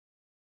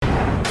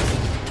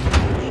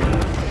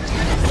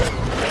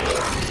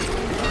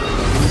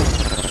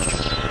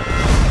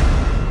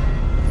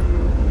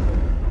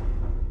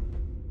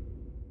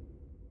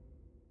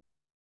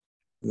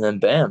And then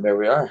bam, there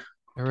we are.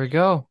 Here we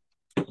go.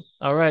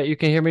 All right, you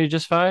can hear me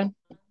just fine?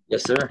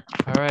 Yes, sir.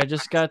 All right, I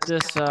just got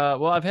this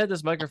well, I've had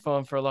this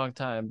microphone for a long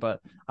time,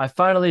 but I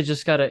finally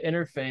just got an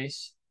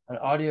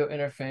audio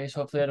interface.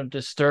 Hopefully I don't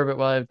disturb it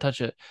while I touch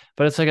it.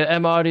 But it's like an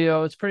M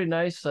audio. It's pretty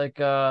nice, like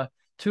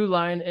two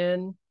line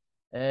in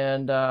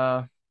and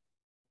I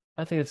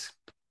think it's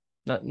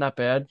not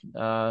bad.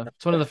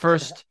 It's one of the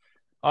first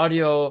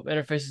audio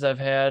interfaces I've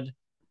had.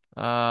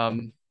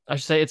 I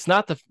should say it's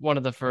not the one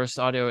of the first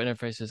audio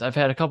interfaces. I've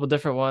had a couple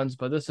different ones,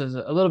 but this is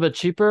a little bit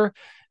cheaper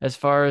as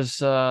far as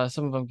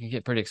some of them can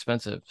get pretty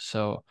expensive.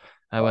 So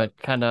I Uh, went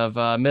kind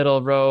of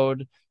middle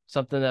road,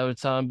 something that would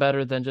sound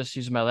better than just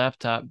using my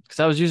laptop because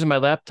I was using my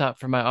laptop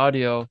for my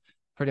audio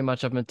pretty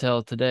much up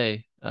until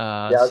today.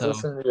 yeah, I was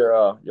listening to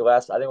your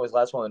last. I think it was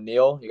last one with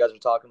Neil. You guys were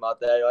talking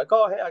about that. You're like,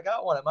 oh, hey, I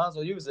got one. I might as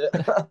well use it.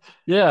 Yeah,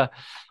 Yeah.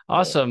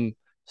 awesome.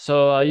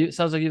 So you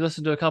sounds like you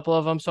listened to a couple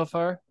of them so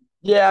far.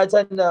 Yeah, I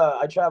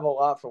travel a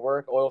lot for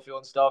work, oil field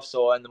and stuff.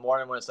 So in the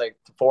morning when it's like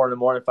 4 in the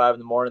morning, 5 in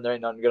the morning, there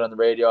ain't nothing good on the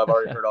radio. I've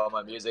already heard all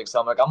my music,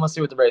 so I'm like, I'm gonna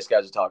see what the race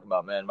guys are talking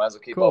about, man. Might as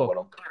well keep up Cool, with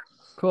them.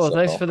 cool. So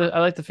Thanks for the. I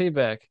like the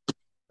feedback.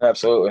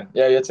 absolutely,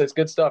 yeah, it's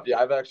good stuff. Yeah,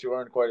 I've actually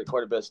learned quite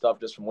a bit of stuff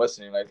just from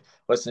listening. Like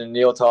listening to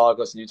Neil talk,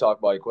 listening to you talk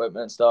about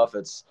equipment and stuff.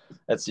 It's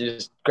you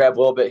just grab a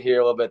little bit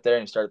here, a little bit there,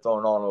 and you start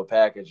throwing it all into a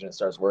package, and it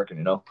starts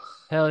working.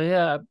 Hell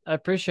yeah, I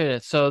appreciate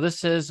it. So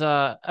this is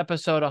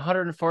episode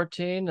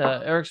 114,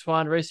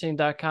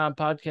 EricSwanRacing.com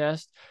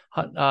podcast,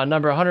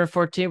 number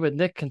 114 with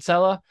Nick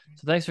Kinsella.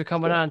 So thanks for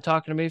coming on and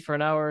talking to me for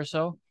an hour or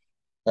so.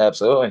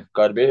 Absolutely,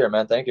 glad to be here,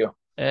 man. Thank you.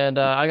 And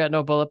I got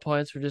no bullet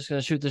points. We're just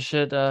gonna shoot the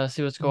shit,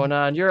 see what's going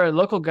on. You're a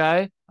local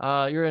guy.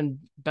 You're in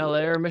Bel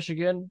Air,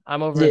 Michigan.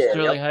 I'm over in Yeah,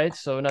 Sterling yep.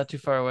 Heights, so not too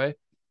far away.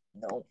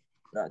 No,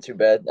 not too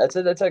bad. That's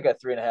like a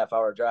 3.5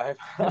 hour drive.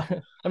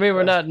 I mean,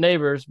 we're not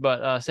neighbors,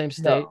 but same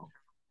state. No.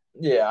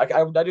 Yeah, I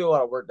do a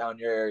lot of work down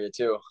your area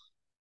too.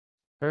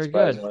 Very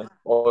good. Surprisingly,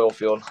 oil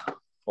field.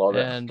 Love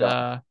it. And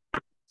God.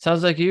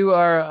 sounds like you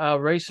are a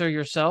racer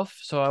yourself,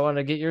 so I want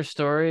to get your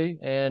story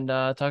and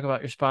talk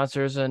about your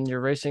sponsors and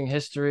your racing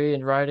history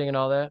and riding and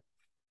all that.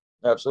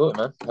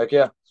 Absolutely, man. Heck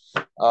yeah.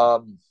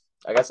 Um,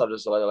 I guess I'll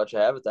just let you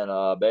have it then.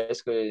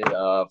 Basically,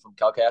 from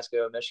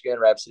Kalkaska, Michigan,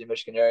 Rapid City,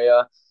 Michigan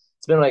area.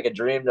 It's been like a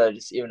dream to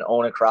just even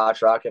own a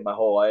crotch rocket my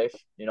whole life.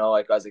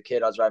 Like as a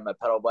kid, I was riding my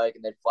pedal bike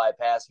and they'd fly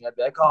past me. I'd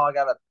be like, "Oh, I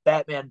got a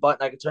Batman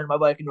button. I can turn my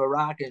bike into a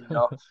rocket."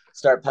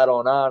 Start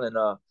pedaling on. And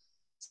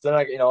so then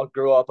I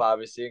grew up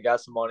obviously and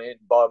got some money and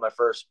bought my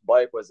first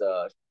bike was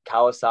a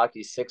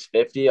Kawasaki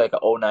 650, like a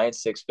 '09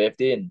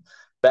 650. And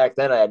back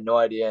then I had no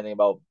idea anything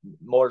about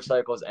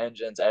motorcycles,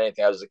 engines,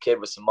 anything. I was a kid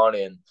with some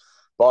money and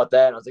bought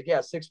that and I was like,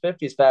 yeah,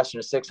 650 is faster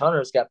than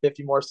 600. It's got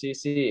 50 more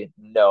cc.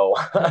 No,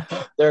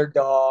 they're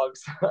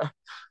dogs.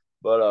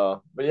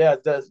 But yeah,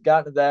 got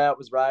into that.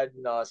 Was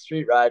riding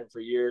street riding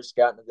for years.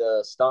 Got into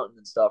the stunting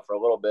and stuff for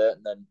a little bit,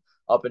 and then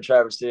up in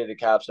Traverse City, the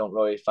cops don't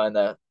really find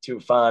that too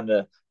fond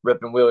of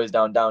ripping wheelies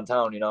down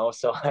downtown.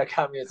 So that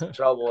got me in some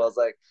trouble. I was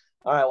like,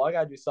 all right, well, I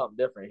gotta do something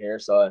different here.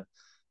 So I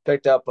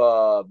picked up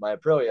my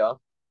Aprilia.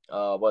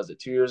 Was it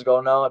 2 years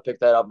ago now? I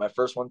picked that up my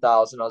first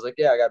 1,000. I was like,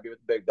 yeah, I gotta be with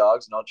the big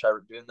dogs, and I'll try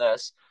doing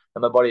this.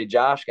 And my buddy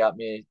Josh got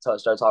me to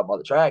start talking about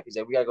the track. He's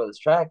like, we gotta go to this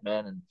track,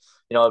 man, and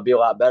it'd be a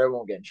lot better. We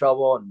won't get in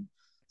trouble and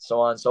so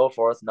on and so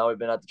forth. Now we've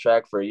been at the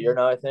track for a year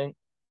now, I think.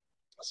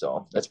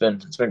 So it's been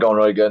going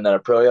really good in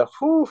that Aprilia.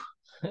 Whew,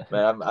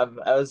 man,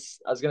 I was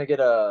gonna get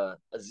a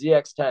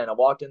ZX10. I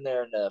walked in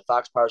there in the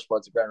Fox Power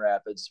Sports at Grand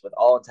Rapids with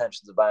all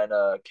intentions of buying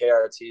a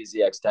KRT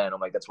ZX10.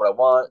 I'm like, that's what I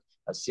want.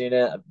 I've seen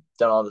it. I've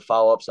done all the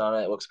follow ups on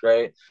it. It looks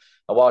great.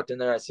 I walked in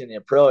there. I seen the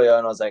Aprilia,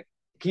 and I was like,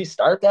 can you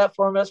start that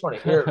for me? I just want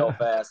to hear it real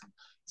fast.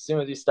 As soon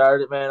as he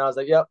started, man, I was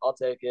like, "Yep, I'll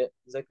take it."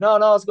 He's like, "No,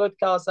 no, let's go with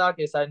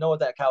Kawasaki." So I know what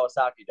that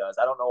Kawasaki does.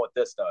 I don't know what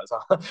this does.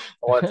 I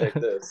want to take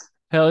this.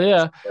 Hell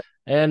yeah.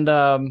 And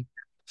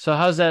so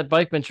how's that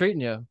bike been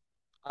treating you?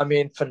 I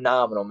mean,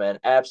 phenomenal, man.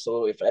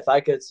 Absolutely. If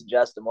I could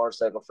suggest a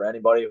motorcycle for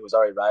anybody who's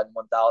already riding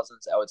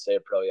 1000s, I would say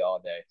Aprilia all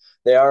day.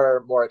 They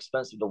are more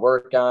expensive to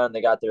work on.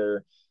 They got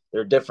their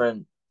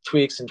different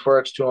tweaks and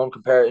twerks to them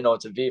compared,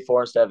 it's a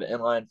V4 instead of an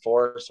inline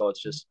four. So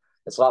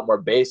it's a lot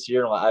more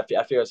bassier.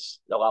 I feel it's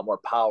a lot more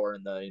power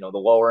in the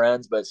lower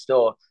ends, but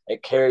still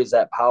it carries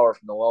that power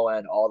from the low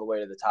end all the way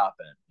to the top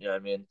end. You know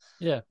what I mean?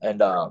 Yeah.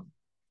 And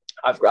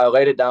I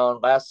laid it down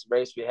last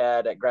race we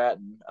had at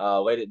Grattan.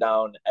 Laid it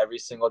down every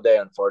single day.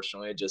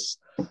 Unfortunately, just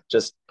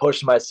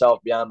pushed myself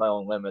beyond my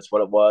own limits.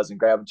 What it was, and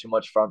grabbing too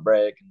much front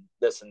brake and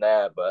this and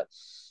that. But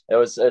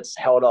it's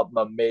held up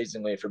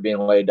amazingly for being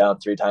laid down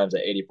 3 times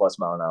at 80 plus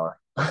mile an hour.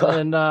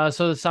 And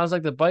so it sounds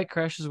like the bike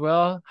crashes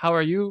well. How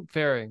are you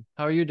faring?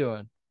 How are you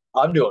doing?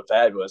 I'm doing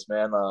fabulous,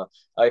 man.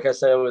 Like I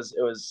said, it was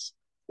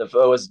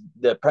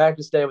the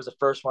practice day was the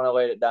first one I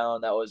laid it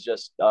down. That was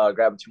just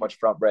grabbing too much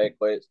front brake,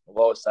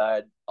 low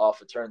side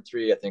off of turn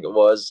three, I think it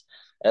was.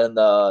 And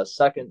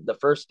the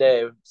first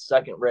day,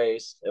 second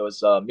race, it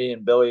was me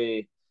and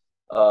Billy.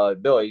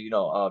 Billy,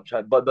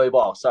 but Billy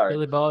Ball, sorry.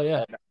 Billy Ball,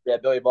 yeah. And yeah,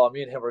 Billy Ball,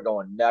 me and him were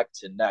going neck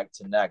to neck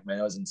to neck, man.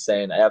 It was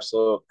insane.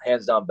 Absolute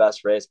hands down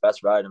best race,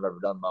 best ride I've ever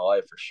done in my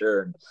life for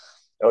sure. And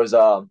it was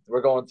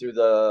we're going through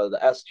the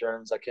S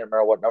turns. I can't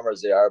remember what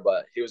numbers they are,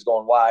 but he was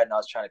going wide and I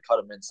was trying to cut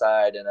him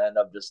inside and I ended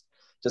up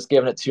just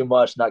giving it too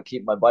much, not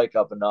keeping my bike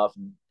up enough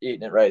and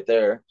eating it right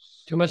there.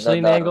 Too much And then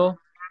lean angle.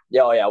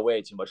 yeah, oh yeah,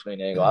 way too much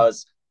lean angle.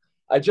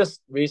 I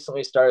just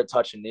recently started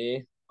touching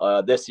knee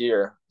this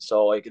year.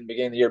 So like in the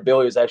beginning of the year,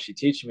 Billy was actually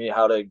teaching me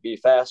how to be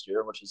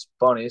faster, which is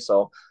funny.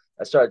 So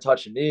I started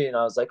touching knee and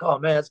I was like, oh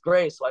man, that's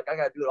great. So like I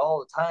gotta do it all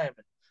the time.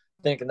 And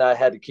thinking that I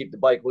had to keep the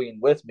bike lean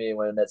with me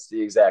when that's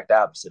the exact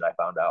opposite I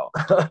found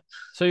out.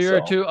 So you were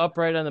So too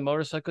upright on the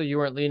motorcycle. You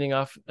weren't leaning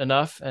off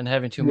enough and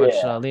having too much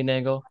yeah, lean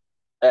angle.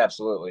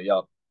 absolutely.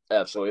 Yep.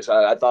 Absolutely. So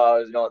I thought I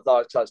was, I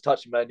thought I was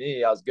touching my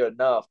knee. I was good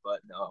enough, but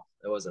no,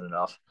 it wasn't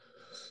enough.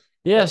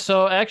 Yeah, Yep.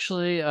 so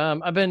actually,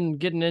 I've been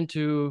getting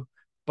into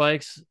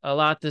bikes a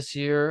lot this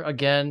year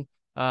again,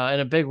 in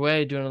a big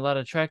way, doing a lot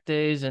of track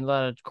days and a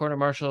lot of quarter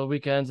marshal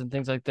weekends and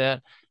things like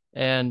that.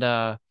 And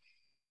I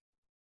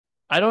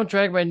don't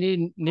drag my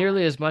knee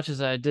nearly as much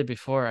as I did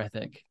before, I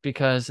think,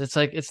 because it's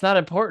like it's not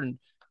important.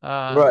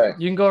 Right.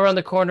 You can go around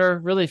the corner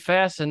really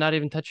fast and not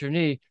even touch your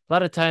knee. A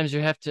lot of times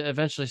you have to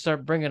eventually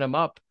start bringing them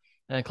up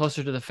and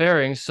closer to the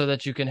fairings so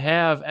that you can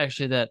have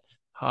actually that,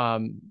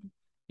 um,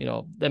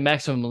 the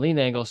maximum lean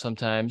angle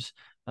sometimes,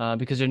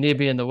 because your knee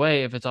be in the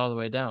way if it's all the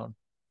way down.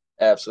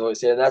 Absolutely.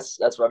 See, and that's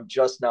what I'm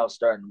just now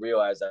starting to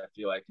realize. I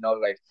feel like,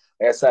 like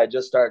I said, I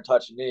just started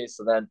touching knees.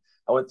 So then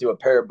I went through a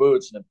pair of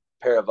boots and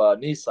a pair of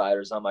knee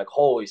sliders. I'm like,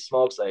 holy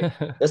smokes, like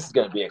this is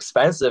gonna be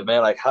expensive,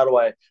 man. Like, how do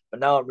I? But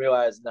now I'm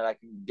realizing that I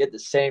can get the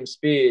same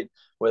speed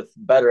with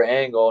better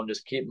angle and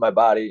just keep my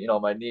body,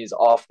 my knees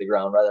off the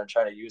ground rather than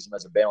trying to use them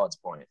as a balance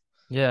point.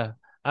 Yeah.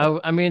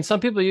 I mean, some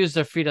people use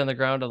their feet on the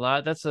ground a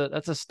lot. That's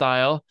a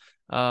style,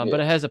 but Yeah.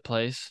 it has a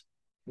place.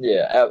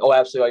 Yeah. Oh,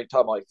 absolutely. Like you're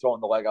talking about like throwing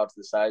the leg out to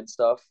the side and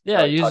stuff,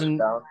 Yeah, like touching using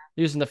down.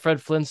 using the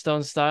Fred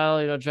Flintstone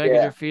style, dragging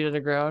your Yeah. feet on the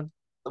ground.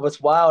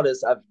 What's wild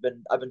is I've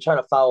been trying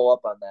to follow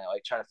up on that,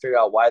 like trying to figure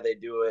out why they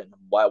do it and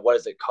what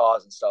does it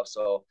cause and stuff.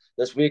 So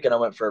this weekend I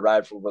went for a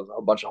ride with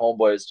a bunch of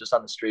homeboys just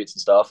on the streets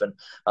and stuff, and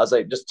I was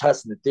like just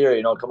testing the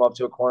theory. Come up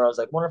to a corner, I was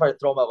like, wonder if I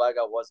throw my leg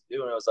out, what's it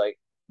doing? It was like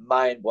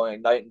mind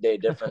blowing, night and day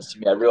difference to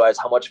me. I realized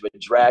how much of a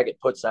drag it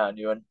puts on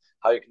you and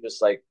how you can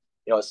just like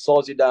it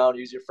slows you down,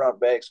 use your front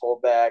brakes,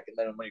 hold back, and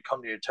then when you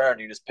come to your turn,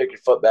 you just pick your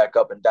foot back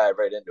up and dive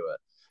right into it.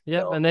 You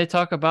Yep, know, and they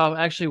talk about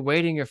actually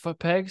weighting your foot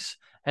pegs,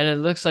 and it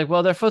looks like,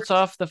 well, their foot's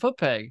off the foot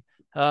peg.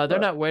 They're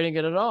right? not weighting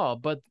it at all.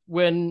 But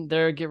when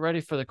they're get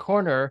ready for the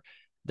corner,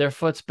 their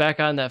foot's back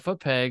on that foot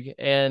peg,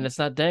 and it's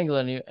not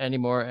dangling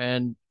anymore.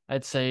 And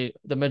I'd say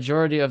the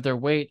majority of their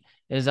weight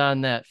is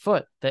on that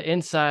foot, the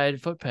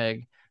inside foot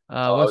peg. Oh,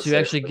 I Once would you say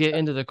actually get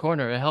into the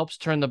corner, it helps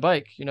turn the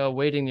bike,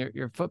 weighting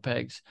your foot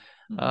pegs.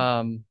 mm-hmm.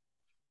 Um,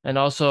 and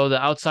also the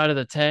outside of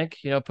the tank,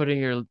 putting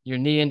your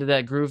knee into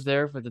that groove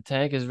there for the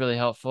tank is really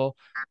helpful.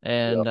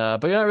 And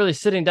Yep. but you're not really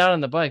sitting down on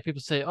the bike.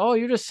 People say, "Oh,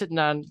 you're just sitting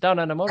down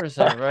on a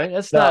motorcycle, right?"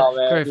 That's not No,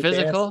 man, very you're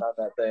dancing physical. on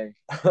that thing.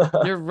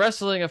 You're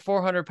wrestling a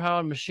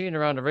 400-pound machine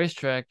around a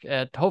racetrack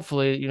at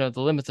hopefully,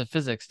 the limits of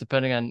physics,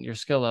 depending on your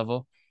skill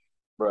level.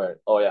 Right.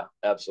 Oh yeah,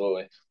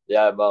 absolutely.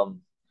 Yeah,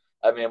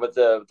 I mean, with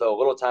the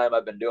little time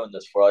I've been doing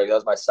this for, like that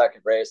was my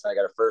second race, and I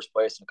got a first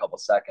place in a couple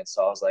seconds.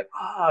 So I was like,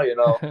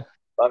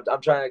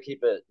 I'm trying to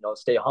keep it,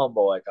 stay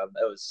humble. Like it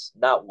was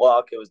not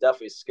luck, it was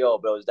definitely skill,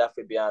 but it was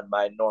definitely beyond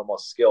my normal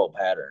skill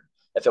pattern.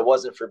 If it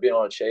wasn't for being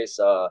able to chase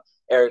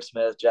Eric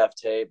Smith, Jeff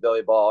Tate,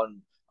 Billy Ball,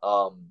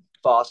 and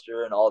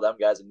Foster, and all them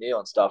guys and Neil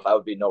and stuff, I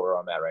would be nowhere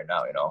I'm at right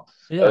now. It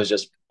Yeah. was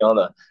just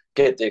the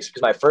get the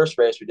because my first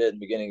race we did in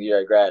the beginning of the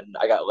year at Grattan,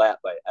 I got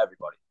lapped by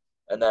everybody,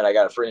 and then I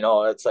got a free.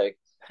 It's like,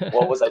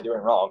 what was I doing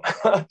wrong?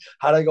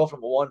 How did I go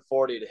from a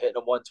 140 to hitting a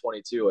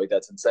 122? Like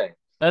that's insane.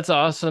 That's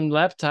awesome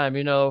lap time.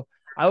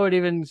 I would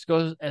even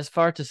go as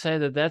far to say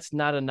that that's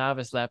not a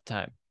novice lap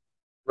time.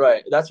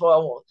 Right. That's what I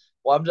want.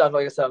 Well,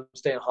 like I said, I'm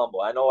staying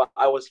humble. I know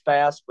I was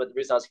fast, but the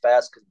reason I was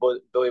fast because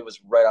Billy was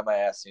right on my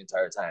ass the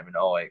entire time. And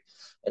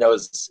it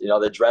was the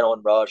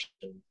adrenaline rush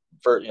and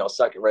for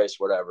second race,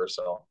 whatever.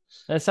 So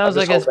And it I'm sounds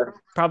just like it's hoping.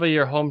 probably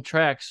your home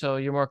track, so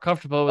you're more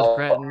comfortable with Oh,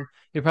 Grattan.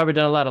 You've probably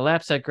done a lot of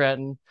laps at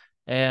Grattan,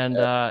 and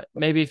yeah.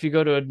 maybe if you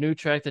go to a new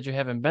track that you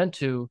haven't been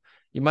to,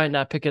 you might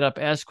not pick it up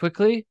as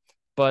quickly.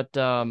 But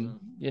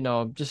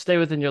just stay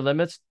within your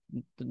limits,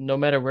 no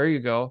matter where you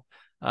go.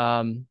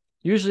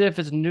 Usually, if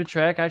it's a new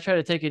track, I try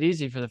to take it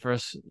easy for the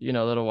first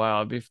little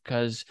while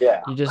because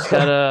Yeah. you just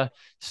gotta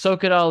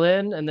soak it all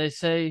in. And they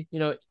say,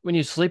 when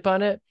you sleep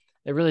on it,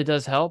 it really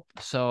does help.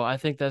 So I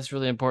think that's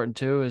really important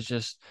too. Is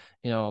just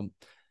you know,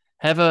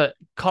 have a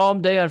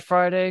calm day on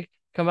Friday,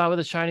 come out with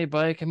a shiny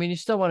bike. I mean, you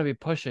still want to be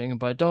pushing,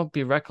 but don't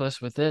be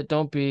reckless with it.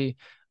 Don't be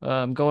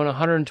going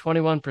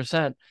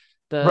 121%.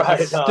 That's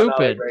Right. No, not like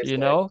stupid, race day.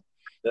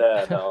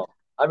 Yeah, no.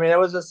 I mean, it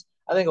was just.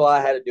 I think a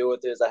lot I had to do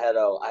with it is I had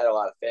a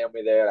lot of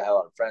family there. I had a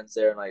lot of friends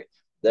there, and like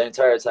the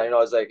entire time. You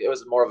know, it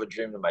was more of a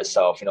dream to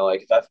myself. You know,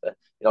 like if I,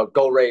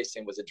 go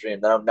racing was a dream.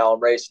 Now I'm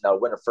racing. Now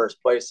winning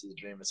first place is a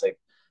dream. It's like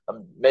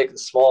I'm making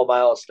small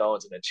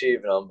milestones and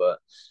achieving them. But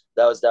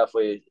that was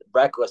definitely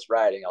reckless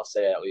riding. I'll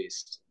say at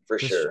least for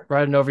Just sure.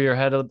 riding over your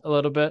head a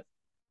little bit.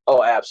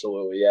 Oh,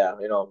 absolutely, yeah.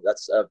 You know,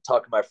 that's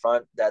tucking my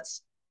front.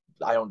 That's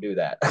I don't do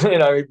that.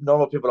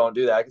 Normal people don't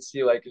do that. I can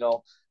see like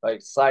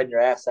like sliding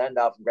your ass end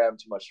off and grabbing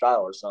too much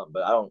throttle or something,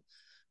 but I don't.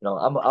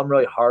 I'm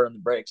really hard on the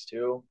brakes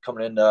too,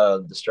 coming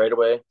into the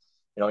straightaway.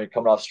 You're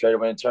coming off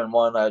straightaway in turn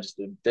one.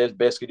 They're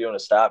basically doing a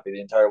stoppie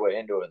the entire way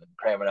into it and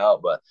cramming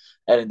out. But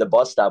and the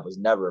bus stop was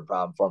never a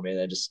problem for me. And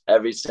then just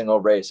every single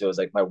race, it was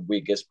like my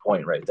weakest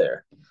point right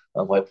there.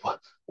 I'm like,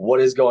 what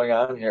is going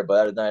on here?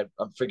 But then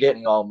I'm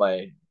forgetting all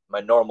my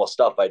normal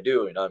stuff I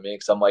do. You know what I mean?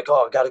 Because I'm like,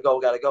 oh, gotta go,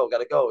 gotta go,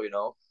 gotta go.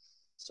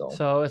 So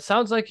So it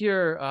sounds like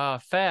you're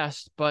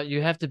fast, but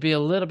you have to be a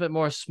little bit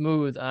more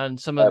smooth on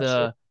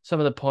absolutely some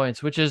of the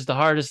points, which is the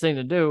hardest thing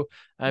to do.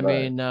 I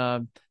right.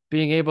 mean,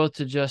 being able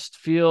to just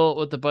feel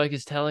what the bike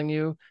is telling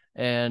you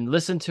and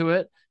listen to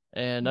it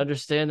and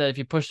understand that if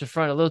you push the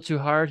front a little too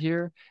hard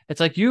here, it's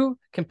like you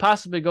can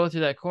possibly go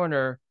through that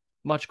corner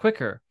much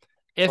quicker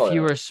if Oh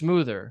you yeah, were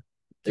smoother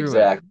through it.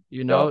 exactly. You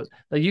Yep. know,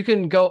 like you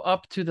can go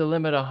up to the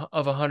limit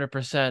of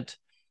 100%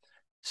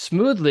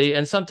 smoothly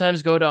and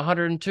sometimes go to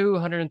 102,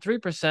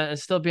 103% and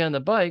still be on the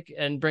bike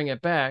and bring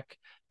it back.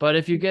 But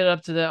if you get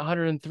up to that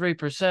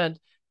 103%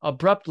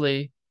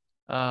 abruptly,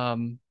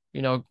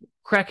 you know,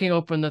 cracking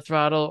open the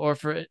throttle, or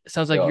for it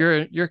sounds like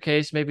Yep. your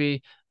case,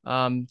 maybe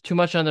too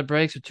much on the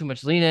brakes or too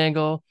much lean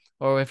angle,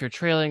 or if you're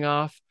trailing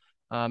off,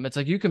 it's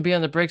like you can be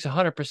on the brakes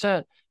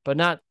 100%, but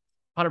not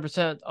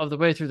 100% of the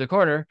way through the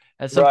corner.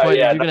 At some Right. point,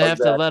 Yeah. you're gonna No. have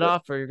to let Exactly.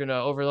 off, or you're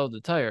gonna overload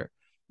the tire.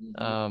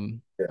 Yeah.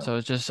 So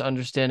it's just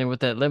understanding what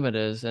that limit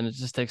is, and it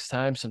just takes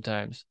time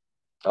sometimes.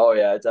 Oh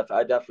yeah.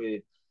 I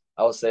definitely.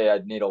 I would say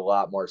I'd need a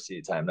lot more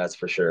seat time. That's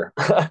for sure.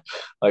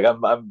 Like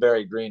I'm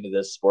very green to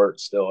this sport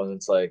still, and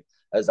it's like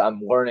as I'm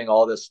learning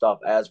all this stuff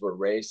as we're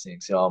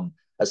racing. So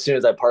as soon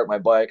as I park my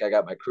bike, I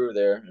got my crew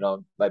there.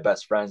 My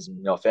best friends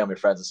and family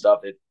friends and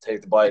stuff. They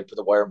take the bike, put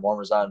the wire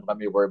warmers on. Let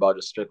me worry about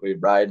just strictly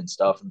riding and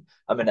stuff. And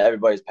I'm in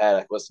everybody's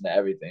paddock, listen to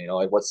everything.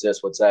 Like what's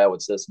this, what's that,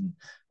 what's this, and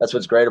that's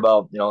what's great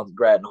about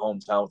Grattan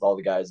hometown with all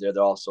the guys there.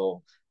 They're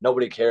also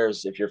nobody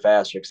cares if you're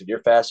faster because if you're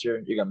faster,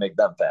 you're gonna make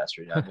them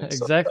faster. You know what I mean?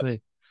 So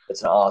Exactly.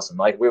 it's awesome.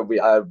 Like we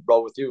I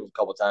rode with you a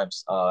couple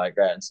times at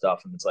Grat and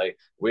stuff, and it's like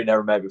we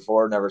never met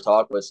before, never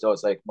talked, but still,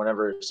 it's like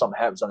whenever something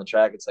happens on the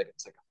track, it's like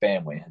a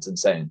family. It's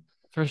insane.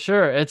 For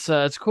sure. It's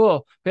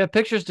cool. We have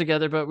pictures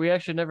together, but we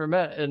actually never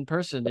met in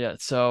person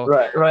yet. So,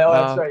 Right, right. Oh,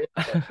 that's um, right.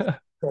 Yeah.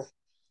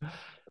 I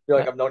feel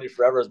like I've known you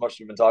forever as much as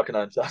you've been talking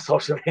on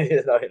social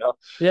media.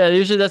 yeah,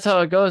 usually that's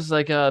how it goes.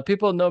 Like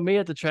people know me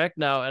at the track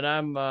now, and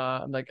I'm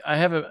like I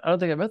don't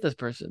think I met this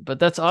person, but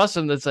that's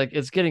awesome. That's like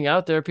it's getting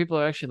out there. People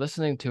are actually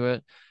listening to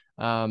it.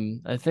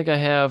 I think I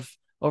have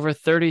over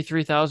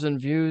 33,000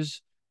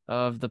 views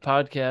of the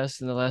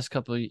podcast in the last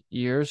couple of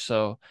years.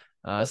 So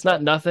it's That's not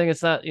awesome. nothing.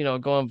 It's not,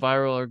 going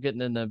viral or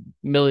getting in the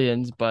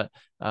millions, but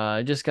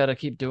I just got to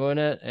keep doing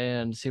it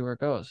and see where it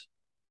goes.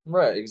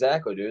 Right,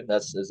 exactly, dude.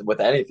 That's with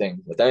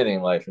anything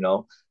in life,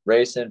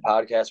 racing,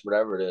 podcast,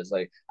 whatever it is.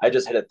 Like I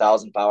just hit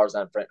 1,000 followers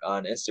on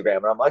Instagram,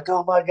 and I'm like,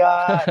 oh my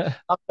god,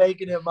 I'm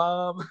making it,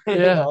 mom.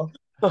 Yeah,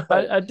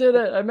 Like I did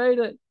it. I made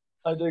it.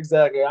 I do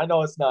exactly. I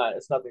know it's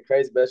nothing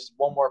crazy, but it's just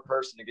one more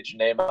person to get your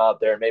name out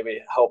there and maybe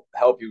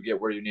help you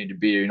get where you need to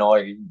be.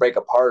 Like you break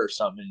apart or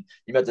something.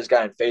 You met this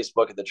guy on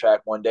Facebook at the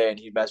track one day, and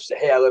he messaged,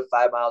 "Hey, I live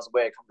 5 miles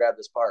away. Come grab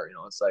this part."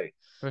 It's like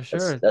For that's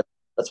sure. that's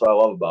that's what I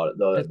love about it,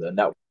 the It, the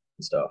network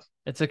and stuff.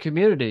 it's a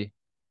community.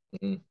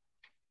 Mhm.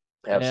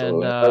 And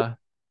Absolutely.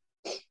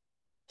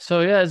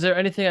 so yeah, is there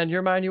anything on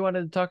your mind you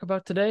wanted to talk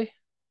about today?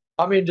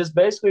 I mean, just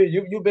basically,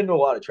 you've been to a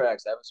lot of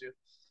tracks, haven't you?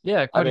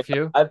 Yeah, I quite a mean,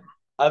 few.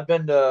 I've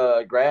been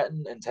to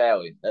Grattan and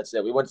Tally. That's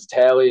it. We went to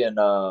Tally in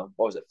what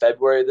was it,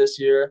 February this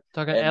year,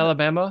 Talking and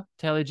Alabama,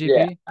 Tally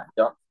yeah, GP.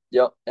 yep,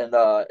 yep. And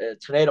a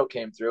tornado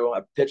came through.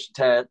 I pitched a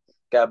tent,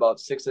 got about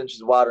 6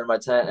 inches of water in my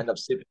tent, ended up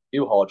sleeping in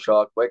a U-Haul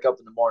truck. Wake up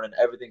in the morning,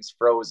 everything's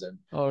frozen.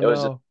 Oh It was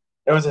just no.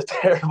 it was a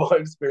terrible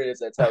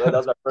experience at Tally. That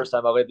was my first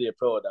time I laid the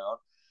Aprilla down,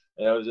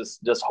 and it was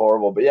just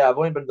horrible. But yeah, I've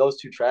only been to those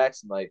two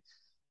tracks, and like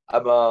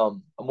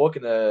I'm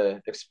looking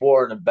to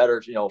explore in a better,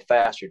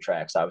 faster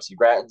tracks. Obviously,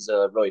 Grattan's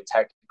a really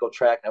technical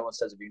track. Everyone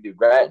says if you can do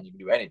Grattan, you can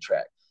do any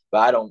track. But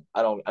I don't.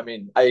 I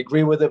mean, I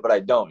agree with it, but I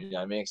don't. You know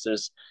what I mean? So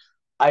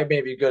I may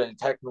be good in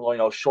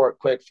technical, short,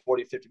 quick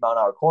 40,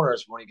 50-mile-an-hour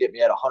corners. When you get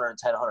me at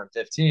 110,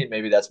 115,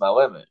 maybe that's my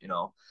limit.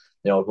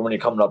 When you're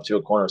coming up to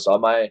a corner.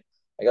 So I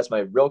guess my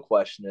real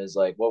question is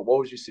like, what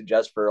would you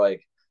suggest for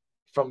like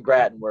from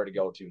Grattan where to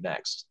go to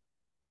next?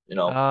 You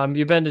know,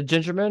 You been to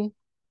Gingerman?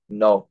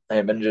 no, I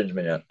haven't been to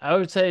Gingerman yet. I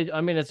would say, I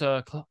mean, it's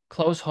a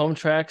close home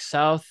track,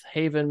 South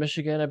Haven,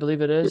 Michigan, I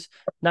believe it is.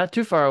 Not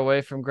too far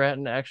away from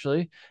Granton,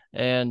 actually.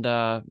 And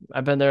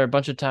I've been there a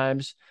bunch of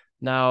times.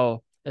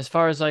 Now, as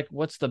far as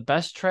what's the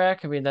best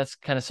track? I mean, that's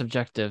kind of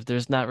subjective.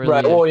 There's not Right.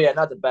 really a, Well, yeah,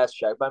 not the best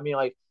track, but I mean,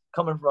 like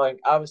coming from like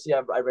obviously I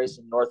race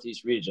in the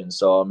Northeast region,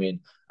 so I mean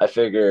I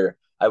figure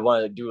I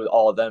wanted to do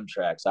all of them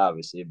tracks,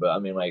 obviously, but I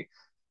mean like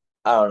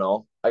I don't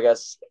know. I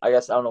guess I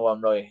don't know what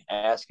I'm really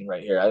asking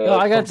right here. I No,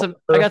 like for I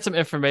Barber, got some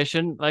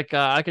information. Like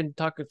I can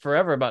talk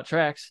forever about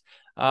tracks.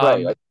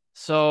 right? Like,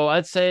 So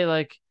I'd say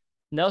like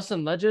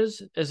Nelson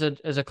Ledges is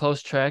a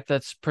close track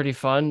that's pretty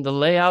fun. The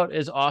layout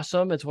is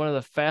awesome. It's one of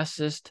the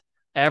fastest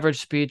average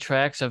speed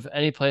tracks of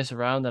any place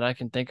around that I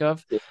can think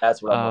of.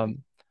 that's what I'm looking.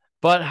 Um,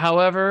 but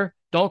however,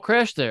 don't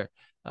crash there.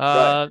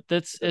 Right.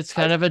 It's I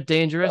kind of a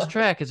dangerous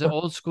track. It's an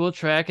old school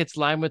track. It's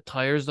lined with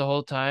tires the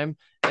whole time.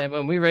 And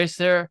when we race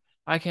there,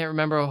 I can't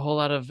remember a whole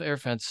lot of air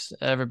fence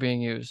ever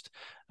being used,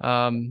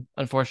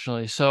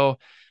 unfortunately. So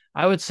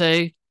I would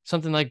say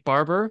something like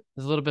Barber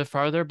is a little bit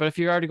farther, but if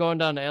you're already going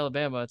down to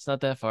Alabama, it's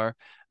not that far.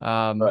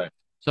 Um, right.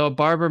 so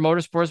Barber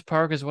Motorsports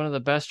Park is one of the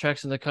best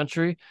tracks in the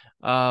country.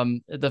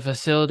 The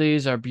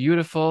facilities are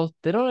beautiful.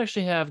 They don't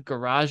actually have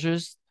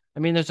garages. I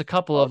mean, there's a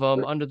couple of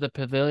them under the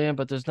pavilion,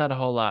 but there's not a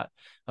whole lot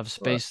of Right.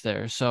 space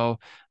there. So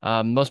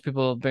most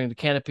people bring the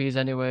canopies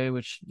anyway,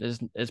 which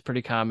is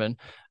pretty common.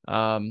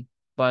 Um,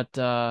 but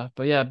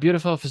yeah,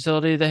 beautiful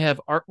facility. They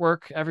have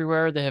artwork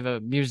everywhere. They have a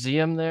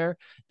museum there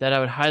that I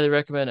would highly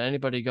recommend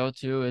anybody go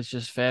to. It's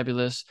just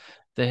fabulous.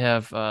 They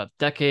have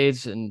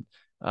decades and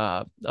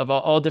of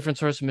all different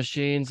sorts of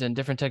machines and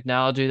different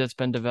technology that's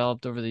been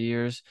developed over the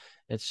years.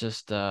 It's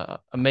just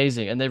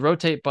amazing. And they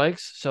rotate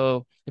bikes.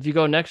 So if you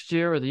go next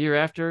year or the year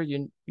after,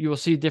 you will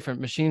see different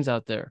machines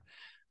out there.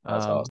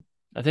 That's Um, awesome.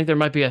 I think there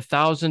might be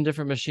 1,000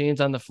 different machines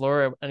on the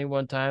floor at any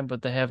one time,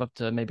 but they have up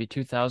to maybe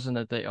 2,000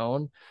 that they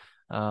own.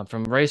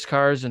 From race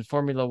cars and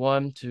Formula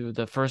One to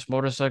the first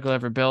motorcycle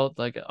ever built,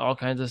 like all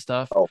kinds of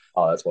stuff. Oh,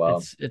 that's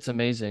wild. It's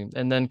amazing.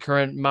 And then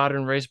current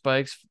modern race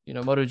bikes,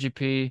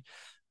 MotoGP,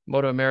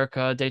 Moto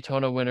America,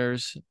 Daytona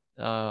winners.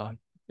 Uh,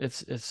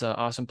 it's an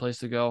awesome place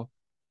to go.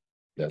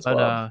 That's But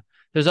wild.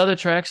 there's other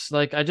tracks.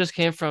 Like I just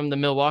came from the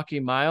Milwaukee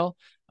Mile,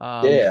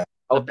 Yeah.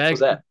 the How was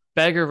that?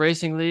 Bagger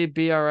Racing League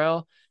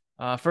 (BRL).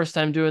 First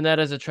time doing that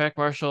as a track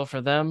marshal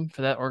for them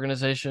for that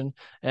organization,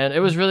 and it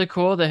was really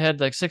cool. They had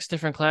like 6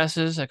 different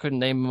classes. I couldn't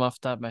name them off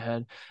the top of my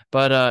head,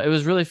 but it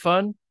was really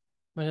fun.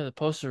 I have the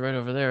poster right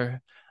over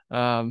there.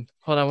 Hold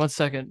on one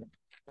second.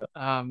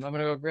 I'm gonna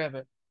go grab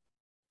it.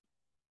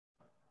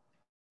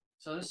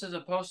 So this is a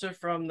poster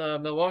from the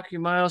Milwaukee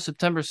Mile,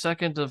 September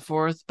 2nd to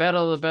 4th.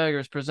 Battle of the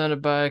Baggers,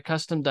 presented by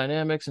Custom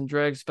Dynamics and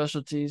Drag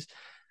Specialties.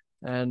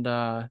 And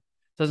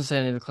doesn't say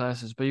any of the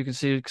classes, but you can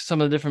see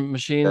some of the different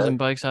machines That, and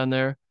bikes on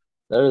there.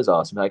 that is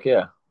awesome. Heck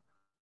yeah.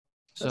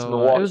 That's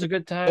So it was Milwaukee. a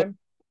good Do time.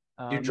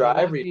 you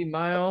drive? Milwaukee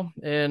Mile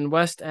in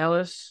West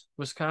Allis,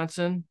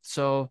 Wisconsin.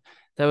 So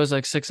that was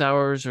like 6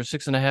 hours or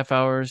 6.5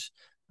 hours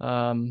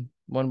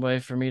one way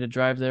for me to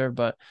drive there.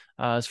 But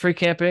it's free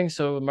camping,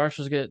 so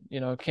marshals get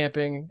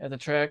camping at the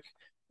track,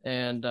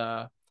 and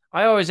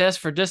I always ask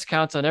for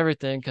discounts on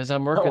everything because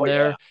I'm working Oh yeah.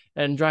 there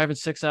and driving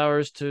 6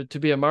 hours to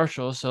be a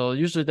marshal. So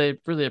usually they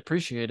really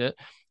appreciate it,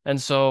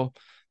 and so.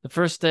 The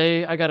first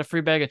day, I got a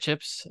free bag of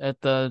chips at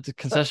the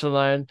concession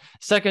line.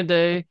 Second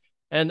day,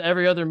 and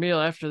every other meal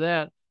after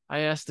that, I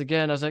asked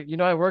again. I was like,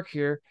 I work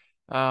here.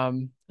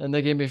 And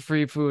they gave me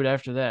free food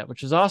after that,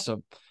 which is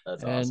awesome.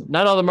 That's And awesome.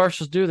 not all the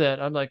marshals do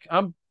that. I'm like,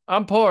 I'm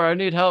poor. I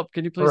need help.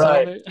 Can you please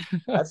help Right. me?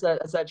 That's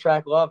that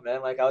track love,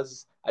 man. Like I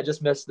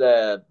just missed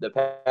the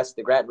pass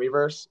the Grattan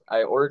Reverse.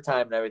 I ordered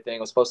time and everything.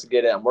 I was supposed to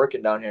get it. I'm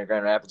working down here in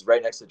Grand Rapids,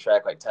 right next to the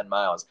track, like 10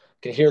 miles.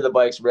 Can hear the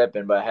bikes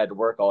ripping, but I had to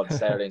work all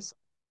Saturdays.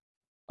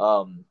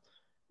 Um,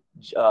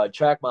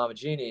 Track mama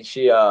Jeannie,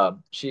 she got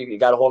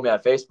a hold of me on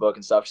Facebook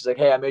and stuff. She's like,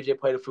 "Hey, I made you a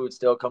plate of food.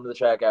 Still come to the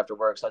track after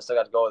work." So I still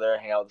got to go there,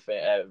 hang out with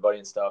everybody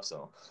and stuff.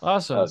 So that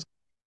Awesome. was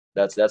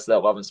that's that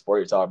love and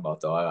sport you're talking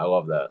about, though. I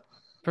love that.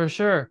 For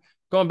sure.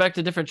 Going back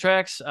to different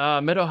tracks,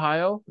 Mid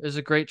Ohio is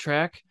a great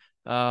track,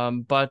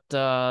 but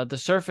the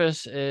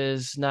surface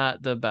is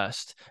not the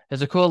best.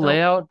 It's a cool No,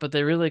 layout, but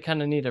they really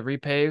kind of need a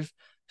repave.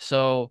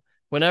 So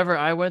whenever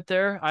I went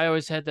there, I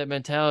always had that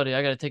mentality.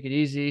 I got to take it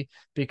easy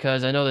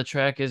because I know the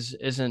track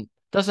isn't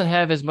doesn't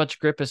have as much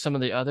grip as some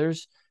of the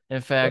others.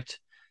 In fact,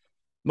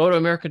 Moto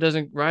America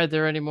doesn't ride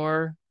there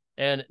anymore.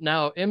 And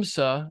now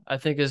IMSA, I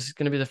think, is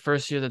going to be the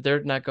first year that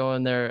they're not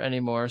going there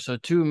anymore. So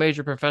two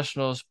major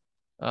professionals,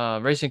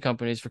 racing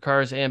companies for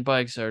cars and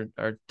bikes are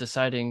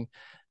deciding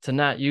to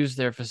not use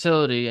their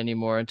facility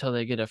anymore until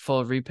they get a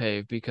full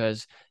repave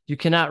because you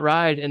cannot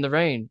ride in the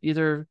rain,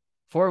 either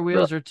four right.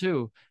 wheels or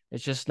two.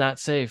 It's just not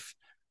safe.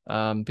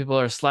 People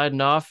are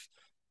sliding off,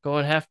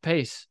 going half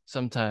pace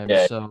sometimes.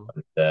 Yeah, So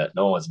that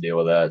no one wants to deal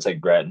with that. It's like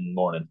Grattan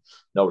morning.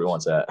 Nobody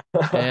wants that.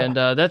 and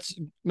that's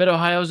Mid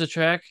Ohio's a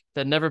track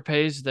that never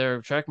pays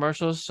their track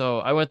marshals. So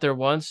I went there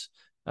once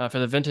for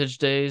the vintage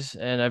days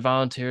and I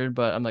volunteered,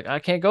 but I'm like, I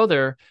can't go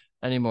there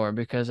anymore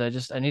because I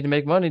need to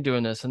make money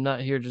doing this. I'm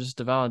not here just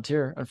to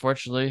volunteer.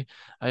 Unfortunately,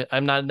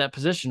 I'm not in that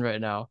position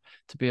right now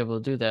to be able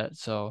to do that.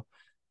 So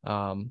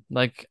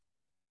like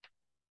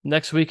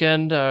next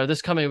weekend,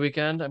 this coming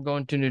weekend, I'm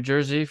going to New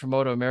Jersey for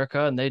Moto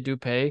America and they do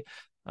pay.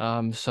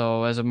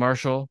 So as a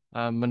marshal,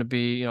 I'm going to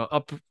be,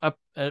 up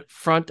at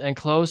front and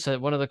close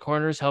at one of the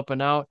corners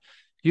helping out.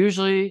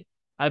 Usually,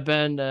 I've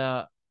been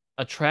a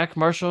track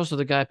marshal, so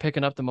the guy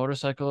picking up the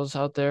motorcycles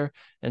out there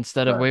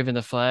instead of Right. waving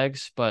the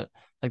flags. But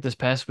like this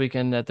past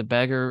weekend at the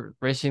Bagger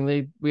Racing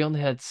League, we only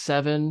had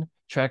 7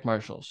 track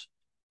marshals.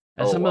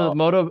 At Oh some of the wow.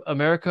 Moto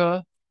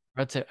America,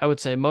 I would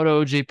say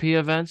Moto GP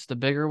events, the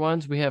bigger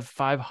ones, we have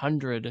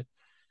 500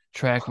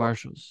 track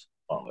marshals.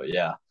 Oh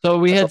yeah. So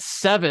we That's had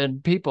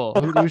 7 people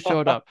who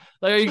showed up.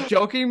 Like, are you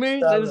joking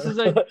me? This seven. is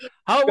like,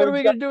 how? What are Good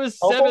we job. gonna do with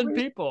Elbow seven me.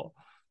 people?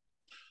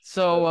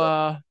 So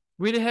That's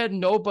we had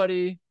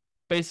nobody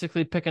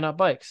basically picking up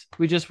bikes.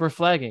 We just were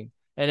flagging,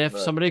 and if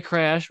right. somebody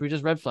crashed, we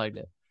just red flagged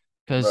it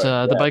because Right.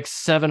 the Yeah. bike's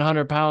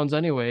 700 pounds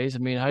anyways. I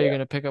mean, how are you Yeah.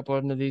 gonna pick up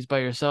one of these by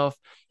yourself?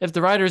 If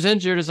the rider's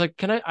injured, it's like,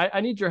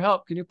 I need your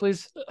help. Can you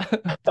please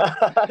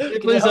can you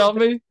Can you please help help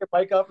me me? get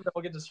your mic up and then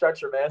we'll get the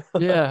stretcher, man?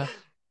 Yeah.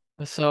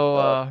 So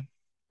Oh,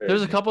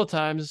 there's a crazy. couple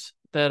times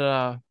that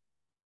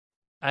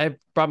I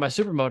brought my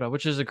supermoto,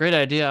 which is a great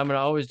idea. I'm gonna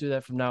always do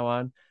that from now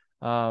on.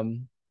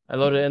 I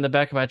loaded it in the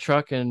back of my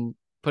truck and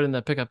put it in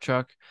the pickup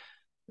truck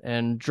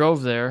and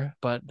drove there,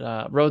 but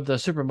rode the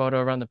supermoto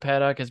around the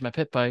paddock as my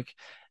pit bike,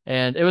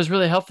 and it was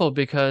really helpful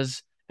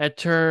because at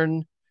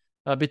turn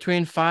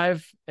between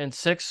 5 and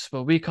 6,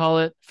 what we call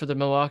it for the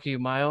Milwaukee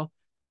Mile,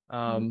 Mhm.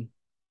 um,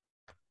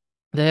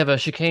 they have a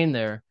chicane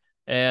there,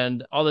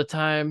 and all the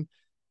time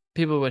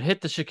people would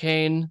hit the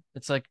chicane.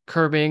 It's like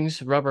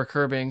curbings, rubber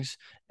curbings,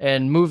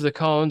 and move the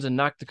cones and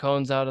knock the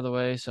cones out of the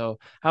way. So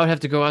I would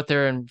have to go out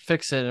there and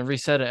fix it and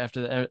reset it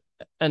after the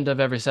end of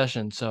every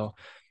session. So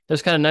it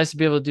was kind of nice to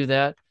be able to do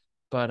that.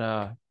 But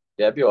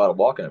Yeah, it'd be a lot of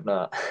walking if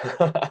not.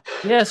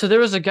 yeah, so there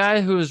was a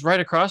guy who was right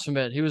across from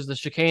it. He was the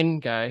chicane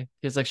guy.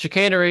 He's like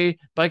chicanery,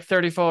 bike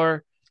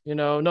 34,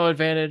 no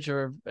advantage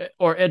or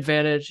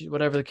advantage,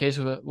 whatever the case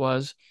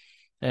was.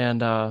 And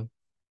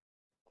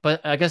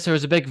but I guess there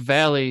was a big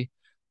valley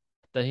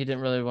that he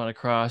didn't really want to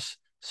cross.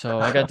 So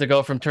I got to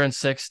go from turn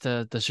 6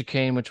 to the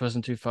chicane, which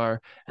wasn't too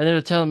far. And they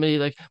were telling me,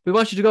 like, we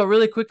want you to go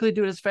really quickly,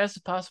 do it as fast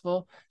as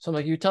possible. So I'm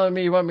like, you telling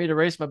me you want me to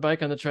race my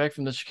bike on the track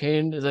from the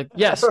chicane? He's like,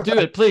 yes, do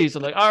it, please.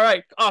 I'm like, all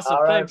right, awesome,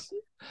 All right. thanks.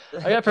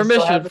 I got Just so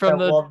permission happens I from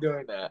the love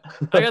doing that.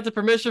 I got the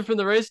permission from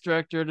the race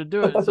director to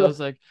do it. So I was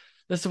like,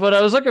 this is what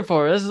I was looking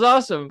for. This is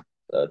awesome.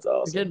 That's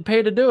We're getting awesome.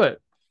 paid to do it.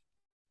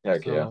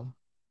 Heck yeah. So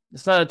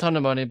it's not a ton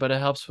of money, but it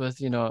helps with,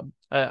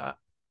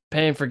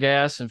 paying for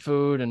gas and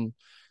food and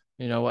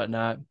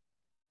whatnot.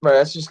 Right,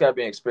 that's just gotta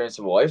be an experience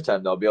of a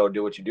lifetime though, be able to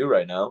do what you do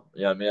right now.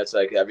 You know what I mean? That's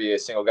like every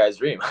single guy's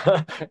dream.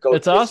 Go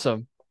It's chase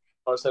awesome.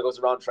 motorcycles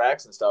around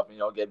tracks and stuff,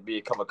 and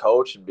become a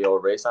coach and be able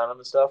to race on them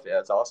and stuff. Yeah,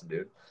 that's awesome,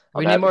 dude. I'm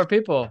We need happy more for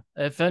people.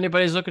 If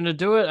anybody's looking to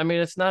do it, I mean,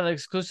 it's not an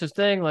exclusive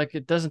thing. Like,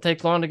 it doesn't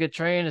take long to get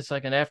trained. It's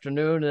like an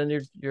afternoon, and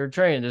then you're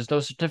trained. There's no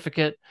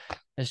certificate.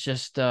 It's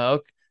just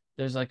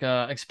there's like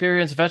a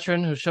experienced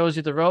veteran who shows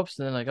you the ropes,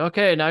 and then like,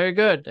 okay, now you're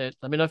good.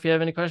 Let me know if you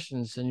have any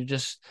questions, and you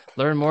just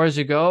learn more as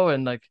you go.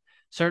 And like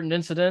certain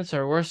incidents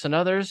are worse than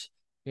others.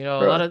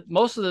 right.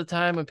 Most of the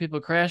time when people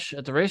crash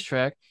at the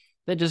racetrack,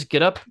 they just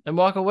get up and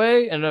walk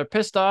away, and they're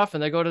pissed off,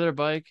 and they go to their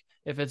bike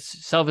if it's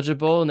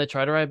salvageable, and they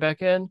try to ride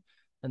back in,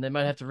 and they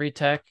might have to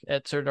retech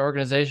at certain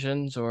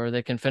organizations, or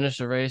they can finish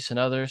the race in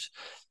others.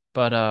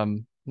 But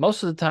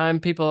most of the time,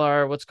 people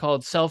are what's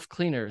called self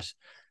cleaners.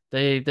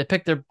 They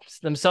pick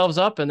themselves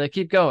up and they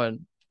keep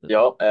going,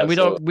 Yep, and we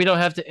absolutely. don't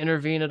have to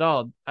intervene at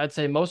all. I'd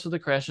say most of the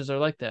crashes are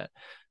like that.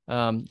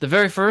 The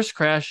very first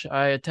crash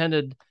I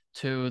attended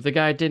to, the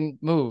guy didn't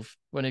move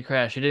when he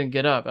crashed. He didn't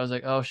get up. I was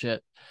like, oh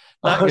shit,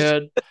 not Oh shit,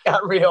 good. it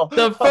got real.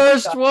 The Oh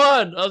first god,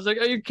 one, I was like,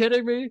 are you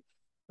kidding me?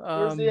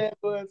 where's the Um,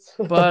 ambulance?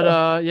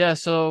 but yeah,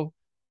 so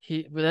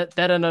that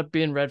ended up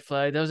being red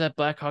flag. That was at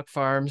Blackhawk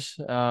Farms.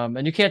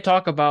 And you can't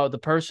talk about the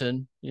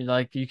person.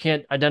 You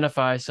can't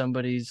identify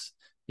somebody's,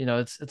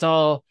 it's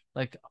all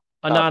like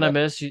Confident.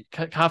 anonymous,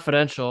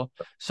 confidential.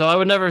 So I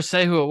would never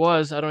say who it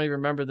was. I don't even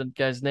remember the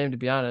guy's name, to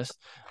be honest.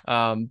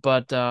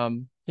 But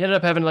he ended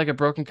up having like a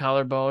broken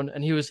collarbone,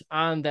 and he was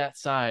on that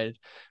side.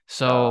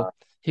 So Uh,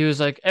 he was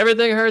like,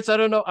 everything hurts. I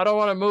don't know. I don't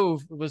want to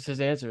move, was his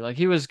answer. Like,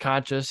 he was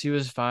conscious, he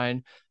was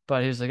fine,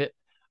 but he was like,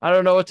 I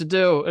don't know what to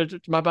do.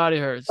 My body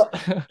hurts.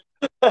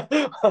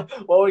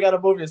 well, we got to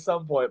move you at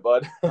some point,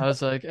 bud. I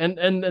was like, and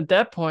at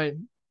that point,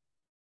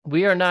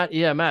 we are not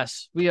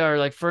EMS. We are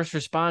like first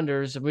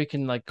responders, and we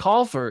can like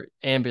call for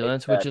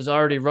ambulance, which is Exactly.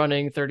 already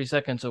running 30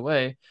 seconds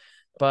away.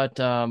 But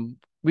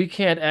we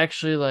can't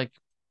actually like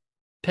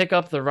pick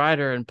up the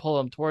rider and pull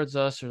them towards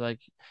us, or like,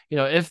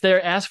 if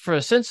they're asked for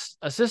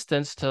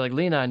assistance to like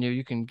lean on you,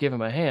 you can give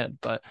them a hand,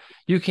 but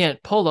you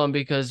can't pull them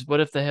because what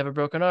if they have a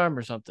broken arm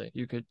or something?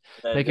 You could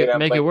And make they're it gonna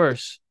make it blame.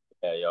 worse,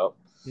 Yeah, yep.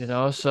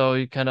 so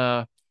you kind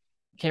of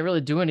can't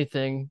really do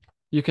anything.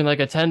 You can like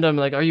attend them,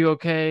 like, are you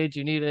okay? Do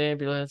you need an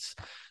ambulance?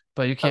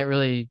 But you can't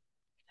really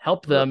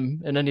help Right.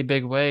 them in any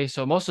big way.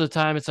 So most of the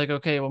time it's like,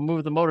 okay, we'll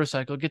move the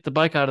motorcycle, get the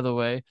bike out of the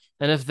way.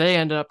 And if they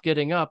end up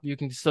getting up, you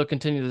can still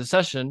continue the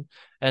session,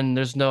 and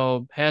there's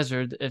no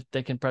hazard. If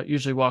they can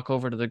usually walk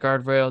over to the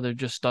guardrail, they're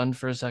just stunned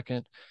for a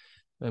second,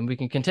 and we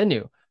can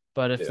continue.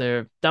 But if Yeah.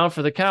 they're down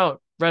for the count,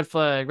 red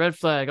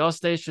flag, all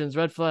stations,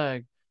 red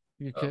flag.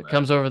 Oh man.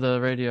 Comes over the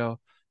radio,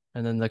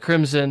 and then the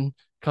crimson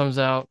comes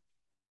out,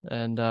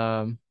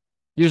 and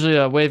usually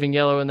a waving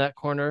yellow in that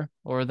corner,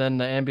 or then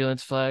the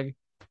ambulance flag.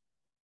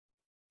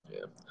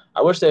 Yeah.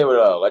 I wish they would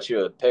let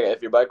you pick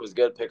if your bike was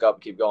good, pick up,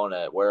 keep going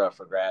at where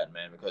for Grattan,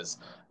 man. Because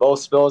both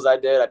spills I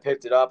did, I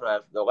picked it up,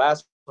 and the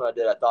last one I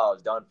did, I thought I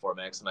was done for,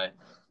 man. Because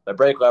my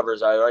brake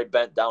levers, I already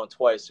bent down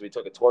twice, so we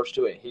took a torch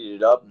to it and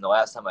heated it up. And the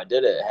last time I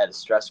did it, it had a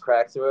stress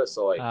crack through it,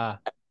 so like Ah,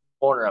 at the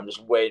corner, I'm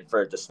just waiting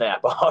for it to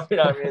snap off. You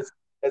know what I mean?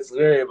 It's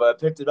weird, but I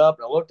picked it up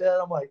and I looked at it,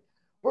 I'm like,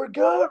 we're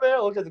good, man. I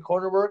looked at the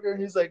corner worker,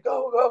 and he's like,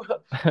 go, go,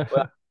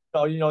 go.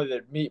 Well, they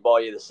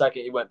meatball you the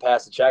second you went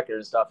past the checker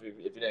and stuff if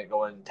you didn't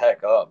go in and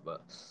tech up.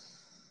 But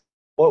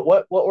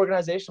what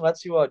organization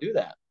lets you do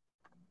that?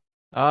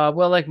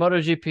 well, like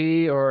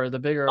MotoGP or the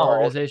bigger Oh, okay.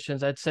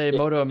 organizations, I'd say Yeah,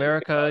 Moto maybe,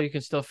 America, you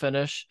can still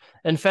finish.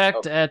 In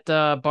fact, okay.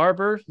 at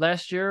Barber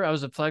last year, I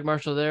was a flag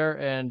marshal there,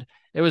 and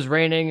it was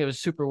raining. It was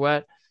super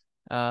wet.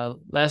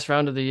 Last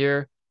round of the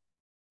year,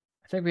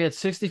 I think we had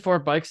 64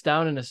 bikes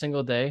down in a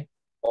single day.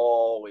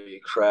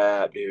 Holy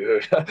crap,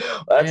 dude!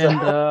 That's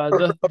And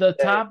a the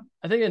day. top,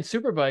 I think in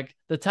Superbike,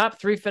 the top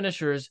three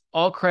finishers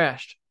all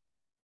crashed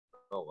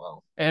Oh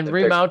wow, and they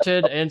picked.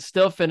 remounted and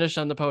still finished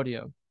on the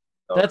podium.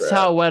 Oh That's crap,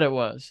 how wet it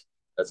was.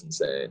 that's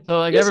insane. So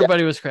like Yes, yeah,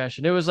 everybody was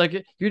crashing. It was like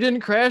you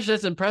didn't crash.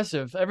 That's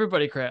impressive.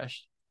 Everybody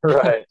crashed.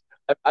 right.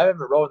 I haven't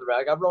rode in the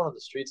rain. I've rode on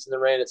the streets in the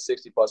rain at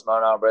 60 plus mile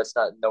an hour, but it's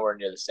not nowhere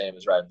near the same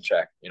as riding the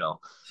track.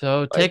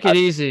 So Like take it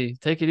easy.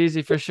 Take it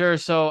easy for sure.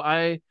 So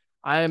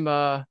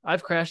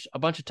I've crashed a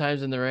bunch of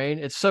times in the rain.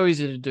 It's so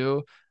easy to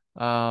do.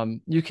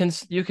 You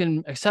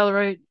can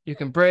accelerate, you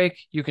can brake,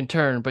 you can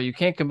turn, but you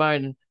can't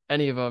combine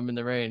any of them in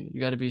the rain. You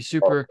got to be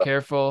super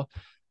careful.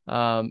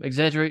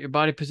 Exaggerate your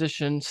body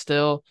position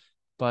still,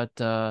 but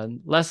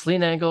less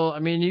lean angle. I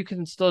mean, you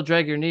can still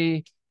drag your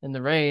knee in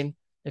the rain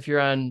if you're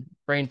on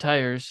rain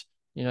tires.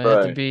 You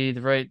have to right. be the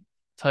right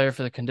tire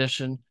for the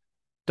condition.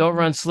 Don't Mhm.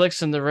 run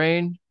slicks in the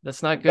rain.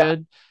 That's not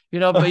good.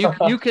 But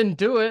you can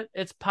do it.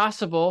 It's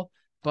possible.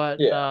 But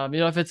Yeah.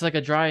 if it's like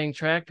a drying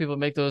track, people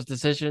make those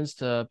decisions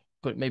to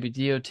put maybe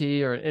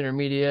DOT or an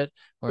intermediate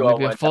or Do I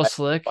maybe a want full to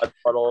slick. die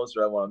puddles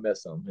or I want to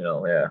miss them?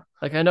 Yeah.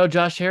 Like I know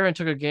Josh Heron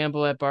took a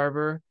gamble at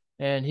Barber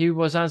and he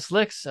was on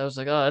slicks. I was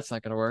like, oh, that's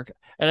not gonna work.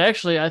 And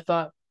actually, I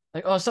thought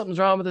like, oh, something's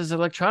wrong with his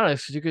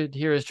electronics because you could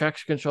hear his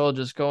traction control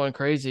just going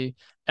crazy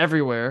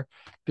everywhere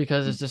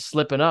because it's just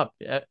slipping up.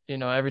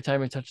 Every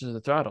time he touches the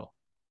throttle.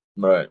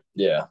 Right.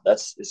 Yeah.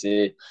 That's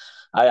see.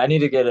 I need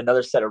to get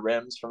another set of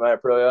rims for my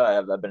Aprilia.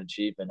 I've been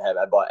cheap and have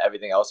I bought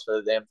everything else for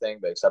the damn thing,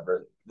 but except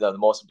for the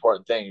most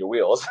important thing, your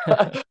wheels.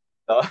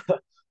 Uh,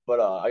 but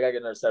I gotta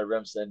get another set of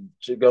rims and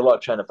good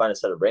luck trying to find a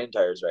set of rain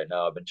tires right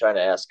now. I've been trying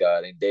to ask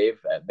I think Dave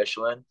at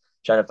Michelin,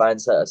 trying to find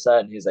a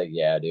set, and he's like,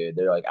 yeah, dude,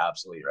 they're like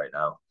obsolete right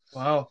now.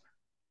 Wow.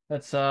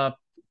 That's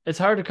it's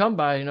hard to come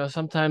by.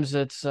 Sometimes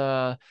it's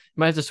you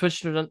might have to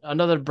switch to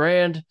another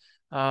brand.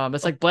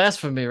 It's like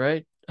blasphemy,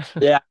 right?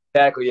 Yeah,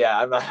 exactly. Yeah,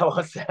 I'm not.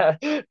 What's that?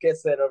 Get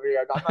that over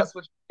here. I'm not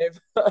switching. Dave.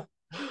 No,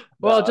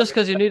 Well, I just mean,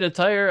 because you need a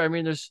tire, I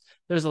mean, there's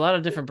a lot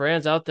of different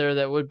brands out there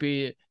that would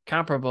be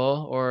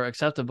comparable or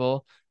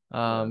acceptable.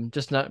 right.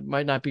 Just not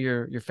might not be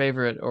your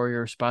favorite or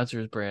your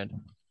sponsor's brand.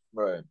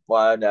 Right. Well,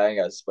 I ain't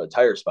got a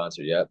tire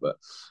sponsor yet, but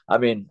I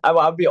mean,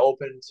 I'd be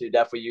open to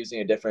definitely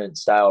using a different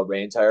style of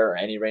rain tire or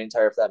any rain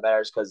tire if that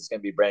matters, because it's gonna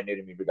be brand new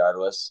to me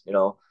regardless.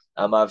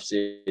 I'm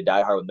obviously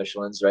diehard with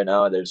Michelin's right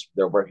now.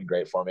 They're working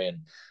great for me, and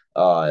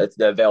it's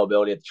the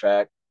availability at the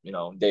track.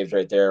 Dave's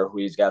right there.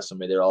 He's got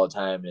somebody there all the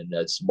time, and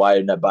that's why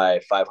didn't I buy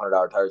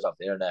 $500 tires off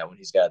the internet when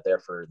he's got it there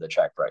for the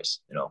track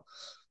price?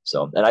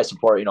 So and I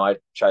support. I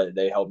try.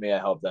 They help me. I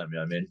help them. You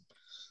know what I mean?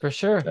 For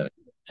sure. Yeah.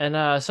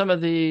 And some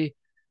of the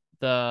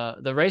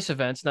race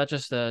events, not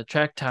just the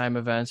track time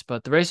events,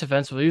 but the race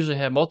events will usually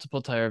have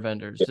multiple tire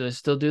vendors. Do they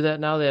still do that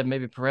now? They have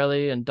maybe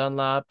Pirelli and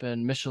Dunlop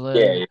and Yeah.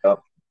 Michelin.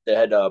 They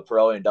had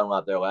Pirelli and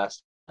Dunlop there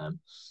last time.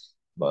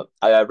 But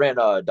I ran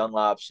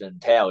Dunlops and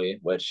Tally,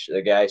 which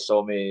the guy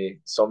sold me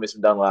some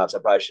Dunlops. I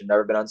probably should have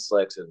never been on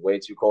slicks. It was way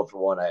too cold for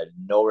one. I had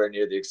nowhere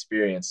near the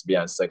experience to be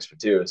on slicks for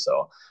two.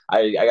 So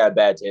I got a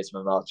bad taste in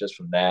my mouth just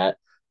from that.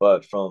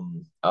 But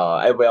from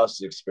everybody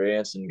else's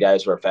experience and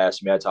guys who are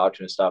faster than me, I talked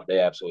to and stuff, they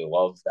absolutely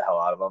love the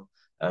hell out of them.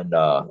 And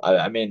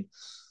I mean,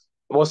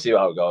 we'll see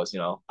how it goes.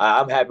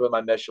 I'm happy with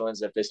my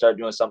Michelin's. If they start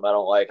doing something I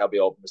don't like, I'll be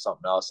open to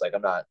something else. Like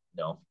I'm not,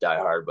 die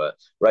hard, but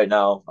right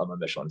now I'm a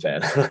Michelin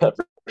fan for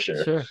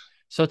sure. Sure.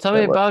 So tell me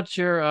Yeah, about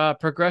your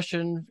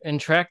progression in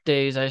track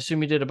days. I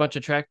assume you did a bunch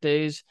of track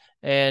days,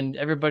 and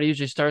everybody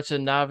usually starts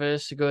in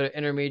novice, you go to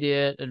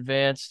intermediate,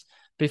 advanced,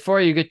 before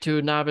you get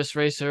to novice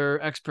racer,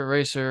 expert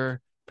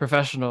racer,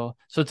 professional.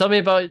 So tell me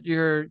about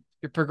your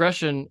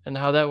progression and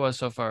how that was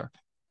so far.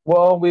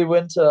 well, we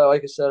went to,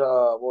 like I said,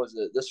 what was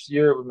it? This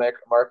year we mark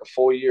a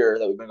full year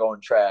that we've been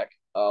going track.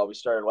 We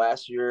started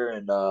last year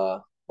in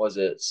was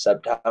it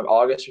September,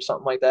 August or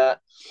something like that?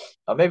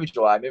 Maybe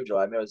July, maybe it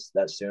was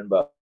that soon.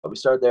 But we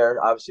started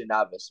there, obviously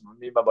novice. When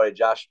me and my buddy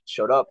Josh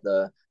showed up,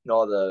 the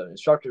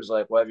instructors were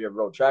like, "Well, have you ever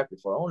rode track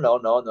before?" "Oh, no,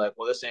 no." And they're like,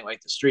 "Well, this ain't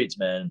like the streets,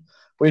 man."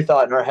 We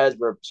thought in our heads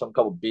we're some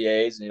couple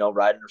BAs and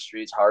riding the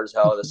streets hard as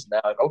hell, this and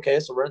that. Like, okay,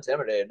 so we're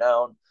intimidated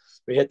now. And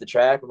we hit the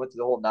track and went through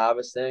the whole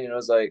novice thing, and it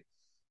was like,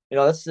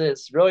 that's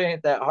it's really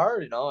ain't that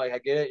hard, Like I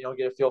get it,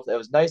 get a feel for it. It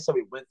was nice that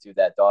we went through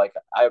that though. Like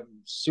I'm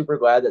super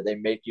glad that they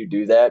make you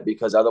do that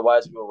because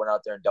otherwise we would went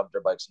out there and dumped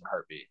our bikes in a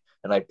heartbeat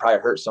and like probably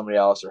hurt somebody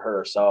else or hurt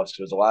ourselves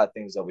because there's a lot of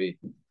things that we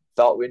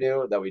thought we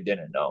knew that we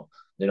didn't know,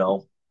 you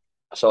know.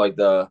 So like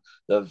the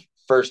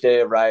first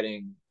day of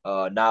riding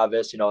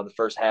novice, in the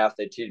first half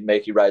they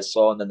make you ride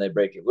slow and then they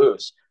break you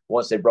loose.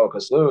 Once they broke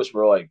us loose,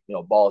 we're like,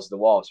 balls to the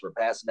wall. So we're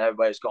passing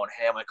everybody's going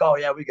ham, like, oh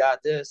yeah, we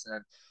got this. And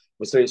then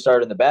we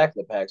started in the back of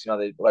the packs.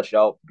 They let you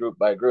out group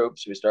by group.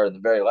 So we started in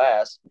the very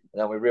last,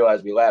 and then we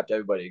realized we lapped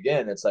everybody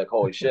again. It's like,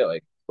 holy shit,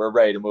 like we're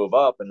ready to move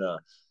up. And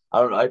I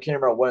don't know, I can't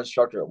remember what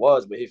instructor it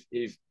was, but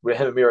him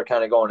and me were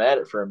kind of going at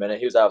it for a minute.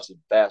 He was obviously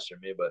faster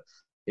than me, but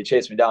he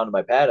chased me down to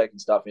my paddock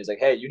and stuff. And he's like,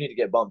 hey, you need to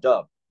get bumped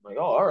up. I'm like,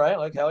 oh, all right.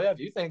 Like, hell yeah. If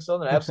you think so,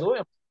 then absolutely.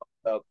 I'm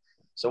bumped up.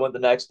 So went the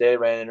next day,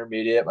 ran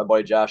intermediate. My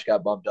boy Josh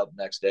got bumped up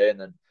the next day. And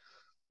then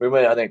we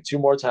went, I think, two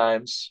more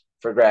times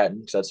for Grattan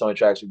because that's the only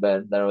tracks we've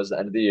been. Then it was the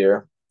end of the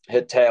year.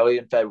 Hit Tally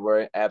in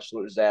February.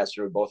 Absolute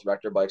disaster. We both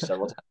wrecked our bikes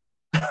several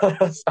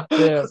times.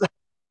 Yeah.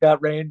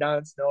 Got rained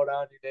down, snowed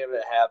on, you name it,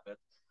 it happened.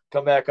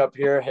 Come back up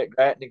here, hit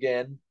Grattan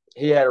again.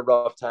 He had a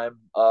rough time,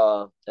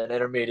 an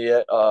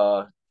intermediate,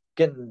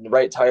 getting the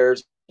right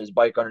tires, his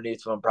bike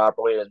underneath him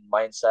properly, and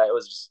mindset. It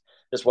was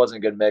just wasn't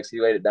a good mix. He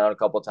laid it down a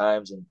couple of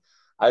times, and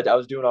I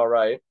was doing all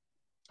right.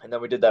 And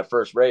then we did that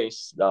first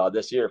race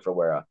this year for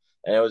Wera,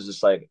 and it was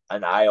just like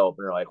an eye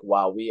opener. Like,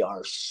 wow, we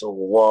are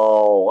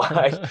slow.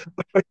 Like,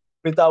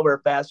 we thought we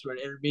were faster in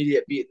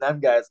intermediate beating them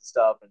guys and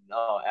stuff, and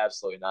no,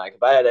 absolutely not.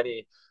 If I had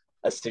any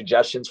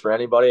suggestions for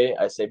anybody,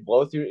 I say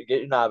blow through, get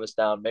your novice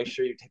down. Make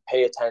sure you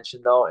pay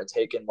attention though and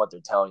take in what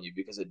they're telling you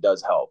because it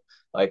does help.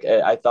 Like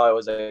I thought it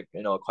was a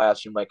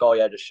classroom, like, oh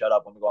yeah, just shut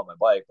up, I'm gonna go on my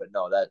bike, but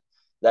no,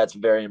 that's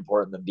very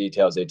important. The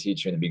details they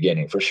teach you in the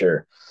beginning for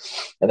sure.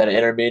 And then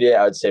intermediate,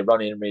 I would say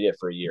run intermediate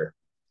for a year.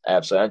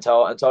 Absolutely.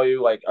 Until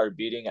you like are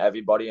beating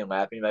everybody and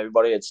lapping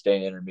everybody, it's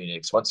staying intermediate.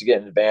 Because once you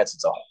get in advance,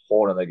 it's a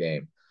whole other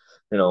game.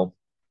 You know,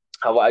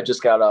 I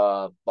just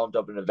got bumped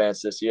up in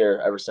advance this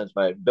year. Ever since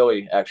my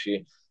Billy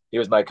actually, he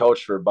was my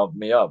coach for bumping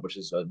me up, which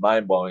is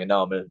mind blowing. And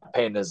now I'm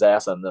paying his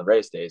ass on the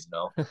race days.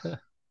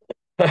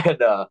 And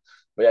but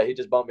yeah, he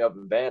just bumped me up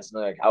in advance,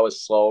 and like I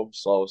was slow,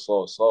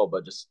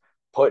 but just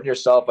putting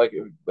yourself like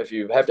if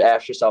you have to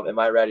ask yourself, am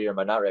I ready or am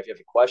I not ready? If you have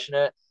to question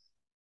it,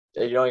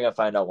 you're only gonna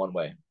find out one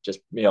way. Just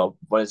when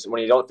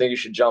you don't think you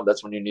should jump,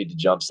 that's when you need to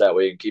jump. So that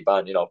way you can keep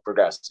on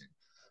progressing.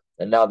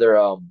 And now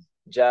they're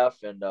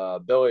Jeff and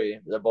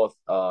Billy. They're both.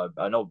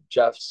 I know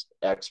Jeff's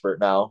expert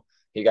now.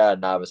 He got a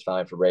novice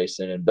fine for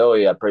racing, and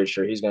Billy, I'm pretty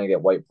sure he's gonna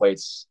get white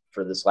plates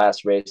for this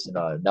last race in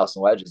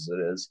Nelson Ledges.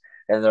 It is,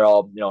 and they're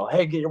all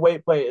hey, get your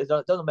weight plate. It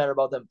doesn't matter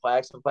about them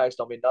plaques. Them plaques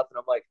don't mean nothing.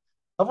 I'm like,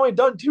 I've only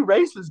done 2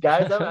 races,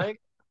 guys.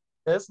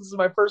 This is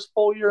my first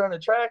full year on a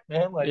track,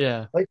 man.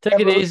 Yeah. Like Take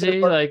it easy.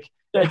 Like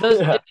it does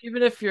yeah.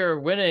 even if you're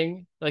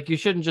winning, like you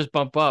shouldn't just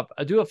bump up.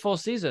 I do a full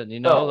season.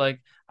 No,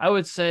 Like I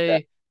would that,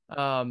 say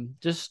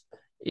just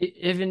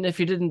even if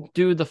you didn't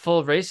do the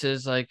full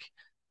races, like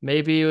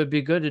maybe it would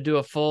be good to do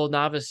a full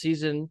novice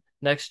season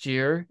next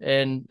year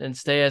and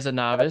stay as a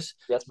novice.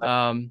 that's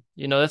my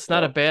That's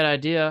not a yeah. bad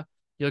idea.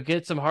 You'll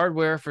get some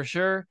hardware for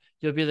sure.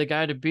 You'll be the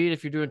guy to beat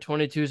if you're doing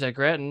 22s at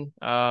Grattan.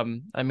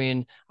 I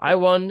mean, I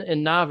won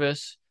in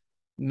novice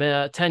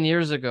 10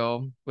 years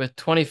ago with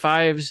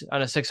 25s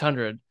on a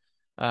 600.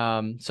 So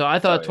I Oh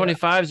thought yeah.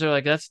 25s are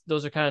like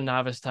those are kind of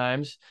novice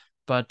times,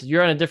 but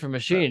you're on a different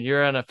machine.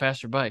 You're on a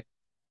faster bike.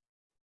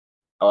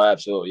 Oh,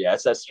 absolutely. Yeah,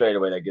 it's that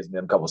straightaway that gives me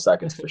a couple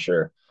seconds for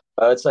sure.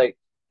 It's like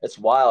it's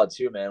wild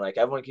too, man. Like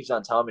everyone keeps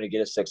on telling me to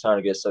get a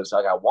 600, get a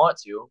 600. Like I want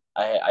to.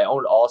 I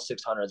owned all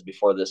 600s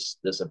before this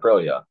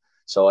Aprilia.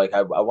 So like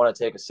I want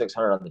to take a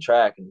 600 on the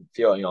track and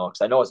feel,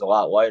 because I know it's a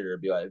lot lighter.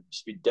 It'd be like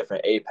just be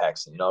different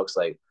apex, because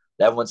like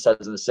everyone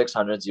says in the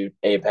 600s you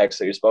apex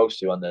that you're supposed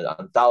to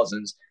on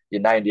thousands you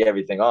 90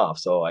 everything off.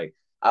 So like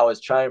I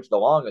was trying for the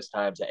longest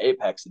time to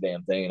apex the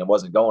damn thing and it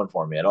wasn't going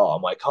for me at all.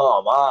 I'm like, come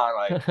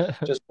on, like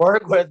just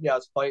work with me. I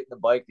was fighting the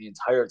bike the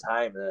entire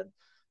time. And then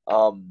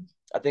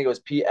I think it was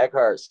Pete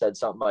Eckhart said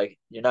something like,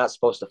 you're not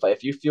supposed to fight.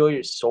 If you feel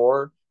you're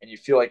sore and you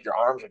feel like your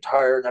arms are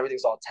tired and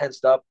everything's all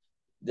tensed up,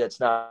 that's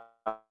not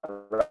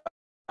right.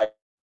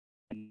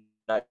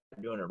 Not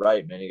doing it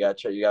right, man. You got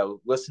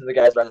to listen to the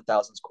guys around the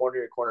thousands, corner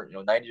your corner,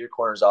 90 your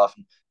corners off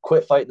and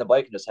quit fighting the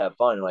bike and just have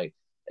fun. And like,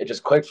 it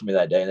just clicked for me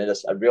that day. And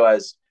I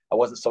realized I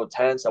wasn't so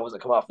tense. I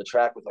wasn't coming off the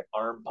track with like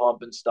arm pump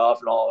and stuff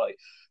and all like,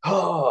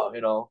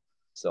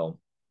 So,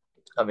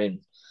 I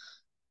mean,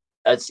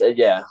 that's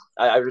yeah.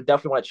 I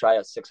definitely want to try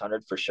a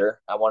 600 for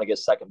sure. I want to get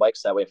second bike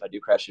so that way if I do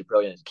crash the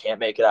Aprilia and can't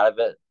make it out of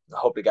it, I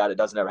hope to God it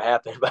doesn't ever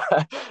happen, but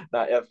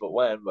not if but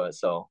when. But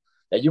so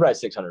yeah, you ride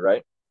 600,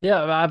 right?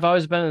 Yeah, I've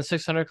always been in the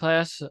 600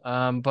 class,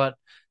 but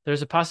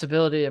there's a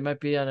possibility it might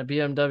be on a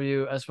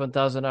BMW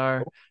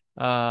S1000R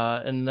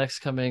in the next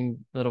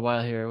coming little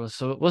while here.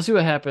 So we'll see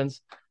what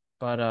happens.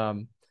 But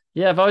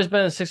yeah, I've always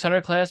been in the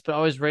 600 class, but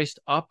always raced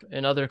up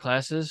in other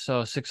classes.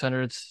 So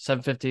 600s,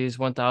 750s,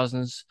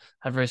 1000s.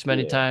 I've raced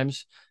many Yeah.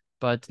 times,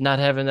 but not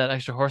having that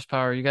extra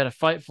horsepower, you got to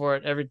fight for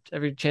it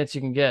every chance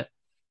you can get.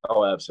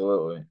 Oh,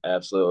 absolutely,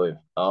 absolutely.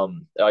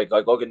 Like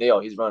Logan Neal,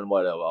 he's running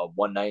what a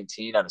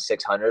 119 on a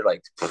 600.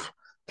 Like,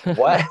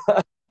 what?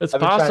 It's I've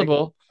been trying to.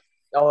 possible.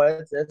 Oh,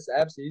 it's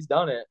absolutely he's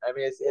done it. I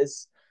mean,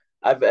 it's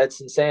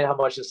insane how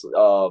much just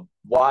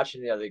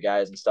watching the other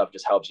guys and stuff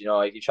just helps. You know,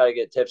 like you try to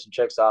get tips and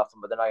tricks off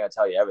them, but they're not gonna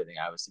tell you everything,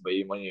 obviously.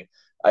 But when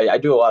I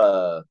do a lot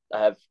of, I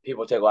have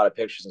people take a lot of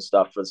pictures and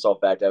stuff for the sole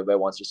fact everybody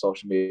wants your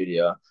social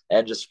media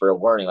and just for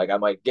learning. Like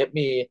I'm like, get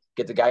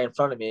the guy in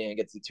front of me and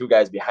get the two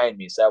guys behind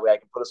me, so that way I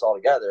can put us all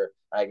together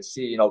and I can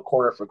see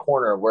corner for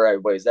corner where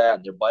everybody's at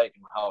and their bike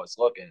and how it's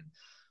looking.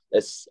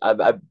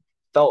 I've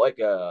felt like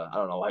I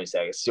don't know how you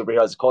say it, a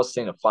superhero. It's the closest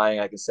thing to flying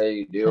I can say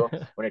you do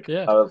when it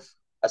Yeah. comes out of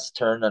S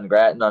turn on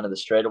Grattan onto the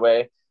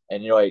straightaway.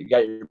 And you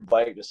got your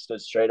bike just stood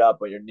straight up,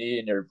 but your knee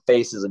and your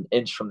face is an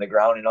inch from the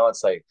ground.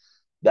 It's like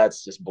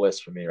that's just bliss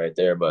for me right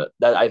there. But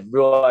that I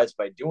realized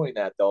by doing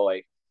that though,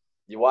 like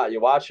you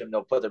watch them,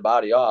 they'll put their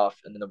body off,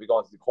 and then they'll be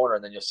going through the corner,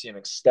 and then you'll see him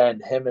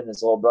extend him and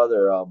his little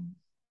brother.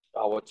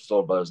 What's his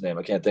little brother's name?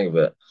 I can't think of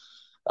it.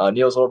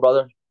 Neil's little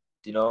brother.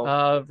 Do you know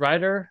him?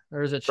 Ryder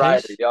or is it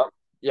Ryder. Chase? Yep.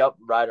 Yep.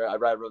 Ryder. I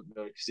ride.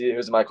 See, he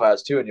was in my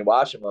class too, and you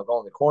watch him. They'll go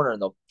in the corner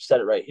and they'll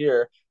set it right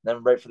here. And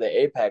then right for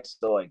the apex,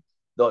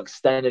 they'll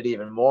extend it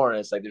even more, and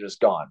it's like they're just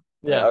gone.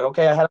 Yeah. Like,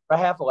 okay, I had a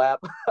half a lap.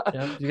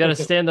 Yeah, you got to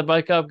stand the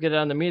bike up, get it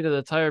on the meat of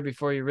the tire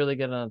before you really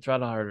get on the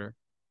throttle harder.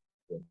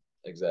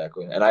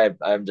 Exactly. And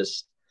I'm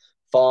just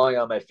falling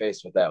on my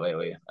face with that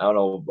lately. I don't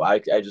know. I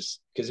just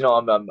because I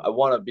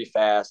want to be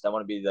fast. I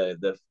want to be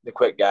the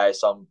quick guy.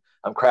 So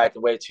I'm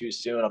cracking way too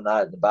soon. I'm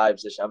not in the body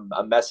position.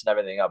 I'm messing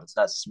everything up. It's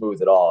not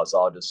smooth at all. It's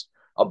all just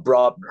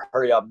abrupt.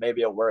 Hurry up.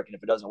 Maybe it'll work. And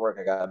if it doesn't work,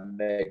 I gotta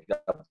make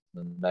it up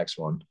the next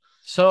one.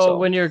 So So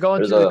when you're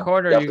going there's through the a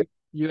corner, you definitely.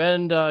 you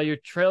end your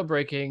trail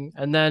braking,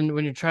 and then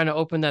when you're trying to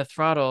open that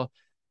throttle,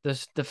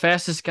 the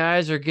fastest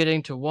guys are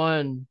getting to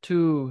 1,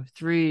 2,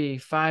 3,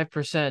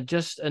 5%,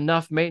 just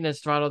enough maintenance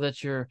throttle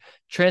that you're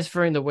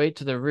transferring the weight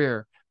to the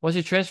rear. Once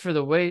you transfer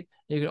the weight,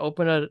 you can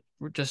open it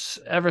just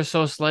ever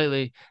so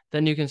slightly,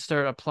 then you can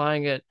start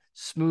applying it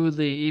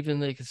smoothly,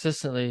 evenly,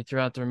 consistently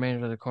throughout the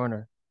remainder of the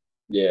corner.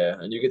 Yeah,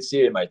 and you could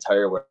see it in my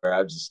tire where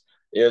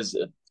it was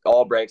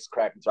all brakes,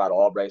 cracking throttle,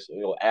 all brakes,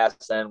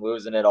 ass end,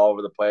 losing it all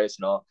over the place.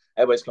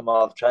 Everybody's come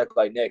off track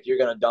like Nick, you're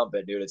gonna dump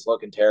it, dude. It's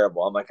looking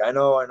terrible. I'm like, I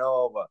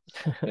know,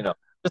 but you know,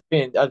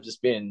 I'm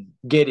just being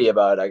giddy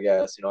about it, I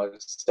guess.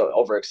 Just so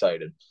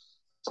overexcited.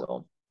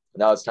 So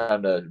now it's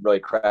time to really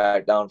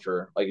crack down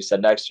for, like you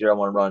said, next year I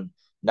want to run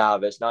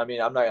novice. Now, I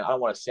mean, I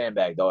don't want to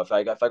sandbag though. If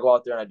I go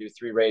out there and I do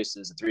three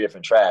races at three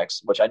different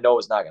tracks, which I know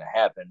is not going to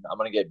happen, I'm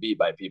going to get beat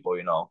by people.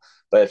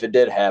 But if it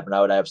did happen,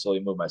 I would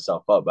absolutely move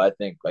myself up. But I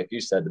think, like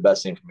you said, the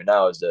best thing for me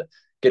now is to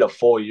get a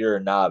full year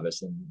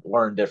novice and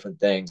learn different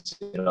things,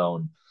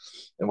 and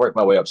work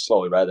my way up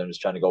slowly rather than just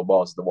trying to go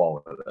balls to the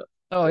wall with it.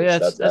 Oh yeah,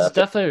 Because it's that's that's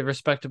definitely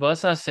respectable.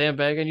 That's not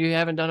sandbagging. You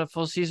haven't done a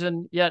full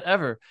season yet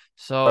ever.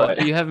 So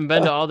right. you haven't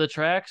been to all the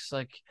tracks.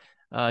 Like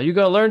you're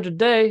gonna learn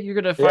today. You're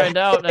gonna Yeah, find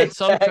out at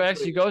some tracks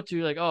you exactly. go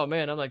to, like, oh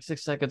man, I'm like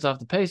 6 seconds off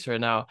the pace right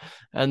now.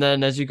 And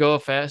then as you go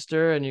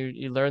faster and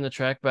you learn the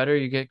track better,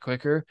 you get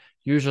quicker,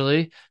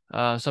 usually.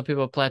 Some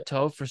people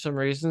plateau for some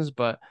reasons,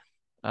 but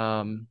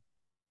um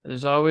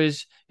there's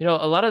always, a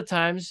lot of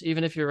times,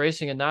 even if you're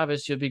racing a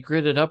novice, you'll be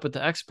gridded up with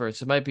the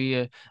experts. It might be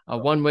a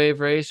one wave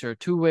race or a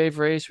two-wave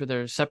race where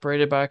they're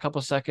separated by a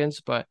couple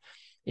seconds. But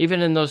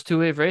even in those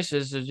two-wave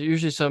races, there's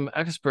usually some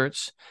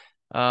experts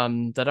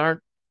that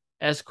aren't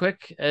as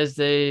quick as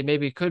they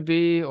maybe could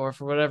be, or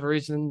for whatever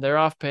reason, they're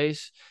off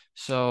pace.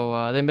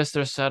 So they miss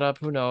their setup.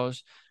 Who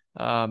knows?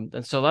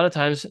 And so a lot of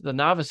times the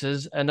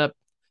novices end up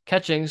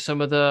catching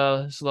some of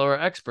the slower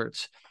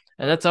experts.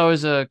 And that's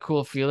always a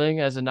cool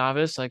feeling as a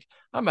novice. Like,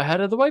 I'm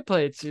ahead of the white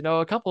plates,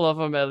 a couple of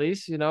them at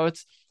least.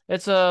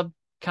 It's a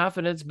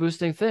confidence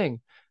boosting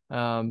thing.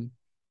 Um,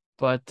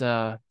 but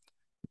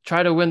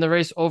try to win the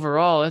race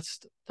overall,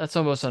 that's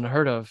almost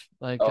unheard of.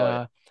 Like Oh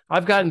yeah.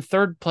 I've gotten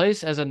third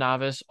place as a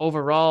novice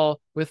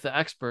overall with the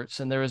experts,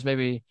 and there was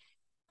maybe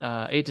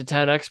 8 to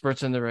 10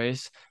 experts in the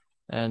race,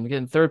 and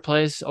getting third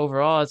place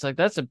overall, it's like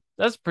that's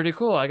pretty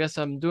cool. I guess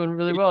I'm doing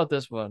really well at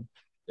this one.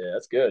 Yeah,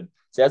 that's good.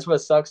 See, that's what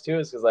sucks too,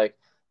 is because like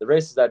the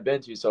races I've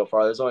been to so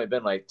far, there's only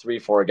been like three,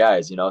 four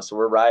guys. So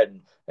we're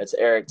riding. It's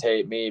Eric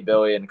Tate, me,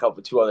 Billy, and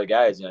two other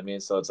guys. You know what I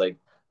mean? So it's like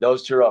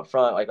those two are up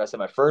front. Like I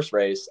said, my first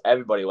race,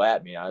 everybody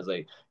lapped me. I was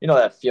like,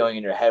 that feeling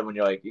in your head when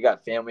you're like, you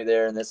got family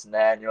there and this and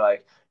that, and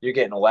you're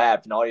getting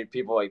lapped, and all your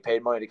people like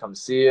paid money to come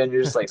see you, and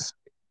you're just like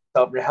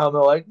up your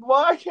helmet, like,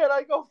 why can't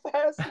I go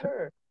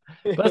faster?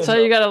 But that's how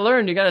you got to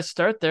learn. You got to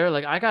start there.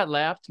 Like I got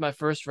lapped my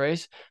first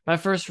race. My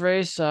first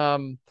race,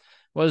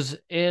 was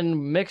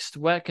in mixed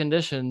wet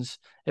conditions.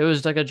 It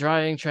was like a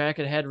drying track.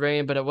 It had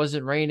rain, but it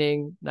wasn't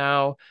raining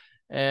now.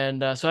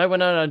 And so I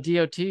went out on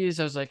DOTs.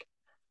 I was like,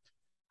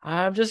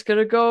 I'm just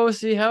gonna go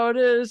see how it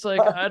is. Like,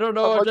 I don't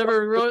How know. I've much?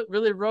 never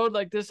really rode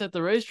like this at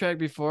the racetrack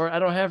before. I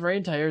don't have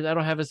rain tires. I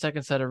don't have a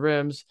second set of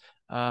rims.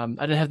 I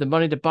didn't have the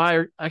money to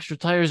buy extra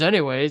tires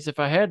anyways. If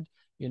I had,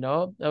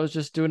 I was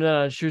just doing it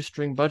on a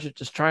shoestring budget,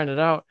 just trying it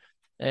out.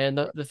 And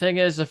the thing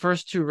is, the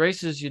first two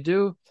races you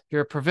do,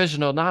 you're a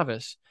provisional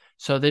novice.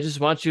 So they just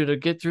want you to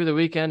get through the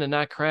weekend and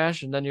not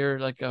crash, and then you're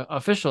like a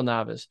official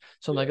novice.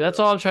 So I'm like, Yeah, that's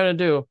all I'm trying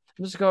to do.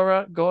 I'm just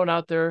going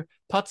out there,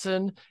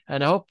 putzing,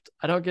 and I hope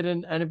I don't get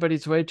in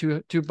anybody's way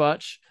too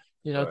much,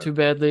 right. too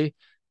badly,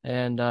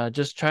 and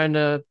just trying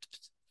to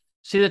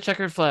see the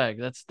checkered flag.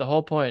 That's the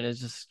whole point. Is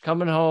just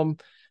coming home,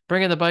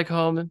 bringing the bike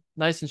home,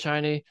 nice and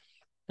shiny,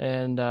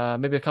 and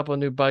maybe a couple of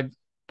new bug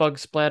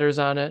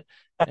splatters on it,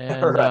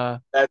 and Right.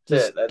 That's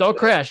just it. That's don't it.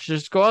 crash.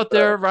 Just go out Right.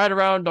 there, ride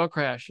around, don't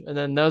crash. And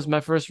then that was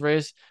my first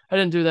race. I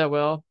didn't do that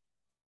well.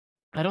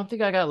 I don't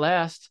think I got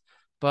last,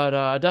 but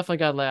I definitely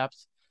got lapped.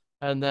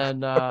 And then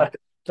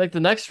like the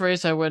next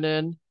race I went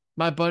in,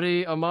 my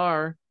buddy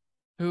Amar,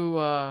 who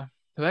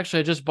actually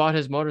had just bought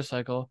his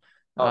motorcycle,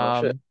 Oh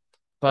no shit. um,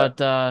 Yeah.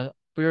 but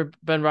we were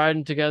been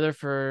riding together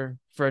for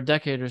a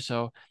decade or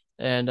so,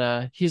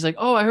 and he's like,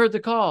 "Oh, I heard the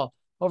call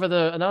over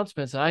the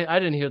announcements." And I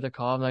didn't hear the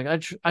call. I'm like,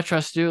 I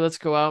trust you. Let's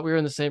go out. We were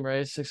in the same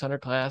race, 600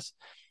 class,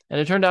 and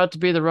it turned out to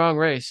be the wrong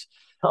race.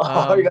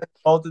 Oh, you Um, got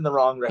both in the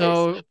wrong race.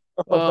 so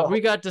Oh no.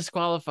 we got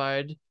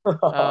disqualified.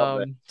 Oh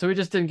man. So we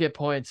just didn't get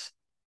points.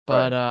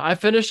 Right. But I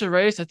finished the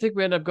race. I think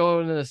we ended up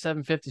going in the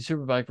 750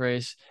 Superbike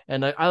race.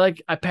 And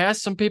I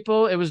passed some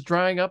people. It was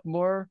drying up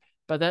more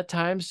by that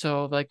time.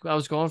 So like I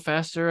was going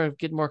faster and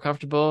getting more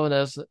comfortable. And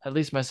that was at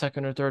least my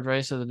second or third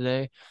race of the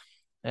day.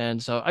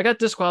 And so I got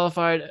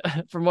disqualified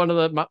from one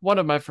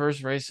of my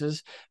first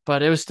races,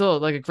 but it was still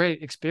like a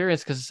great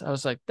experience because I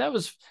was like, that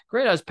was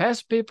great. I was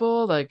passing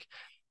people. Like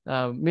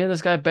me and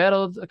this guy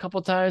battled a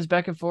couple times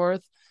back and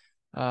forth.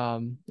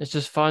 It's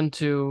just fun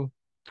to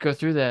go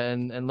through that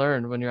and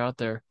learn when you're out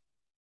there.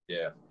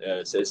 Yeah, yeah,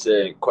 it's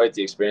quite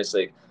the experience.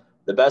 Like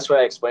the best way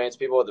I explain it to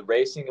people, the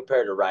racing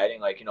compared to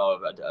riding, like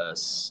a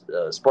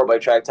sport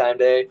bike track time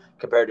day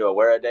compared to a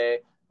wear a day,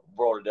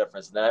 world of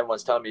difference. And then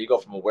everyone's telling me you go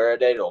from a wear a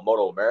day to a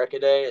Moto America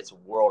day, it's a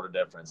world of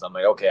difference. I'm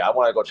like, okay, I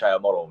want to go try a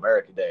Moto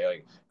America day,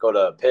 like go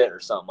to a pit or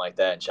something like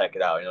that and check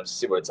it out, to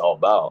see what it's all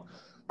about.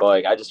 But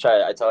like I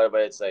tell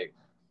everybody it's like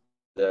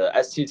the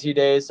STT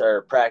days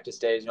are practice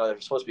days.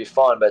 They're supposed to be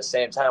fun, but at the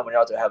same time, when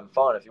you're out there having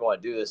fun, if you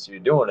want to do this, you're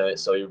doing it.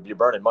 So you're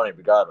burning money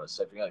regardless.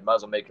 So if you might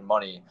as well make your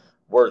money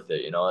worth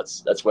it.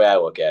 That's the way I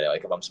look at it.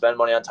 Like if I'm spending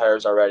money on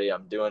tires already,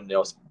 I'm doing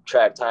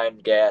track time,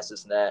 gas,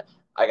 this and that.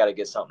 I got to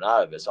get something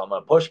out of it. So I'm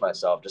gonna push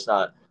myself, just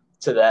not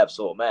to the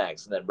absolute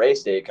max. And then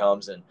race day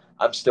comes, and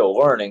I'm still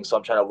learning. So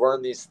I'm trying to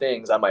learn these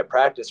things on my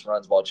practice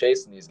runs while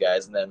chasing these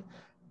guys. And then,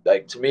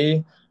 like to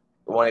me,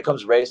 when it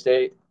comes to race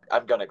day,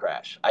 I'm gonna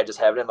crash. I just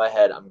have it in my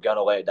head. I'm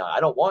gonna lay it down. I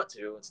don't want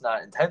to. It's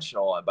not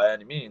intentional by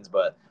any means,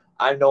 but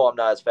I know I'm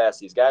not as fast as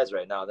these guys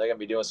right now. They're gonna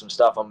be doing some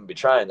stuff I'm gonna be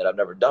trying that I've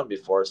never done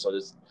before. So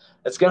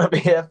it's gonna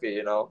be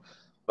iffy.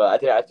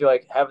 But I feel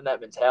like having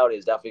that mentality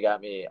has definitely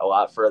got me a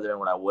lot further than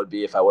what I would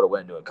be if I would have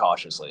went into it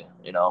cautiously.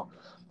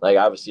 Like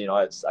obviously,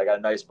 I got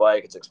a nice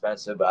bike. It's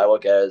expensive, but I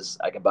look at it as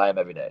I can buy them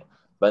every day.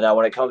 But now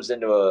when it comes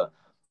into a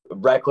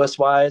reckless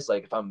wise,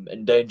 like if I'm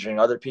endangering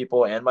other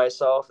people and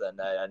myself, then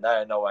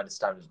I know when it's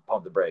time to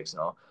pump the brakes.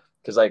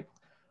 Because like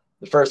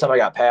the first time I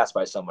got passed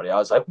by somebody, I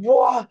was like,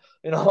 "What?"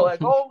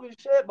 Like, "Holy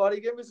shit, buddy,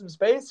 give me some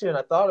space here." And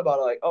I thought about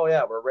it, like, "Oh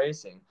yeah, we're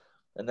racing."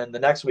 And then the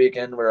next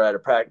weekend, we're at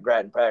a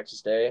Grattan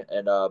practice day,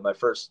 and my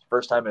first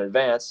time in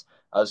advance,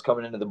 I was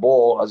coming into the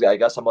bowl. I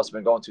guess I must have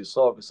been going too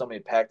slow because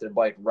somebody packed their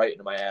bike right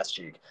into my ass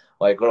cheek,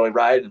 like literally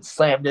riding and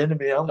slammed into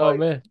me. I'm Oh like,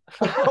 man,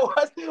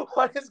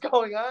 what is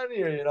going on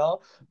here?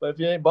 But if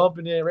you ain't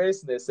bumping, you ain't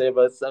racing, they say.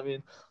 But I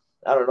mean,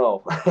 I don't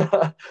know.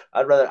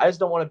 I just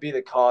don't want to be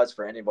the cause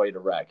for anybody to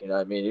wreck. You know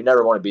what I mean? You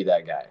never want to be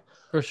that guy.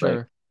 for Like,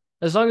 sure.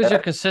 As long as you're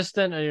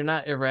consistent and you're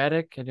not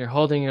erratic and you're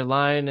holding your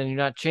line and you're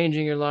not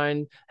changing your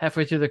line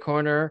halfway through the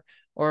corner,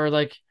 or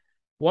like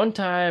one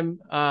time,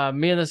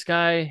 me and this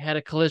guy had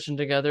a collision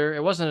together.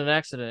 It wasn't an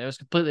accident. It was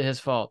completely his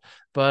fault.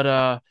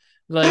 But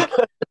like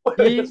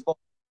he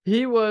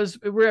we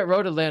were at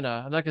Road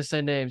Atlanta. I'm not gonna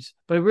say names,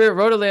 but we were at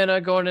Road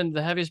Atlanta going into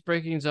the heaviest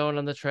braking zone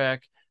on the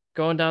track,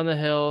 going down the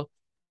hill,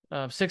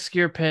 six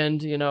gear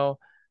pinned,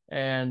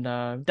 and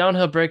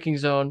downhill braking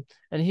zone.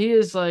 And he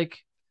is like,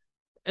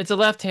 it's a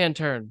left hand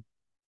turn.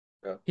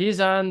 yeah, He's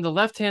on the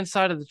left hand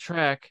side of the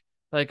track,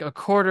 like a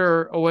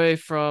quarter away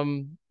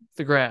from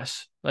the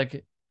grass,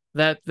 like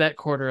that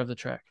quarter of the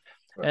track.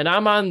 right, And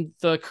I'm on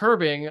the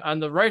curbing on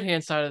the right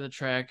hand side of the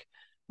track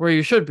where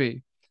you should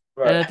be.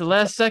 And right. at the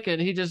last second,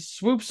 he just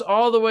swoops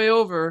all the way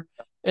over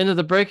into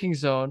the braking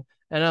zone.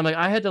 And I'm like,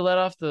 I had to let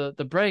off the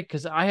brake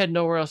because I had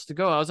nowhere else to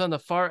go. I was on the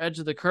far edge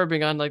of the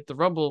curbing on like the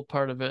rumble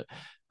part of it,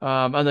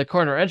 on the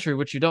corner entry,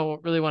 which you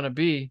don't really want to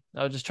be.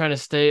 I was just trying to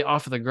stay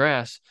off of the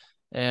grass.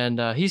 and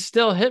he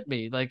still hit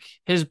me. Like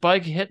his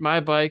bike hit my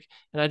bike,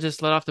 and I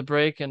just let off the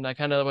brake, and I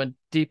kind of went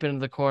deep into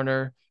the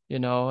corner,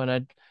 and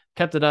I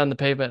kept it on the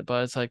pavement.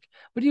 But it's like,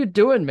 what are you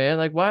doing, man?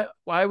 Like,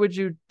 why would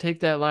you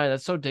take that line?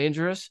 That's so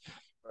dangerous.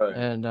 Right.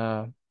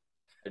 And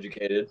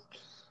Educated.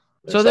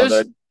 It so sounds there's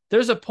like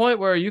there's a point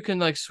where you can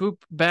like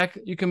swoop back,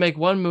 you can make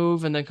one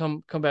move and then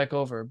come back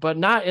over, but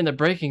not in the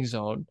braking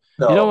zone.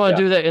 You don't no, want yeah,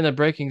 to do that in the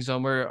braking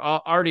zone where you're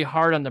already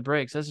hard on the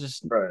brakes. That's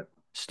just right.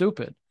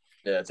 stupid.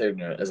 Yeah, it's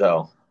ignorant as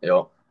hell.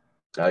 Yep.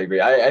 I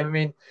agree. I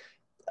mean,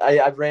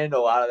 I've ran into a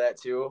lot of that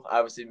too.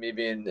 Obviously, me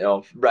being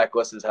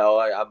reckless as hell,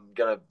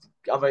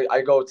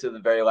 I go to the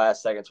very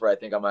last seconds where I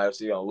think I'm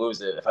actually gonna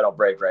lose it if I don't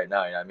break right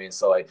now. You know what I mean?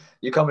 So like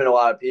you come in a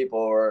lot of people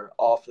or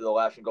off to the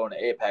left and going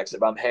to apex.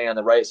 If I'm hanging on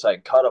the right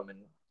side, cut them and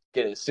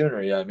get it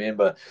sooner. You know what I mean?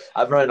 But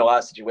I've run into a lot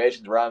of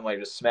situations where I'm like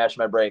just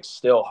smashing my brakes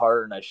still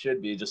harder than I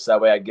should be, just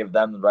that way I give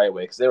them the right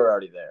way because they were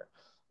already there.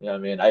 You know what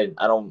I mean?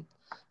 I don't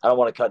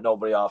want to cut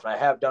nobody off. And I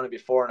have done it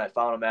before and I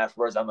found them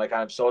afterwards. I'm like,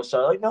 I'm so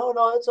sorry. Like, no,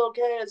 it's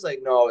okay. It's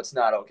like, no, it's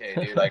not okay,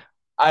 dude. Like,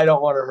 I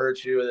don't want to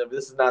hurt you.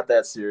 This is not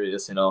that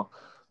serious.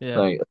 Yeah.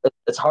 Like,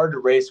 it's hard to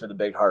race with a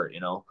big heart. You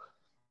got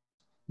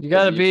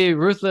Because to be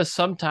ruthless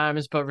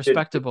sometimes, but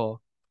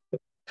respectable.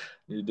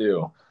 you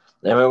do.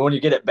 And when you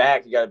get it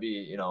back, you got to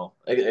be,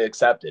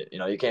 accept it.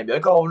 You can't be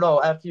like, oh, no,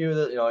 F you.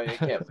 You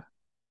can't.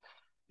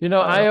 I don't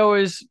I know.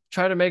 always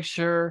try to make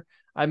sure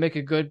I make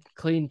a good,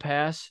 clean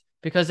pass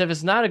because if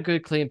it's not a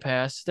good, clean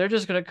pass, they're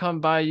just going to come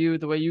by you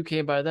the way you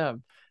came by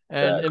them. And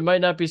it Exactly.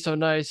 might not be so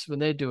nice when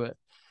they do it.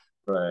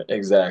 Right.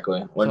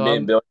 Exactly. When So me and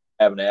I'm, Bill were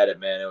having at it,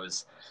 man,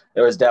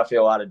 there was definitely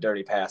a lot of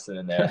dirty passing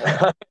in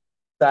there.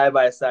 Side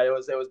by side. It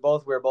was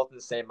both. We were both in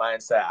the same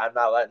mindset. I'm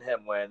not letting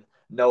him win.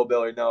 No,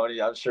 Billy, no. And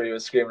I'm sure he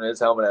was screaming his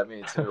helmet at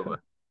me too. But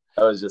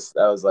that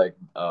was like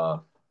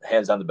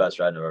hands down the best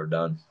ride I've ever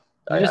done.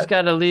 you I just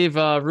got to leave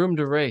room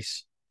to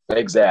race.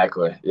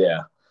 exactly.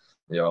 Yeah.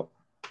 Yep.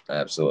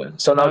 Absolutely.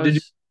 So now, I did you?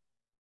 was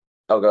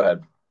Oh, go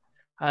ahead.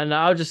 And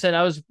I was just saying,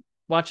 I was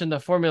watching the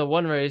Formula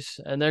One race,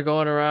 and they're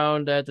going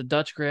around at the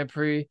Dutch Grand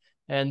Prix,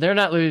 and they're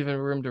not leaving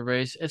room to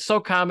race. It's so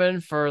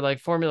common for like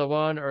Formula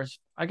One, or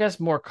I guess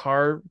more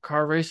car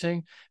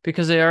racing,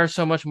 because they are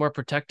so much more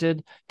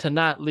protected to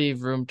not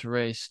leave room to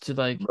race, to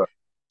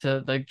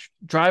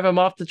drive him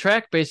off the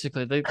track.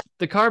 Basically,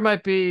 the car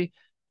might be,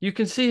 you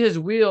can see his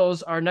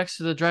wheels are next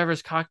to the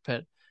driver's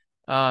cockpit.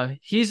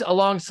 He's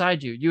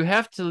alongside you. You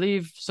have to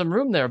leave some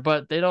room there,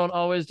 but they don't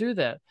always do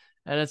that,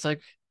 and it's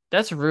like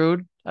that's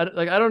rude. I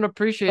don't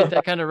appreciate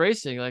that kind of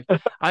racing. Like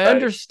I Right.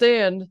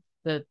 understand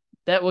that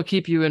that will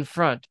keep you in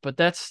front, but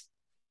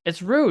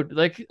it's rude.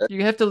 Like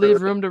you have to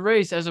leave room to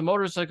race as a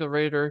motorcycle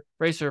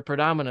racer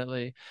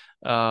predominantly.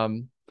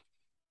 Um,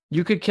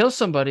 you could kill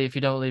somebody if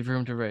you don't leave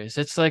room to race.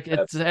 It's like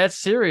it's that's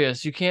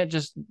serious. You can't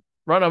just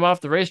run them off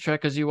the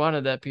racetrack because you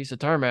wanted that piece of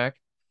tarmac.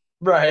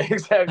 Right.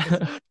 Exactly.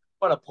 Just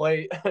want to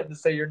play to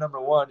say you're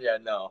number one. Yeah.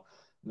 No.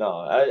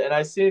 No. And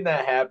I seen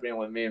that happening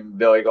with me and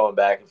Billy going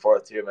back and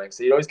forth too, man.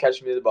 So he'd always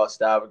catch me at the bus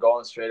stop,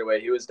 going straightaway.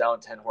 He was down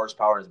 10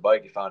 horsepower on his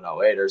bike. He found out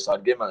later, so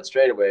I'd get him on the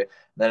straightaway.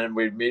 Then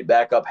we'd meet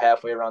back up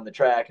halfway around the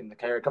track, and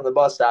here come the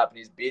bus stop, and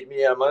he's beating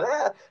me. I'm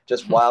like,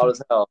 just wild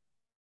as hell.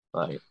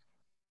 Like,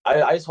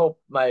 I just hope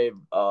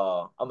I'm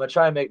gonna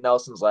try and make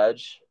Nelson's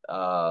Ledge.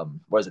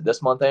 Was it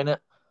this month? Ain't it?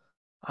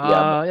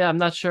 Yeah. Yeah, I'm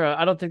not sure.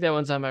 I don't think that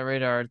one's on my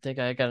radar. I think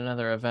I got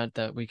another event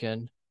that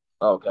weekend.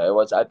 Okay.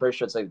 I'm pretty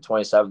sure it's like the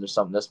 27th or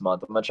something this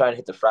month. I'm gonna try and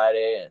hit the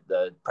Friday and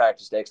the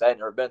practice day because I had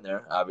never been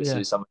there. Yeah.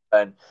 Obviously, so I'm gonna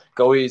try and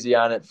go easy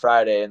on it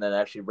Friday and then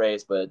actually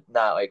race, but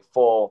not like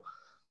full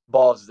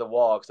balls to the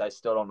wall because I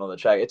still don't know the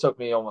track. It took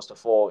me almost a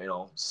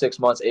full, 6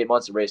 months, 8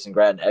 months of racing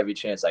Grattan every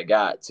chance I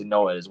got to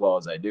know it as well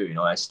as I do.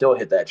 I still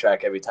hit that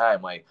track every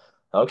time. Like,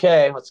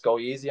 okay, let's go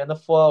easy on the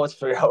flow. Let's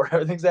figure out where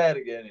everything's at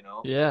again.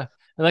 Yeah.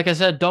 And like I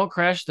said, don't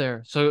crash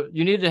there. So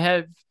you need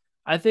to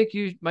I think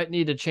you might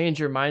need to change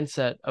your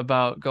mindset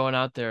about going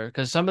out there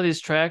because some of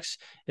these tracks,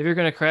 if you're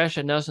going to crash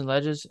at Nelson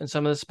Ledges in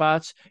some of the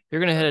spots,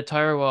 you're going to hit a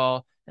tire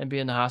wall and be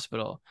in the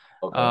hospital.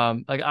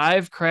 Okay. Like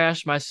I've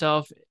crashed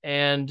myself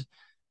and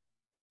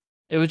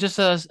it was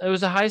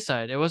a high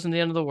side. It wasn't the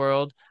end of the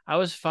world. I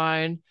was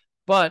fine,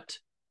 but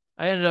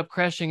I ended up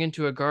crashing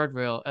into a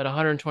guardrail at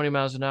 120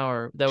 miles an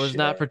hour that was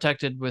not Shit.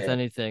 protected with Yeah.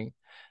 anything.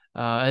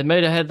 It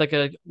might have had like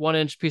a 1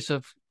 inch piece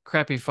of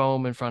crappy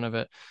foam in front of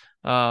it.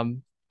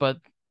 But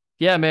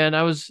yeah, man,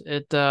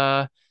 it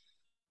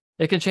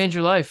can change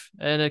your life,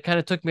 and it kind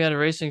of took me out of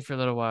racing for a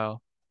little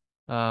while.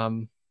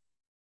 Um,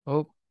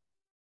 oh,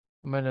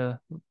 I might have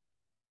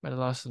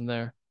lost them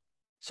there.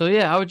 So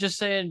yeah, I would just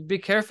say be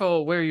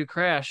careful where you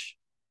crash.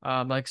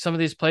 Like some of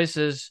these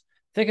places,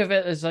 think of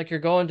it as like you're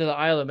going to the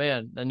Isle of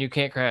Man and you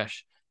can't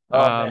crash. Oh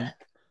man, Um,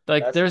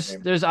 like that's a there's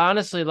dream. there's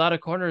honestly a lot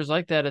of corners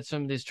like that at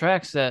some of these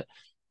tracks that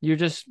you're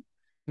just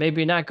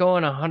maybe not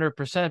going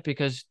 100%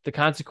 because the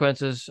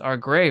consequences are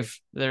grave.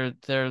 Oh,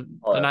 They're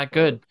not absolutely.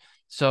 good.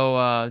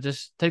 So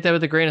just take that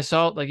with a grain of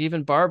salt. Like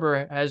even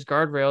Barber has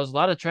guardrails. A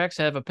lot of tracks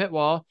have a pit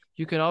wall.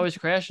 You can always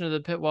crash into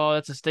the pit wall.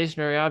 That's a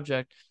stationary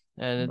object,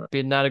 and it'd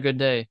be not a good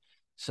day.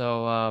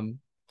 So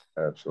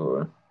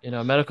Absolutely.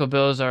 medical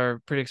bills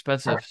are pretty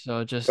expensive.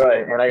 So just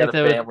Right. And I got take a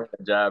that with family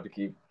and a job to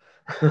keep.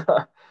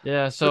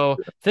 Yeah, so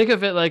think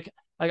of it like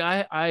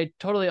I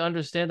totally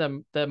understand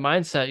that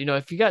mindset.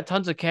 If you got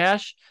tons of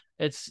cash,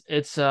 it's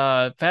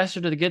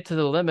faster to get to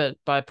the limit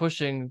by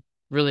pushing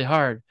really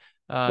hard.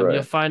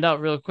 You'll Right. find out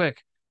real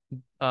quick.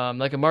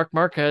 Like a Mark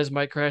Marquez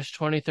might crash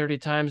 20, 30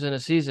 times in a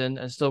season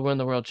and still win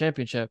the world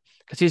championship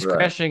because he's Right.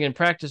 crashing in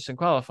practice and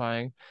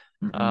qualifying,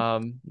 Hmm.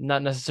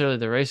 not necessarily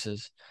the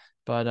races.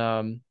 But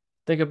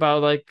think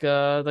about like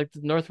the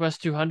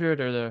Northwest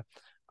 200 or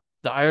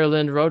the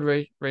Ireland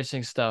road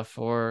racing stuff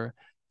or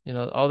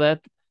all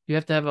that. You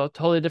have to have a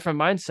totally different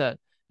mindset.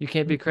 You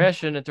can't be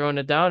crashing and throwing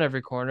it down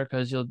every corner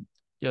because you'll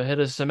hit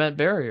a cement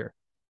barrier.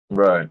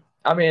 Right.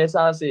 I mean, it's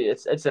honestly,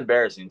 it's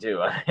embarrassing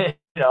too.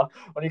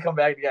 When you come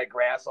back, you got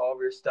grass all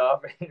over your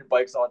stuff, and your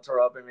bike's all tore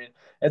up. I mean,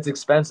 it's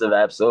expensive,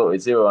 absolutely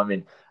too. I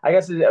mean, I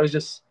guess it was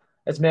just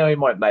it's mainly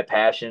more my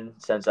passion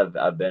since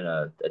I've been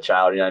a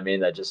child. You know what I mean?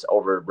 That just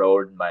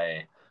overrode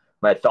my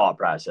thought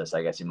process.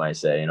 I guess you might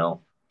say.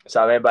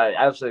 So I mean, but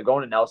absolutely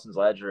going to Nelson's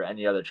Ledge or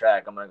any other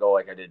track, I'm gonna go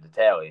like I did to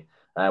Tally.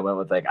 And I went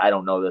with like I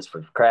don't know this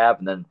for crap,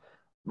 and then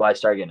when I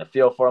started getting a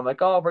feel for it, I'm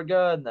like, oh, we're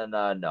good. And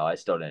then no, I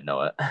still didn't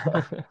know it.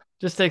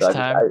 Just So takes I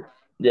just, time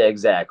yeah,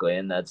 exactly.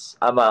 And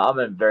I'm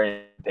a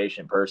very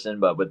patient person,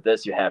 but with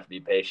this, you have to be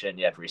patient.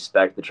 You have to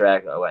respect the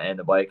track and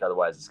the bike,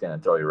 otherwise, it's gonna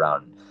throw you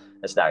around.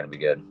 It's not gonna be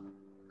good.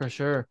 for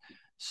sure.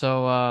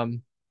 So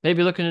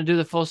maybe looking to do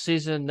the full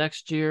season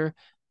next year.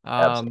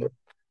 Um, Absolutely.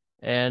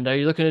 and are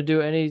you looking to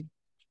do any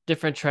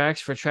different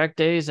tracks for track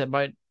days that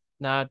might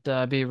not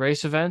be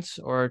race events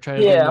or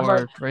trying to do Yeah, I'm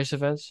more race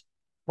events?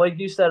 like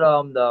you said.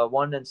 The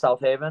one in South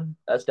Haven.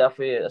 That's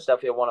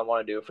definitely a one I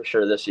want to do for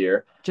sure this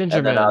year.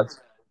 And then Gingerman.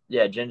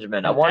 yeah,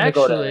 Gingerman. I And wanted to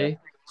go to. actually,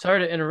 sorry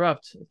to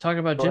interrupt. Talking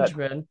about Go ahead.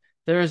 Gingerman,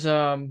 there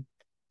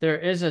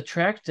is a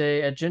track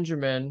day at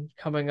Gingerman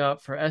coming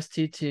up for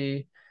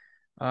STT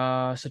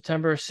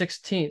September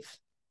 16th,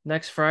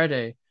 next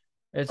Friday.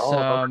 It's Oh,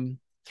 okay.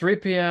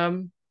 3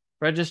 p.m.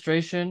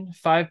 registration,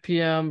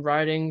 5 p.m.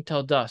 riding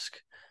till dusk.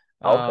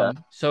 Okay.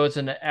 So it's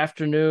an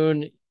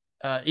afternoon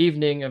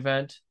evening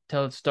event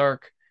till it's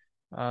dark,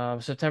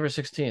 September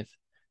 16th.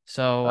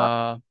 So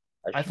Uh,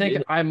 I I should be think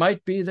there. I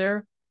might be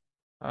there.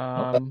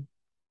 Okay. Um,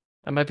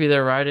 I might be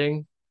there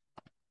riding,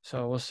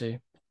 so we'll see.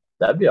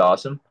 That'd be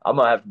awesome. I'm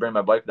gonna have to bring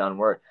my bike down to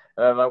work.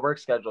 My work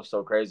schedule's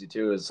so crazy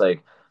too. It's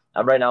like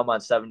I'm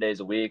on 7 days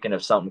a week, and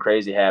if something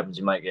crazy happens,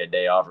 you might get a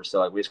day off or so.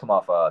 Like we just come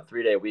off a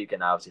 3 day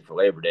weekend, obviously for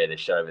Labor Day, they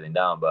shut everything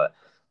down. But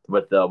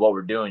with what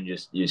we're doing,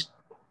 just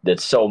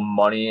it's so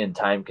money and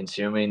time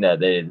consuming that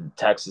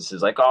Texas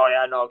is like, oh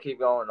yeah, no, keep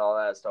going and all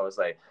that stuff. It's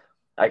like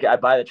I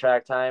buy the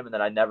track time, and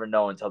then I never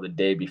know until the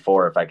day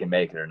before if I can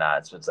make it or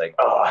not. So it's like,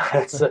 oh,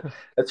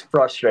 it's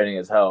frustrating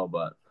as hell,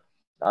 but.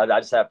 I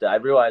just have to. I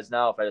realize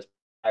now if I just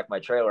pack my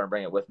trailer and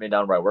bring it with me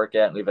down where I work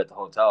at and leave it at the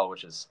hotel,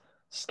 which is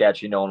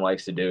sketchy. No one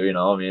likes to do, you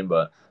know what I mean?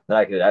 But then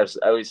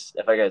at least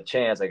if I get a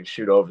chance, I can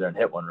shoot over there and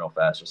hit one real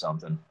fast or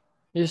something.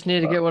 You just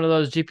need to But get one of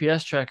those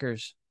GPS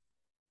trackers.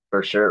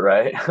 for sure,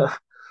 right?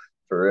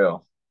 For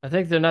real. I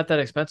think they're not that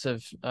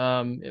expensive,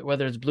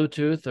 whether it's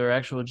Bluetooth or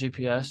actual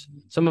GPS.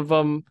 Some of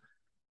them,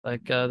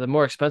 like the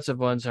more expensive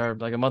ones, are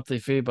like a monthly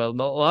fee, but a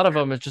lot of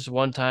them is just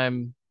one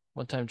time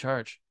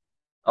charge.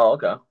 Oh,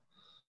 okay.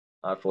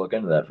 I have to look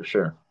into that for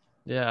sure.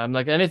 Yeah, I'm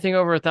like anything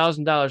over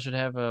 $1,000 should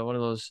have one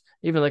of those,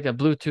 even like a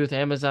Bluetooth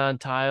Amazon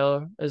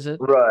Tile. Is it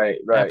Right,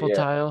 right, Apple yeah.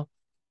 Tile?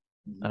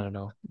 I Hmm. don't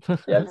know.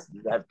 Yeah,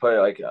 I have to put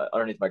it like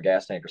underneath my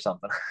gas tank or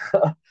something.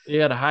 You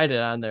got to hide it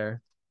on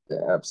there. Yeah,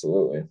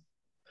 absolutely.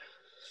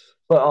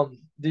 But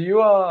do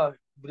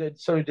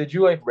you did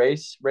you like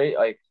race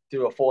like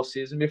do a full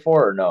season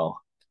before or no?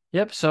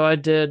 Yep. So I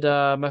did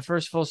my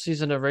first full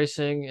season of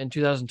racing in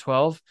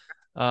 2012.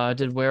 I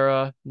did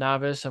Wera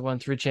novice. I won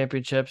 3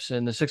 championships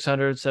in the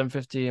 600,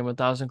 750, and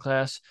 1000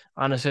 class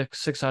on a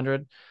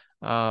 600.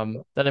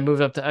 Then I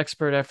moved up to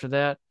expert after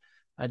that.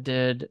 I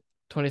did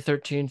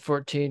 2013,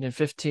 14, and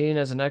 15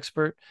 as an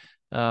expert.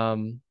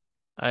 Um,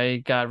 I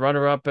got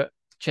runner up at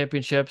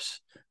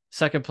championships,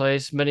 second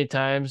place many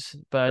times,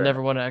 but I Right.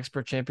 never won an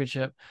expert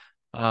championship.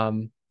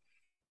 Um,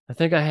 I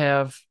think I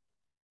have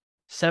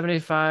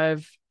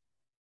 75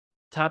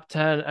 top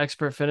 10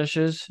 expert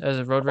finishes as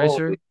a road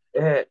Holy racer.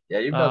 shit. Yeah,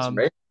 you've done some Um,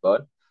 racing,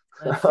 bud.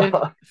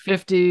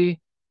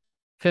 50,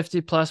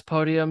 50 plus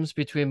podiums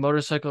between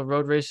motorcycle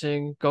road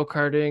racing,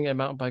 go-karting, and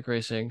mountain bike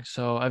racing.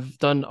 So I've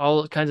done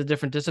all kinds of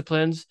different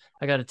disciplines.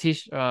 I got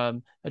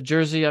a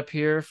jersey up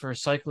here for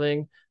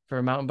cycling,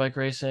 for mountain bike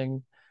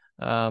racing,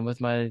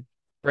 with my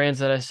brands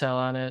that I sell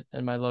on it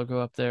and my logo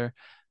up there.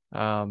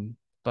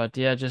 But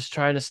yeah, just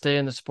trying to stay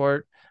in the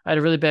sport. I had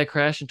a really bad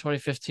crash in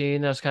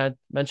 2015. I was kind of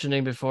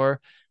mentioning before.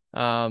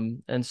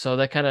 And so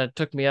that kind of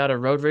took me out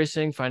of road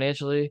racing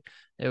financially.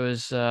 It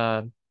was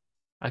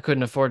I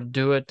couldn't afford to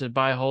do it to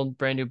buy a whole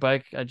brand new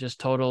bike. I just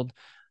totaled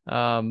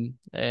and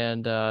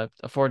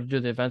afford to do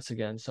the events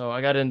again. So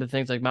I got into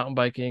things like mountain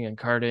biking and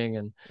karting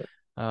and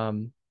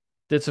um,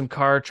 did some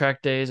car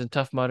track days and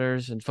tough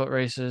mudders and foot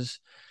races.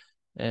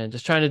 and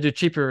just trying to do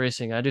cheaper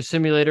racing. I do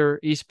simulator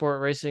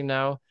esport racing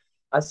now.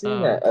 I seen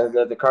Um,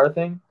 that the car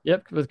thing.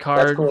 Yep, with That's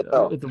card, cool as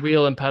hell. with the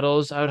wheel and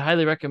pedals. I would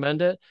highly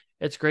recommend it.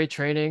 It's great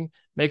training,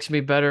 makes me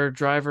better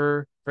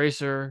driver,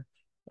 racer,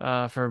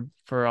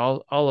 for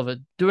all of it.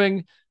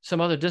 Doing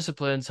some other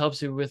disciplines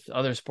helps you with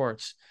other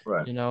sports.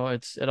 Right.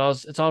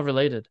 It's all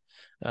related.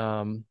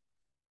 Um,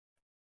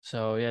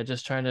 so yeah,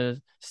 just trying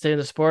to stay in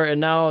the sport.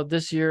 And now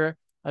this year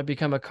I've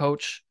become a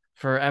coach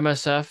for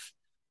MSF,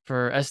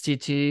 for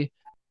STT,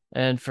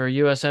 and for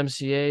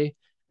USMCA,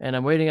 and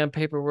I'm waiting on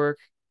paperwork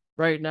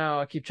right now.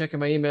 I keep checking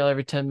my email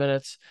every 10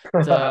 minutes.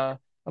 I'm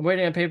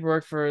waiting on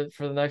paperwork for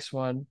the next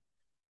one.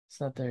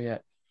 It's not there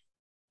yet.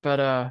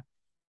 But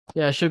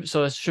yeah, it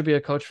should be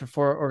a coach for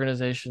 4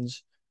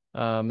 organizations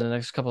in the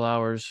next couple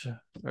hours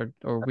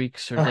or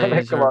weeks or Next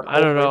days or month,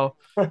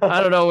 hopefully.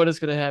 I don't know when it's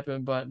gonna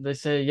happen, but they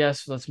say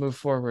yes, let's move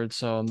forward.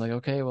 So I'm like,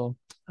 okay, well,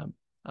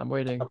 I'm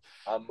waiting.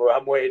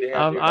 I'm waiting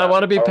on you, I man.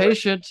 want to be All right.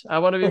 patient. I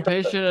want to be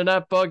patient and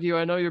not bug you.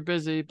 I know you're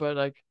busy, but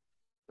like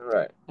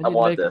Right. I I need to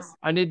want make this.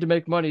 I need to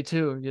make money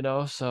too, you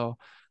know? So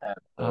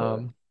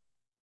Absolutely. um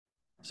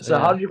so So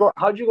yeah.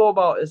 how'd you go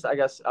about this? I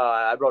guess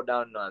I wrote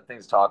down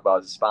things to talk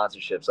about is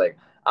sponsorships. Like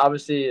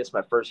obviously it's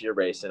my first year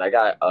racing. I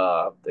got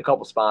a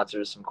couple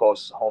sponsors, some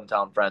close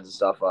hometown friends and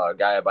stuff. A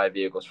guy I buy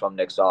vehicles from,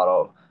 Nick's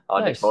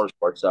Nice.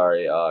 Motorsports,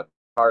 sorry.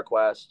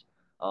 CarQuest.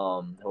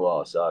 Who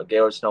else?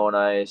 Gaylord Snow and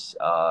Ice.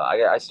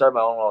 I started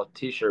my own little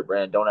T-shirt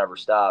brand. Don't ever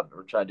stop.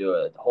 We're trying to do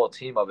a whole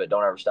team of it.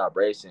 Don't ever stop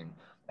racing.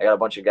 I got a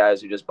bunch of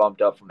guys who just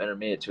bumped up from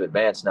intermediate to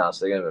advanced now,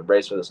 so they're gonna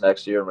race with us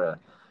next year. I'm gonna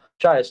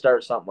try to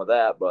start something with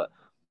that, but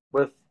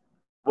with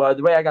well,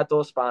 the way I got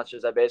those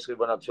sponsors, I basically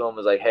went up to them and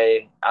was like,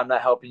 "Hey, I'm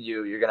not helping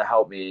you. You're gonna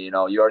help me. You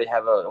know, you already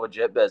have a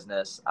legit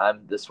business.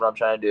 This is what I'm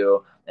trying to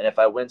do. And if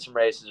I win some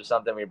races or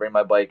something, we bring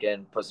my bike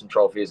in, put some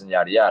trophies, and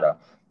yada yada."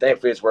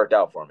 Thankfully, it's worked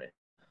out for me.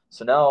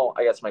 So now,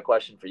 I guess my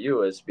question for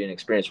you is, being an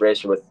experienced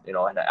racer with, and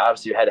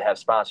obviously you had to have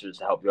sponsors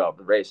to help you out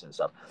with racing and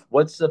stuff.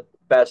 What's the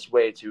best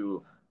way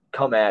to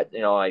come at,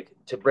 like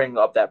to bring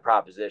up that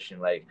proposition,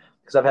 like?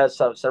 Because I've had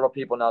several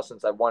people now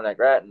since I've won at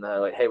Grattan, they're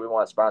like, "Hey, we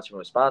want to sponsor you, we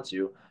want to sponsor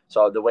you."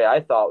 So the way I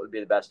thought would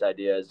be the best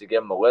idea is to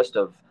give them a list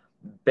of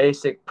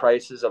basic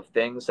prices of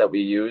things that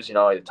we use,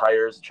 like the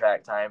tires, the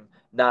track time,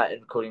 not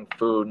including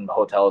food and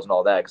hotels and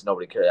all that, because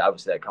nobody cares.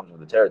 Obviously, that comes with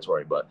the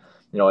territory, but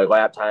like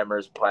lap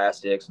timers,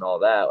 plastics, and all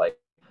that. Like,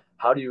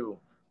 how do you,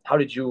 how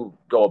did you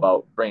go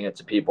about bringing it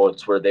to people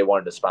to where they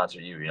wanted to sponsor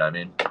you? You know what I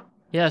mean?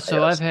 Yeah, I so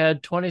I've guess.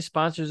 had 20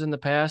 sponsors in the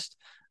past.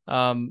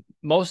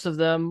 Most of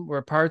them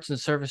were parts and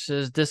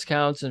services,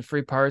 discounts and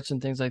free parts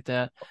and things like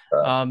that.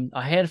 Uh,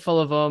 A handful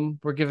of them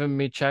were giving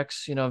me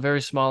checks, a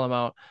very small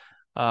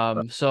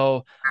amount.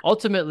 So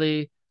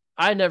ultimately,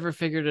 I never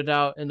figured it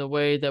out in the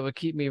way that would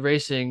keep me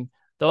racing.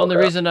 The only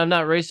okay. reason I'm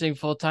not racing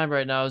full time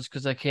right now is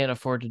because I can't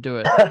afford to do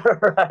it.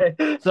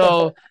 Right.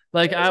 So,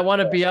 like, I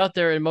want to be out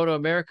there in Moto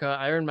America.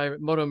 I earned my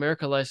Moto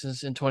America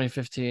license in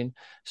 2015.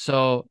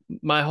 So,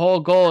 my whole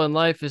goal in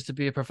life is to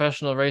be a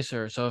professional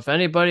racer. So, if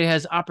anybody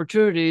has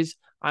opportunities,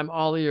 I'm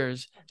all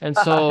ears. And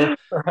so,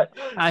 Right.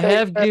 I Take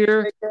have care.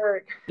 gear. Take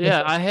care.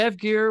 Yeah, I have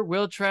gear,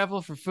 will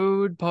travel for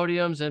food,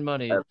 podiums, and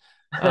money.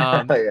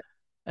 Um, Yeah.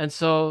 and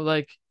so,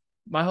 like,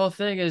 my whole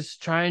thing is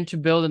trying to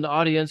build an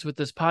audience with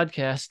this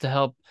podcast to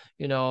help,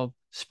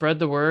 spread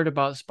the word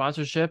about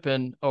sponsorship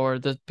and or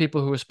the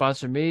people who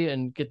sponsor me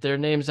and get their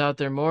names out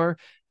there more.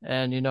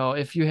 And,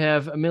 if you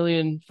have 1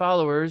 million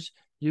followers,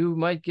 you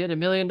might get $1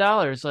 million.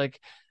 Like,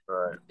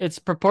 Right. it's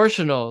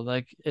proportional,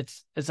 like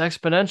it's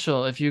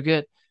exponential. If you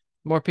get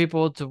more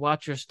people to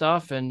watch your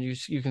stuff and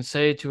you can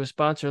say to a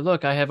sponsor,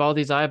 look, I have all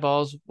these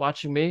eyeballs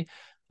watching me,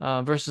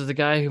 versus the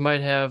guy who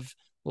might have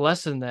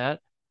less than that,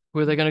 who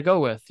are they going to go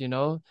with? And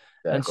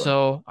Exactly.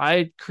 so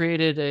I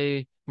created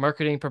a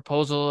marketing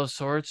proposal of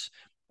sorts.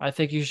 I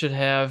think you should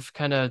have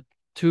kind of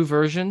two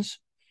versions.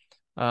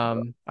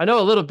 I know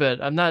a little bit.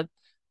 I'm not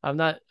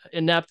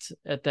inept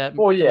at that,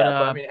 Well, but yeah, but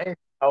I mean, anything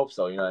helps,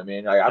 though. You know what I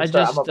mean? Like, I I'm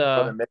just up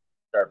for the mission,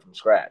 start from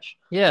scratch.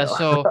 You Yeah, know.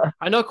 so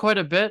I know quite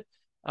a bit,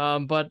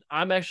 but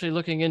I'm actually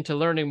looking into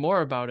learning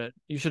more about it.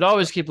 You should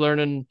always keep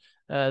learning.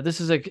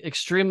 This is an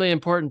extremely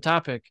important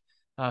topic.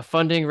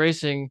 Funding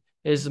racing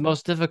is the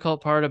most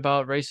difficult part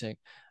about racing.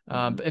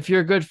 Mhm. But if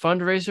you're a good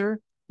fundraiser,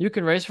 you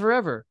can race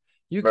forever.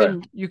 You Right.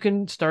 can you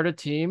can start a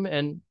team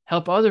and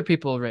help other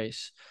people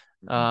race.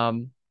 Mhm.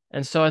 Um,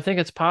 and so I think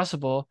it's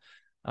possible.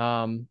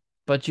 Um,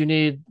 but you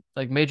need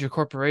like major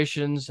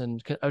corporations,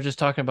 and I was just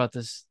talking about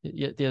this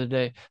the other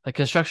day, like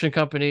construction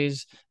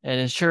companies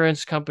and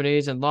insurance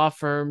companies and law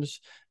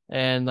firms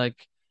and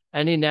like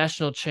any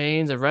national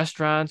chains of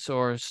restaurants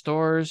or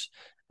stores,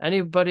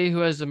 anybody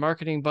who has a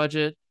marketing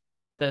budget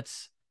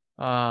that's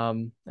I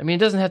mean, it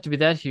doesn't have to be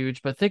that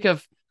huge, but think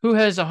of who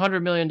has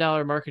 $100 million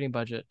marketing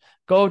budget.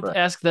 Go Right.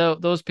 ask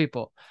those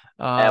people.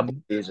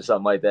 Um, Applebee's or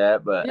something like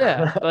that, but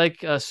yeah,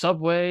 like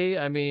Subway.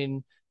 I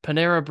mean,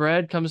 Panera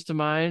Bread comes to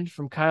mind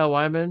from Kyle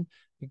Wyman.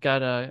 We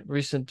got a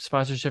recent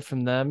sponsorship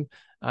from them.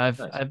 I've,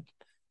 nice. I've,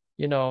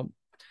 you know,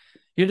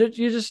 you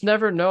just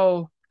never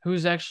know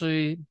who's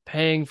actually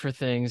paying for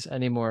things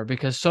anymore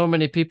because so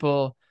many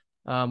people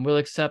we'll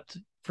accept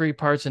free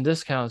parts and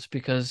discounts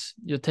because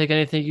you'll take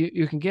anything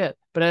you can get.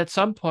 But at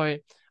some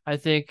point, I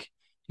think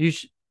you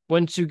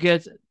once you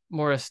get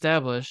more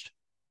established,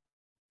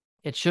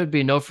 it should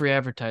be no free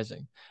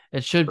advertising.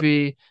 It should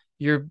be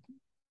your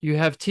you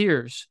have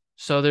tiers.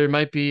 So there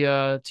might be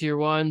tier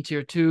one,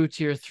 tier two,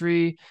 tier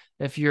three.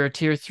 If you're a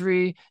tier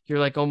three, you're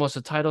like almost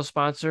a title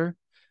sponsor.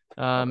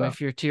 Okay.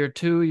 If you're tier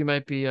two, you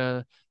might be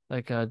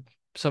like a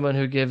someone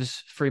who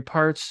gives free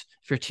parts.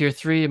 If you're tier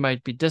three, it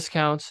might be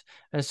discounts.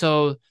 And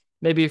so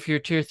maybe if you're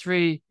tier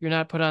three, you're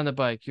not put on the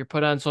bike. You're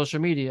put on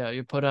social media.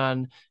 You put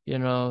on,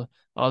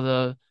 all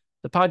the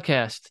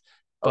podcast.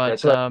 Okay. But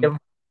So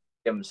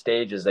give them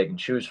stages they can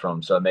choose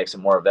from, so it makes it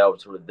more available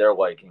to their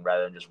liking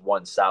rather than just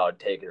one solid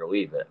take it or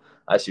leave it.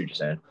 I see what you're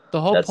saying. the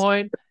whole That's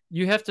point,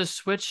 you have to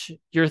switch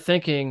your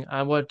thinking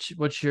on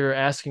what you're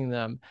asking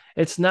them.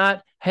 It's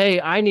not, hey,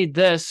 I need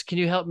this, can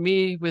you help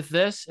me with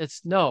this?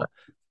 It's no,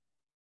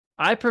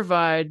 I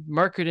provide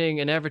marketing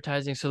and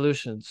advertising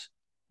solutions.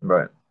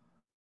 right.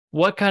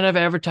 What kind of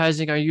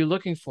advertising are you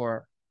looking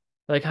for?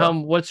 Like, Okay.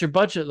 what's your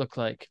budget look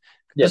like?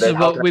 Yeah, This is but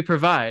how what can we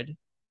provide.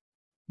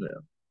 yeah.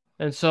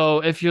 And so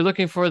if you're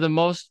looking for the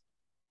most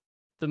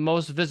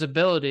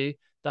visibility,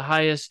 the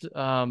highest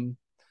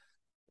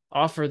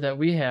offer that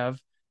we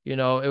have, it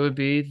would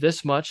be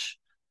this much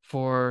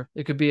for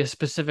it could be a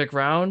specific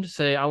round.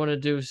 Say I want to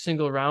do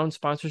single round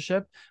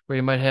sponsorship where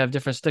you might have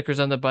different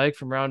stickers on the bike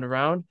from round to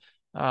round.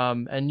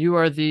 And you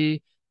are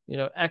the,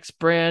 X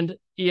brand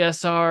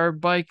ESR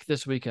bike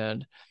this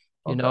weekend.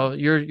 Okay.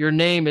 Your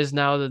name is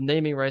now the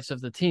naming rights of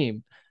the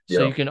team.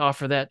 So Yeah. you can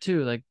offer that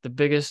too, like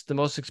the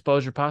most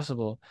exposure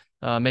possible.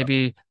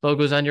 Maybe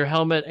logos on your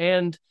helmet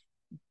and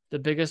the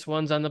biggest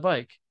ones on the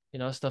bike,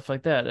 stuff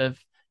like that.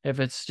 If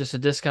it's just a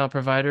discount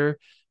provider,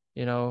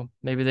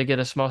 maybe they get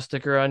a small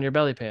sticker on your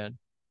belly pan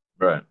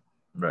Right.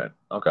 Right.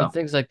 Okay. and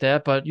things like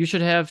that. But you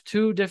should have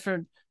two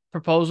different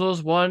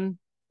proposals. One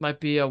might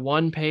be a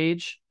one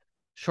page,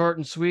 short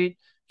and sweet,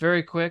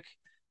 very quick.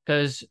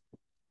 Because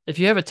if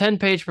you have a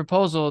 10-page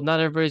proposal, not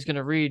everybody's going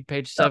to read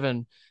page Yeah.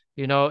 seven.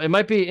 It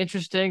might be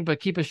interesting,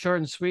 but keep it short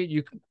and sweet.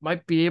 You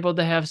might be able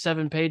to have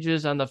 7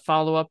 pages on the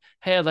follow up.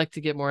 Hey, I'd like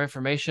to get more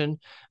information,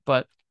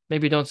 but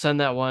maybe don't send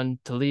that one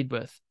to lead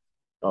with.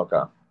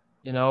 Okay.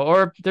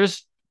 Or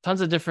there's tons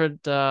of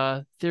different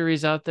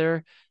theories out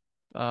there.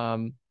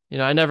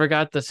 I never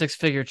got the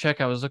six-figure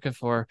check I was looking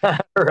for.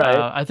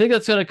 Right. I think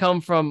that's going to come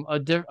from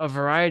a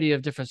variety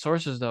of different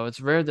sources, though. It's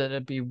rare that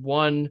it be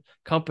one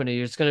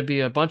company. It's going to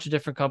be a bunch of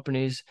different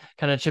companies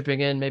kind of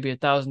chipping in, maybe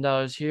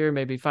 $1,000 here,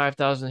 maybe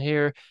 5,000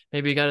 here.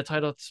 Maybe you got a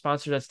title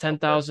sponsor that's Okay.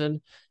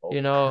 10,000, Oh,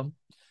 you know,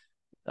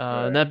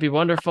 and right. that'd be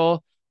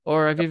wonderful.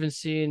 Or I've even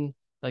seen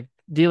like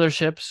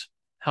dealerships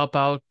help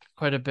out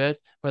quite a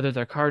bit, whether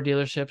they're car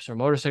dealerships or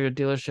motorcycle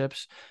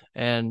dealerships.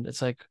 And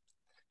it's like,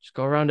 just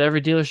go around to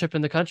every dealership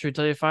in the country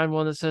until you find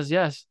one that says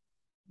yes.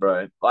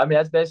 Right. Well, I mean,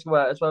 that's basically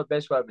what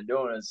I've been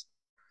doing is,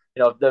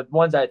 the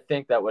ones I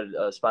think that would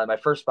sponsor my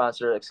first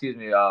sponsor, excuse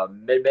me,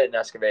 Mid-Mitten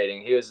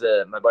Excavating. He was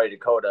my buddy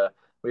Dakota.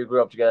 We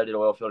grew up together, did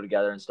oil field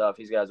together and stuff.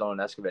 He's got his own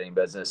excavating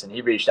business, and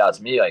he reached out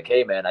to me like,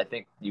 "Hey, man, I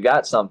think you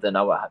got something.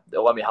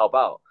 Let me help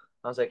out."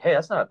 I was like, "Hey,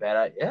 that's not a bad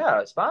idea.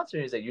 Yeah, sponsor."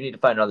 He's like, "You need to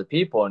find other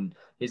people," and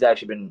he's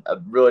actually been a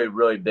really,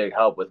 really big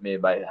help with me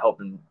by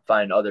helping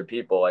find other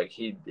people. Like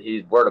he's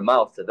word of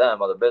mouth to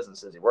them, other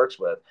businesses he works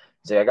with.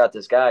 He's like, "I got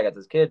this guy, I got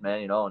this kid, man,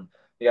 and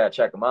you gotta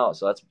check him out."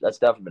 So that's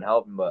definitely been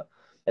helping, but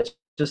it's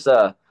just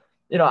I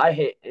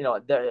hate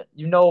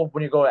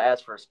when you go to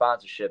ask for a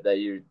sponsorship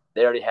that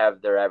they already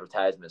have their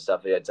advertisement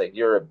stuff. It's like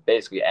you're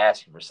basically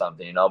asking for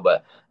something,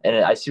 but and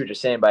I see what you're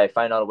saying by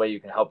find out a way you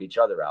can help each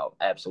other out.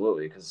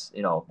 Absolutely, because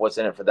what's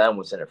in it for them,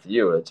 what's in it for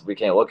you. We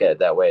can't look at it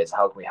that way. It's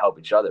how can we help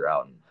each other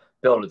out and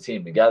build a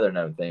team together and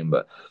everything.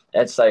 But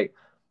it's like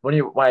when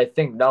I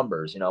think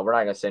numbers, we're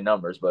not gonna say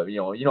numbers, but you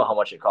know how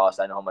much it costs.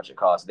 I know how much it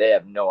costs. They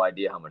have no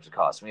idea how much it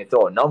costs. When you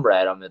throw a number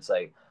at them, it's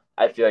like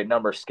I feel like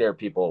numbers scare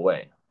people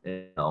away.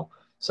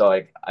 So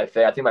like I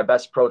think my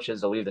best approach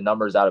is to leave the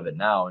numbers out of it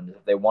now, and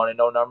if they want to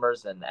know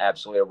numbers, then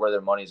absolutely where their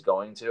money's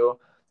going to.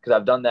 Because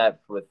I've done that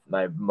with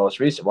my most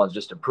recent ones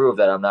just to prove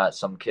that I'm not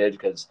some kid.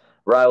 Because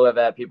where I live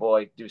at, people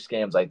like do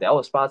scams like that.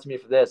 Oh, sponsor me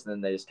for this, and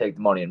then they just take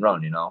the money and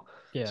run.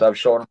 Yeah. So I've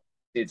shown them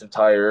seats of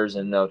tires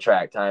and no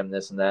track time,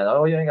 this and that.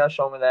 Oh, you ain't got to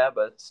show me that,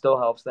 but it still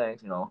helps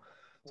things. So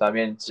I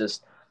mean,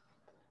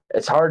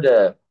 it's hard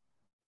to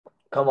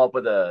come up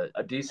with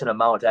a decent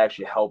amount to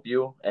actually help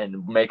you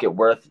and make it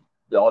worth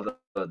all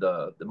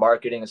the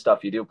marketing and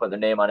stuff you do, put their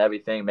name on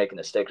everything, making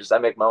the stickers. I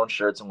make my own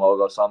shirts and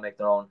logos, so I'll make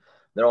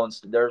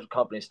their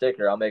company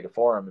sticker. I'll make it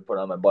for them and put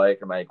it on my bike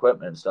or my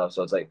equipment and stuff.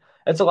 So it's like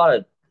it's a lot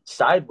of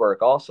side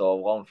work also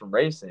alone from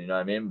racing. You know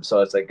what I mean?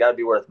 So it's like got to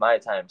be worth my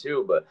time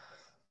too. But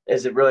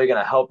is it really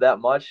going to help that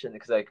much? And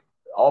because like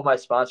all my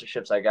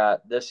sponsorships I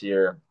got this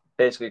year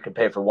basically could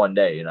pay for one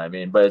day, you know what I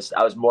mean? But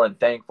I was more than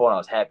thankful and I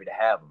was happy to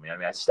have them. You know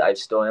what I mean? I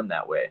still am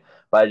that way.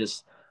 But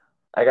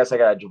I guess I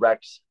got to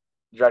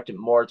direct it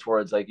more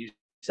towards, like you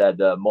said,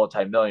 the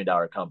multi-million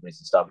dollar companies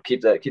and stuff.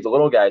 Keep the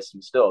little guys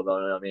still, though,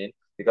 you know what I mean?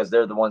 because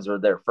they're the ones that are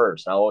there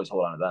first. I always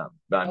hold on to them.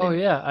 But I Oh mean,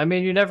 yeah, I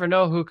mean you never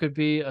know who could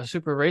be a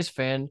super race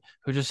fan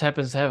who just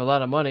happens to have a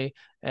lot of money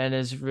and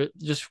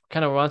just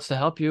kind of wants to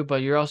help you,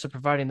 but you're also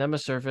providing them a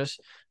service.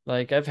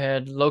 Like I've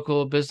had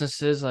local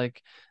businesses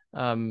like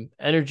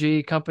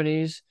energy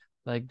companies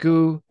like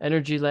Goo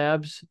Energy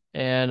Labs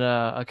and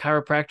a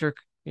chiropractor,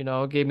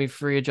 gave me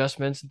free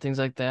adjustments and things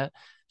like that.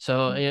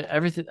 So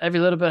everything, every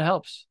little bit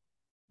helps.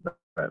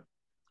 right,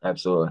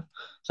 absolutely.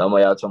 So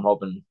I'm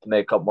hoping to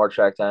make a couple more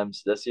track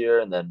times this year,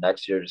 and then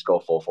next year just go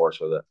full force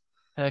with it,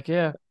 Heck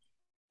yeah.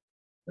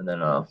 and then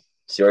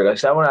see where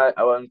it goes.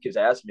 When kids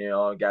ask me,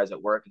 guys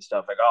at work and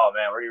stuff like, "Oh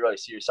man, where do you really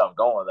see yourself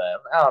going with that?"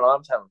 I don't know.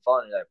 I'm just having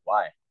fun. And you're like,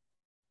 why?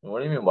 What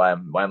do you mean? Why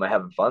am I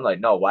having fun? Like,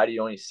 no. Why do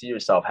you only see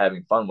yourself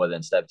having fun with it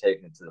instead of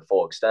taking it to the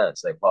full extent?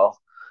 It's like, well,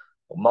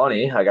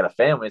 money. I got a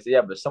family. It's,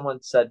 yeah, but if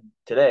someone said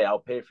today, "I'll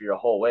pay for your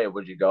whole way,"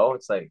 would you go?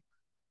 It's like,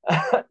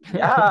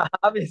 yeah,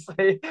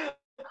 obviously.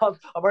 I'm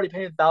already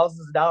paying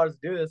thousands of dollars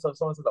to do this. So if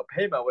someone says I'll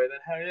pay my way, then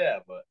hell yeah.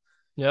 But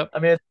Yep. I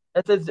mean,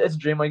 it's a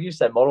dream, like you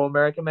said, Moto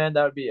America, man.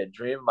 That would be a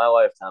dream of my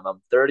lifetime.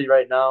 I'm 30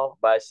 right now,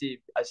 but I see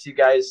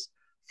guys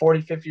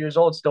 40, 50 years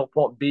old still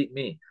beat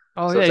me.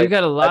 Oh So yeah, it's you like,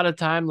 got a lot of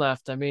time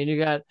left. I mean, you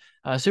got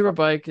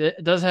Superbike.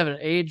 It does have an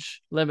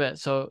age limit,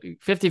 so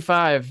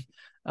 55.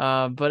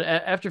 But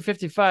after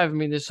 55, I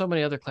mean, there's so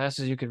many other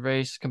classes you could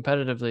race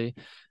competitively.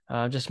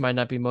 Just might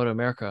not be Moto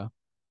America.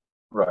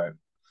 right.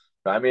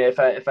 I mean, if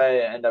I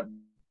end up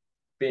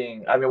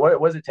being, I mean,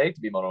 what does it take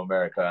to be Moto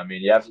America? I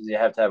mean, you have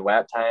to have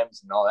lap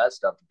times and all that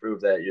stuff to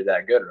prove that you're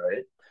that good,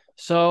 right?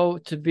 So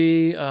to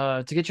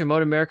get your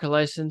Moto America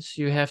license,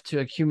 you have to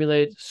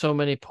accumulate so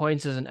many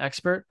points as an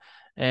expert,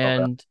 Okay.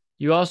 and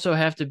you also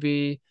have to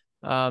be.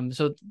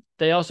 So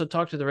they also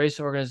talk to the race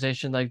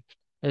organization, like,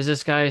 is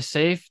this guy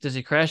safe? Does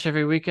he crash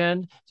every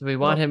weekend? Do we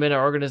want Yep. him in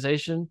our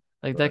organization?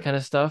 Like that Right. kind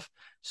of stuff.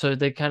 So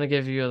they kind of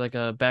give you like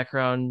a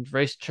background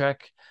race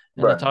check,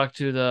 and they Right. talk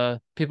to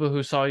the people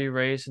who saw you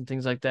race and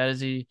things like that.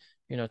 Is he,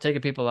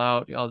 taking people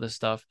out, all this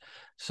stuff.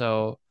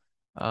 So,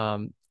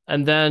 and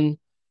then.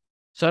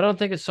 So I don't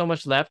think it's so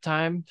much lap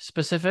time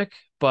specific,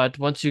 but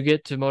once you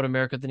get to Moto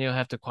America, then you'll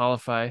have to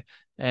qualify.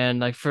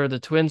 And like for the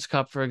Twins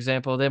Cup, for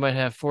example, they might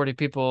have 40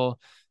 people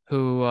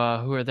who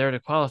are there to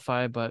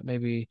qualify, but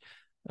maybe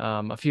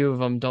a few of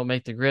them don't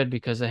make the grid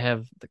because they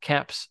have the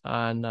caps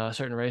on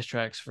certain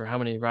racetracks for how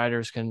many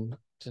riders can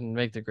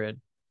make the grid.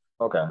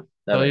 Okay.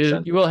 That So makes you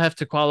sense. you will have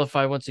to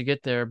qualify once you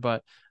get there,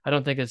 but I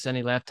don't think it's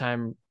any lap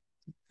time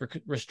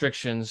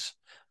restrictions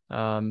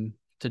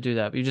to do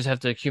that. But you just have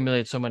to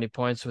accumulate so many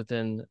points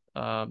within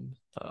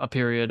a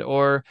period,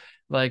 or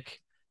like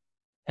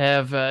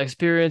have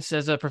experience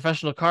as a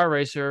professional car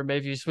racer.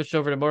 Maybe you switched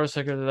over to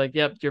motorcycle. They're like,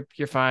 "Yep,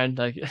 you're fine."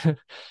 Like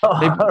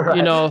maybe All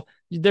right.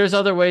 there's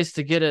other ways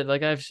to get it.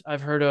 Like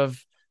I've heard of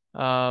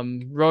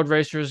road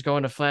racers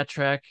going to flat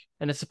track,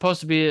 and it's supposed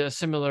to be a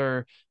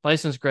similar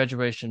license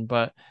graduation,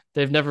 but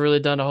they've never really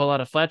done a whole lot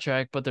of flat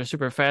track, but they're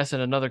super fast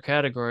in another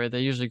category.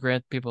 They usually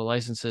grant people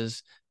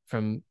licenses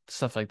from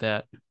stuff like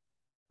that.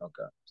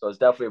 Okay. So it's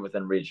definitely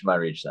within my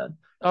reach then.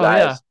 Oh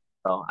yeah.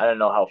 I didn't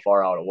know how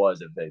far out it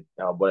was if they,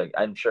 but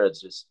I'm sure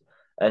it's just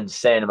an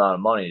insane amount of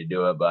money to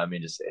do it. But I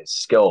mean, just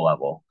skill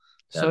level.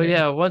 I So mean,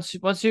 yeah,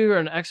 once you're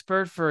an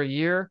expert for a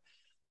year,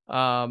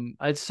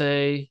 I'd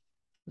say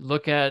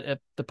look at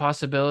the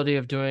possibility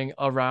of doing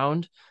a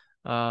round.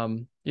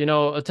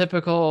 A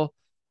typical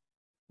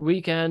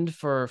weekend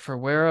for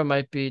Wera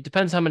might be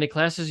depends how many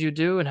classes you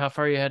do and how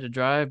far you had to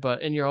drive,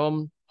 but in your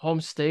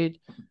home state,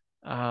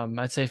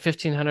 I'd say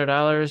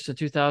 $1,500 to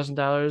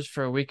 $2,000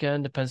 for a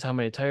weekend, depends how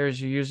many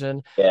tires you're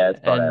using. yeah, it's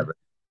about And average.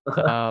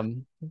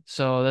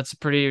 so that's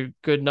pretty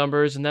good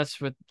numbers, and that's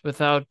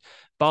without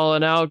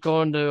balling out,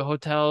 going to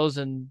hotels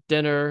and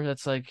dinner.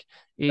 That's like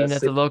eating That's at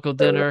sleep. the local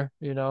dinner.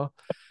 You So,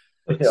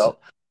 know,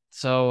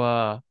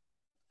 so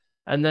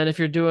and then if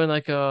you're doing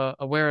like a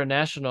Wera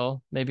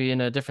National, maybe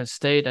in a different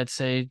state, I'd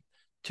say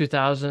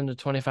 2,000 to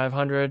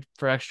 2,500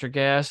 for extra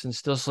gas and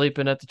still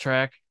sleeping at the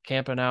track,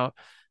 camping out.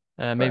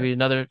 right. Maybe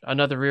another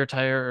rear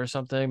tire or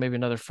something, maybe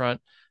another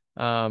front.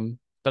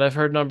 But I've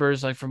heard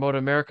numbers like for Moto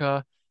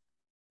America,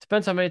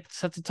 depends how many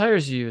sets of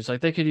tires you use. Like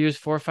they could use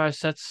 4 or 5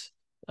 sets,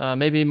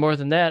 maybe more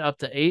than that, up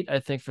to 8, I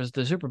think, for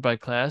the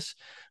superbike class.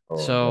 Oh,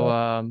 So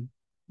yeah.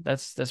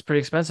 that's pretty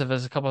expensive.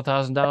 That's a couple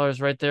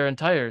 $1,000s right there in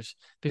tires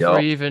before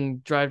Yep. you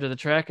even drive to the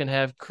track and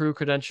have crew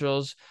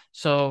credentials.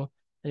 So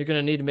you're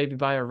gonna need to maybe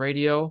buy a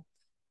radio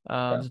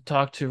Okay. to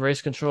talk to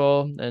race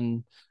control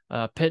and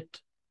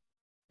pit,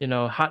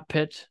 hot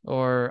pit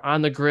or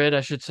on the grid,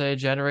 I should say,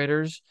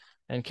 generators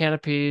and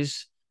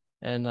canopies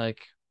and like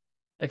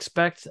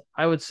expect,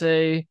 I would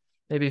say,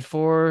 maybe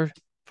four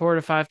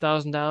to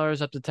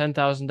 $5,000 up to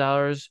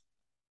 $10,000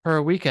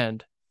 per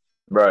weekend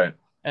Right.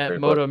 at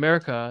Pretty quick. Moto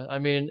America. I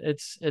mean,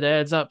 it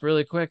adds up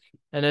really quick.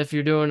 And if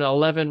you're doing an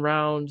 11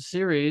 round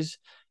series,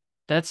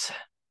 that's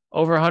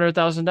over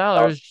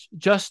 $100,000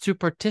 just to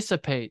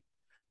participate.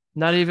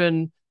 Not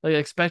even like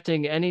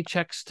expecting any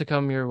checks to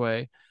come your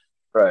way.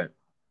 Right.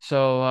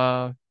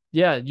 So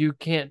yeah, you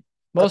can't.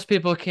 Most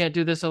people can't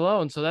do this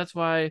alone. So that's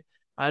why.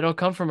 I don't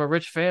come from a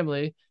rich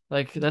family.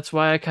 Like that's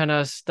why I kind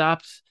of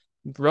stopped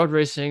road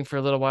racing for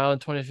a little while in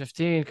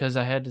 2015 because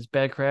I had this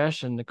bad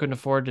crash and I couldn't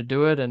afford to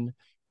do it, and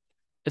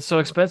it's so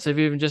expensive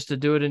even just to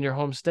do it in your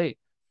home state.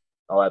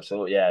 Oh,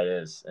 absolutely. Yeah, it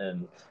is.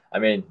 And I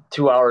mean,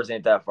 2 hours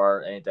ain't that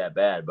far, ain't that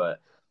bad. But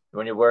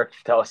when you work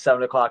till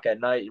 7 o'clock at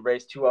night, you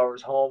race 2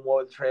 hours home,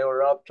 load the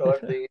trailer up, throw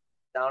everything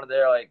down to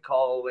there, like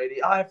call a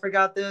lady, oh, I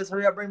forgot this,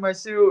 hurry up, bring my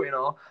suit.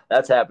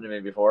 That's happened to me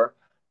before.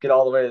 Get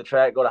all the way to the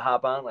track, go to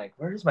hop on, like,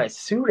 where's my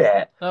suit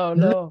at? Oh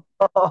no.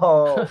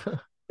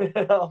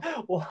 No,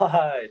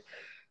 why?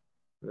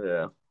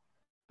 Yeah,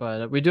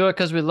 But we do it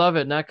because we love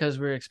it, not because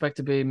we expect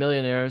to be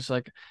millionaires.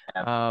 Like,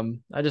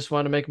 I just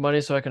want to make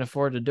money so I can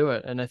afford to do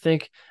it. And I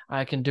think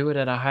I can do it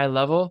at a high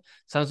level.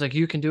 Sounds like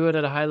you can do it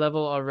at a high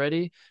level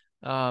already,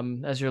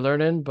 as you're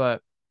learning,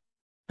 but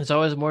there's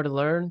always more to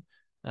learn.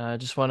 I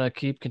just want to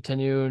keep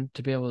continuing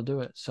to be able to do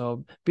it.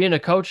 So being a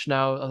coach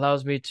now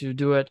allows me to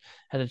do it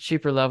at a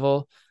cheaper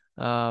level.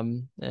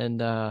 And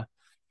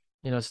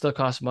it still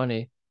costs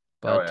money,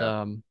 oh but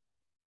yeah,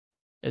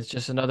 it's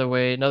just another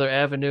way, another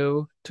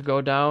avenue to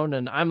go down.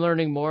 And I'm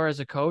learning more as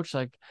a coach.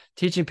 Like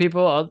teaching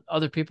people,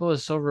 other people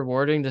is so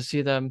rewarding to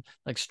see them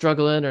like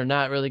struggling or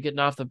not really getting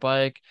off the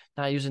bike,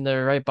 not using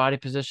their right body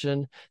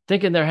position,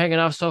 thinking they're hanging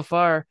off so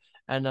far.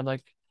 And I'm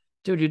like,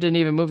 dude, you didn't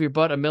even move your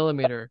butt a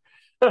millimeter.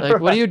 Like,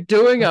 what are you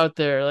doing out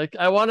there? Like,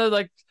 I want to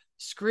like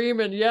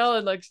scream and yell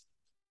and like,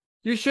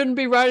 you shouldn't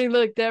be riding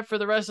like that for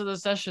the rest of the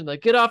session.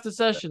 Like, get off the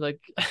session. Like,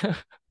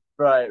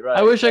 right, I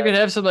right, wish I could exactly.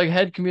 have some like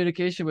head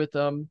communication with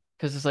them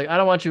because it's like I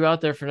don't want you out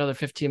there for another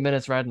 15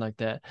 minutes riding like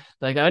that.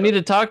 Like I need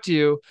to talk to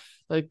you.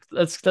 Like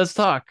let's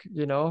talk.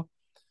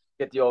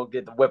 Get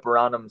the whip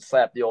around them and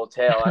slap the old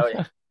tail.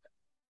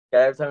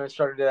 Every time a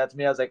instructor did that to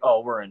me, I was like,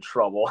 "Oh, we're in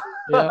trouble."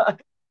 Yeah.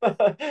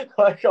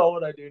 Like, oh,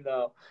 what I do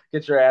now?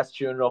 Get your ass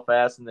chewing real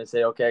fast, and they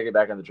say, "Okay, get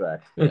back on the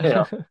track."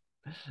 Yeah, Over.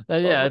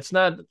 it's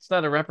not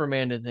a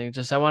reprimanded thing.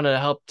 Just I wanted to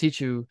help teach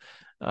you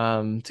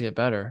to get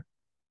better.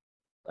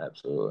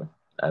 Absolutely,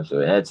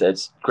 absolutely. And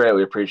it's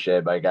greatly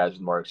appreciated by guys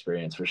with more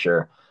experience for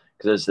sure.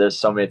 Because there's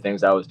so many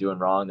things I was doing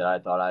wrong that I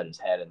thought I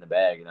just had in the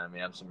bag. I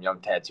mean, I'm some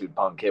young tattooed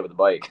punk kid with a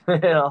bike,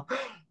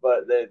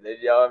 But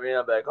I mean,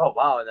 I'm like, oh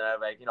wow, and then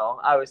I'm like,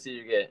 obviously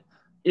you get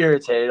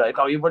irritated, like,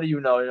 oh, what do you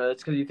know?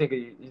 That's because you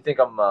think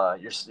I'm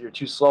you're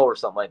too slow or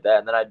something like that.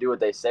 And then I do what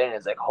they say, and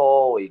it's like,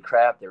 holy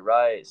crap, they're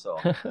right. So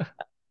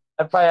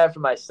I probably after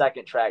my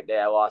second track day,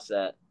 I lost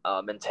that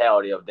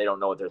mentality of they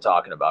don't know what they're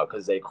talking about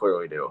because they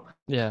clearly do.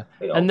 Yeah.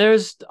 You And know,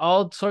 there's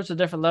all sorts of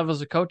different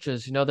levels of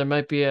coaches. There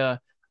might be a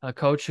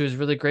coach who's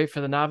really great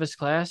for the novice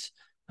class,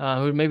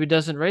 who maybe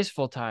doesn't race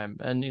full time.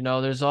 And,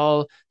 there's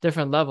all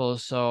different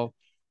levels. So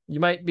you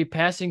might be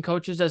passing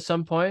coaches at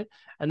some point,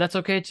 and that's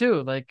okay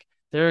too. Like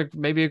they're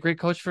maybe a great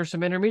coach for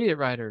some intermediate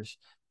riders.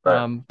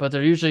 right? But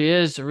there usually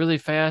is a really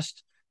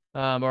fast,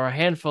 or a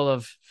handful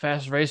of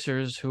fast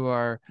racers who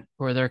are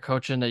there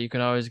coaching that you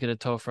can always get a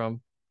tow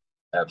from.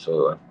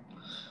 Absolutely.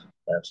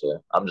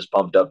 Absolutely. I'm just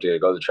pumped up to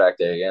go to the track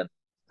day again,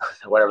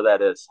 whatever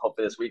that is.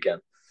 Hopefully this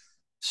weekend.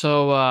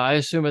 So I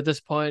assume at this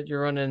point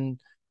you're running,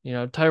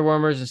 tire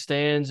warmers and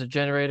stands, a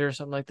generator, or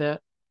something like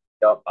that.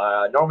 Yep.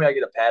 Normally I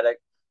get a paddock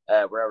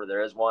wherever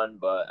there is one,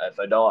 but if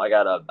I don't, I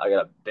got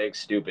a big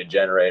stupid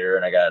generator,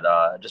 and I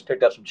got just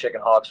picked up some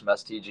chicken hawks from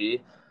STG,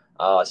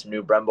 some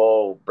new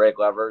Brembo brake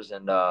levers,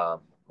 and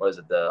what is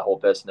it? The whole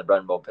piston, the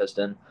Brembo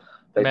piston.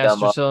 Picked them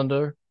Master up.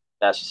 cylinder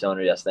Master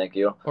cylinder. Yes, thank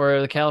you.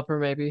 or the caliper,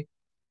 maybe.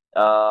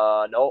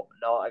 No,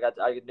 no, I got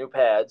new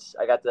pads.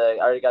 I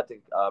already got the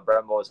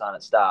Brembos on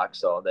it stock,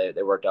 so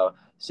they worked out.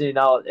 See,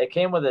 now it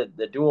came with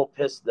the dual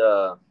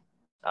piston.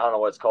 I don't know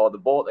what it's called. The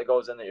bolt that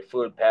goes in there, your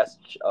fluid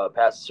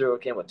passes through.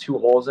 It came with two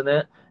holes in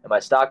it, and my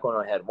stock one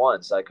only had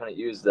one, so I couldn't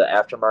use the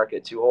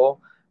aftermarket two hole.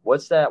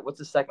 What's that? What's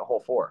the second hole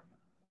for?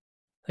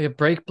 Like a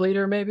brake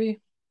bleeder, maybe. Is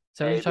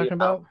that what you're Maybe. talking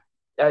about?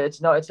 Yeah, it's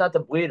no, it's not the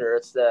bleeder.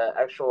 It's the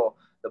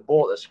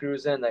bolt that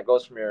screws in that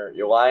goes from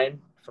your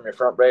line from your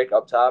front brake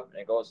up top,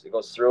 and it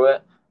goes through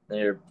it. And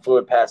your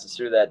fluid passes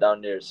through that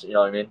down near. You know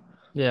what I mean?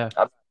 Yeah.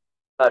 I'm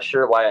not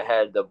sure why it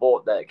had the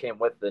bolt that came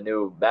with the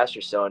new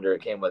master cylinder.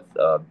 It came with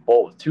a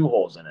bolt with two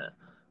holes in it.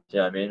 You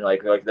know what I mean?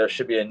 Like there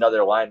should be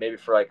another line, maybe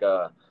for like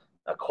a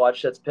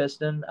clutch that's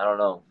piston. I don't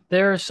know.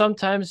 There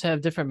sometimes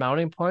have different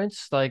mounting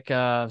points. Like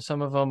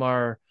some of them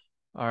are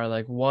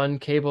like one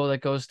cable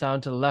that goes down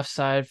to the left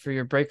side for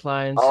your brake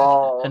lines,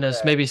 Oh, and this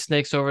okay. maybe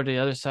snakes over to the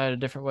other side a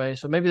different way.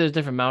 So maybe there's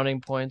different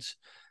mounting points,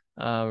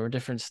 or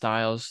different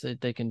styles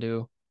that they can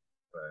do.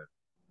 Right.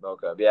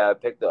 Okay. Yeah, I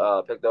picked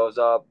those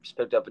up. Just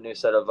picked up a new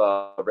set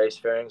of race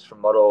fairings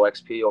from Moto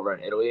XP over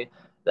in Italy.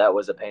 That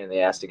was a pain in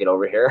the ass to get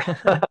over here.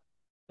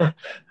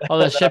 All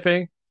the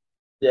shipping.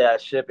 Yeah,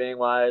 shipping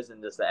wise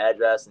and just the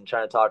address and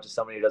trying to talk to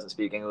somebody who doesn't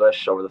speak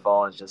English over the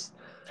phone. It's just,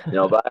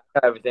 but I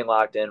got everything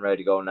locked in, ready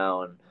to go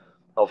now. And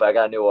hopefully I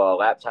got a new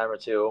lap timer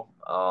too.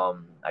 I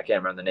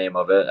can't remember the name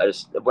of it. I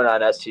just went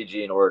on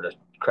STG and ordered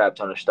a crap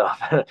ton of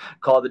stuff.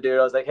 Called the dude.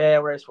 I was like, hey,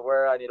 I'm ready for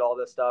where I need all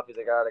this stuff. He's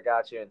like, all right, I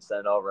got you, and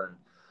sent it over. And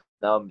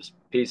now I'm just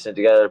piecing it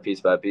together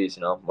piece by piece,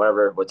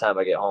 whenever, what time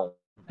I get home.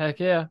 Heck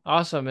yeah,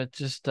 awesome. It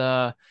just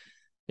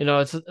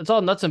it's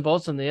all nuts and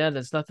bolts in the end.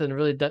 It's nothing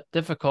really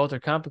difficult or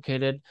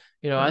complicated.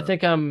 I Uh,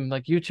 think I'm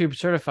like YouTube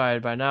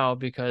certified by now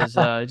because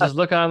just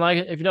look online.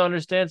 If you don't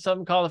understand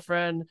something, call a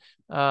friend,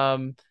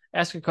 um,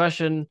 ask a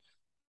question,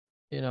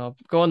 go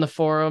on the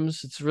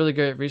forums. It's a really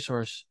great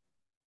resource.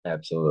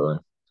 Absolutely.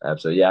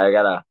 Absolutely. Yeah, I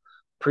gotta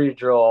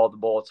pre-drill all the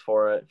bolts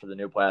for it for the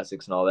new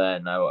plastics and all that.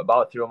 And I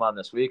about threw them on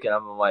this week, and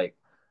I'm like,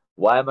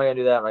 why am I gonna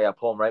do that? And I gotta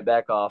pull them right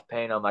back off,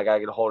 paint them. I gotta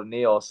get a hold of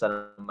Neil, send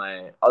him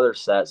my other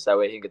sets. That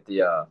way he can get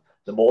the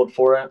mold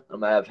for it. I'm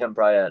gonna have him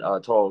probably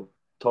at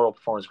Total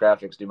Performance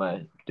Graphics do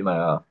my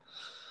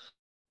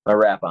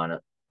wrap on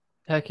it.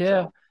 Heck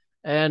yeah. So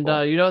And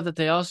cool. you know that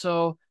they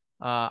also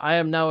I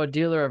am now a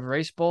dealer of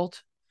race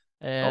bolt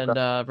Okay.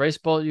 and race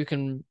bolt you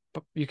can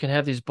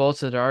have these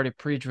bolts that are already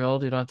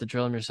pre-drilled. You don't have to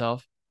drill them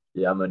yourself.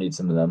 Yeah, I'm gonna need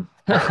some of them.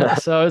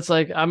 So it's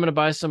like I'm gonna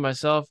buy some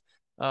myself.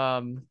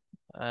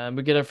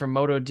 We get it from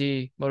Moto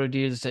D. Moto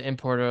D is the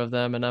importer of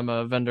them, and I'm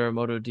a vendor of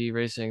Moto D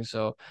Racing.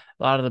 So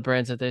a lot of the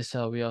brands that they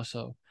sell, we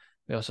also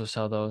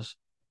sell those.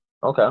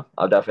 Okay,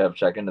 I'll definitely have to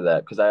check into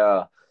that because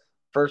I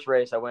first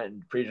race I went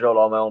and pre-drilled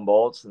all my own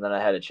bolts, and then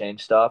I had to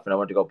change stuff, and I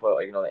went to go put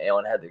like the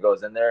Allen head that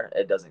goes in there.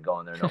 It doesn't go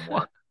in there no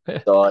more.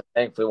 So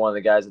thankfully, one of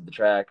the guys at the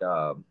track,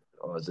 what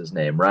was his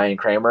name, Ryan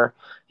Kramer,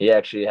 he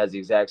actually has the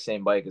exact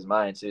same bike as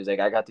mine. So he's like,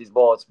 I got these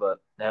bolts, but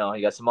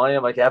you got some money.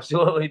 I'm like,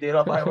 absolutely, dude.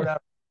 I'll buy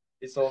whatever.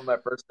 He sold my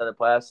first set of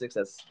plastics.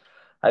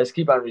 I just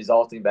keep on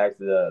resulting back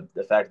to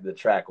the fact of the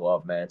track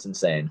love, man. It's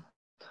insane.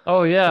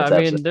 Oh yeah, I It's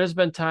mean, absolutely there's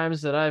been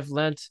times that I've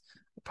lent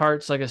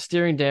parts like a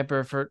steering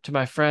damper for to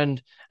my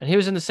friend, and he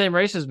was in the same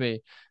race as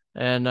me.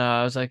 And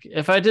I was like,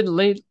 if I didn't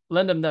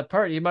lend him that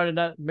part, he might have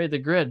not made the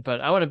grid. But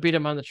I want to beat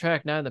him on the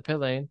track, not in the pit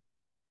lane.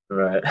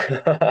 right.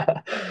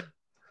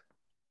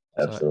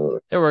 So Absolutely.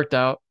 it worked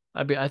out.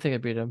 I think I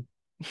beat him.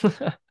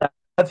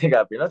 I think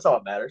I'll be. That's all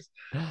that matters.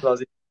 So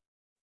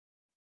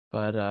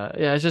But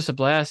yeah, it's just a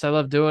blast. I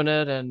love doing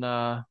it and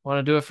want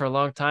to do it for a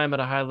long time at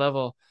a high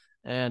level.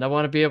 And I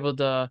want to be able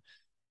to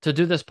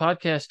do this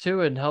podcast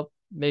too and help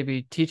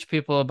maybe teach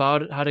people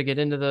about it, how to get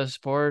into the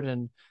sport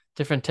and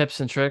different tips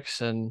and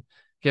tricks and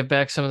give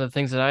back some of the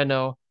things that I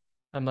know.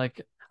 I'm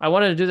like, I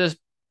wanted to do this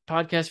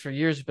podcast for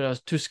years, but I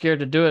was too scared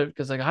to do it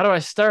because like, how do I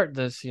start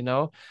this,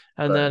 And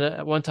right. then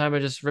at one time I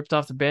just ripped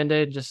off the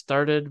Band-Aid and just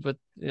started with,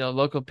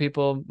 local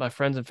people, my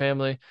friends and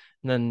family,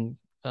 and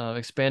then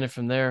expanded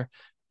from there.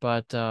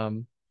 But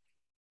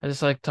I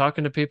just like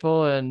talking to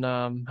people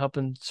and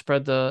helping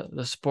spread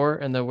the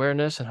sport and the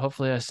awareness, and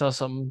hopefully I sell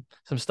some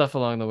stuff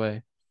along the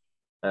way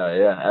Oh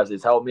yeah, absolutely.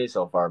 It's helped me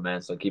so far,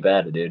 man. So keep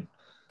at it, dude.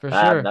 for I'm,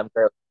 sure. I'm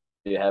grateful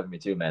for you having me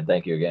too, man.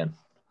 Thank you again.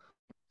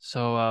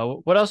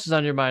 So, what else is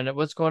on your mind?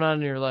 What's going on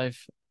in your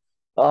life?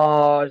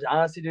 Oh,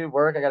 honestly, dude,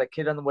 work. I got a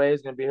kid on the way.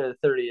 He's gonna be here the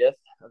 30th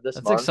of this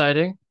That's month.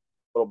 exciting.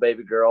 Little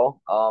baby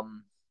girl.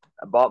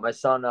 I bought my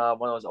son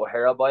one of those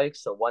O'Hara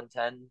bikes, a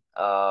 110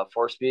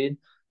 4 speed.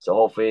 So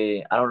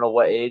hopefully, I don't know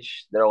what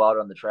age they're allowed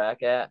on the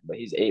track at, but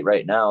he's 8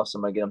 right now. So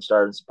I'm gonna get him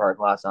started in some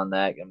parking lots on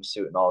that, get him a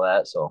suit and all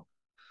that. So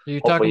Are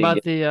you talking hopefully he can about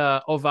get the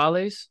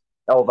Ovales?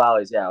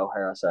 Valleys, yeah,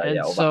 O'Hara. Sorry, And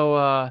yeah, Valley.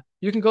 so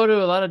you can go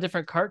to a lot of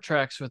different kart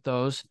tracks with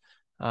those.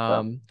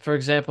 Okay. For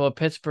example,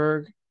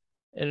 Pittsburgh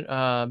in,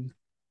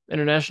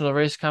 International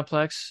Race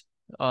Complex,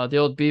 the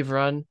old Beav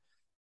Run.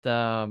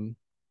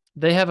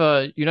 They have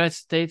a United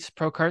States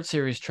Pro Kart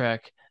Series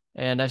track,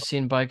 and I've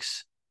seen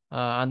bikes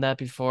on that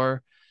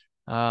before.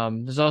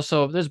 There's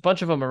a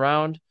bunch of them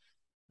around.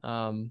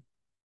 Um,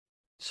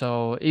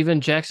 so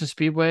even Jackson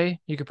Speedway,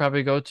 you could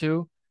probably go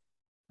to.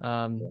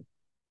 Um,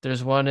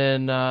 there's one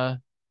in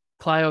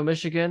Clio,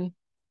 Michigan,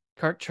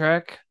 kart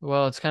track.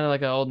 Well, it's kind of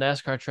like an old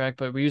NASCAR track,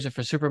 but we use it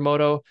for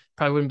supermoto.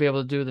 Probably wouldn't be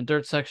able to do the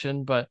dirt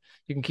section, but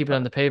you can keep it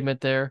on the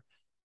pavement there.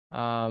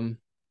 Um,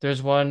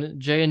 there's one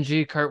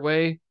J&G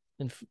Kartway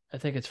in I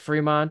think it's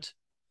Fremont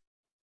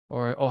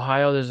or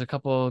Ohio. There's a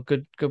couple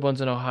good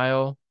ones in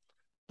Ohio.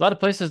 A lot of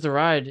places to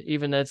ride,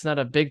 even though it's not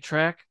a big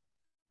track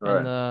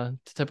in Right. the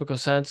typical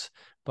sense.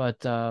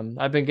 But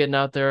I've been getting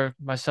out there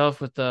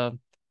myself with the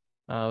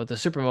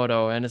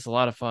supermoto, and it's a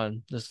lot of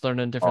fun. Just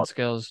learning Oh, different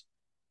skills.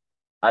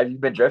 have you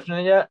been drifting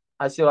it yet?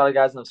 I see a lot of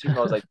guys on the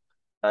supermos like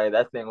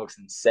that thing looks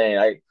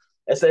insane.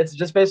 It's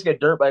just basically a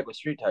dirt bike with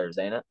street tires,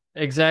 ain't it?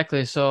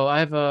 Exactly. So I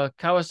have a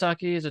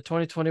Kawasaki is a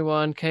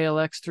 2021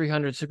 KLX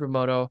 300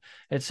 Supermoto.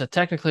 It's a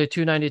technically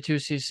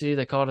 292cc.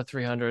 They call it a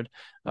 300.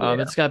 Yeah.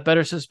 It's got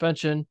better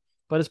suspension,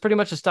 but it's pretty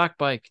much a stock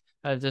bike.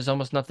 There's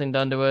almost nothing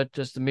done to it,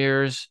 just the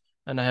mirrors,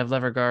 and I have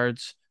lever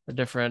guards are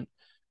different,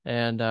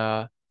 and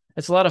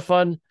it's a lot of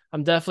fun.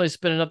 I'm definitely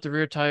spinning up the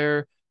rear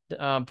tire,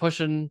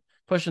 pushing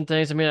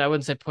things. I mean, I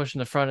wouldn't say pushing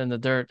the front in the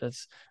dirt.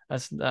 That's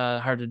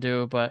hard to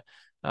do, but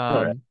All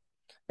right. um,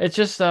 it's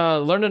just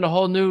learning a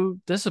whole new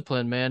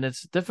discipline, man.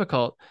 It's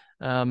difficult.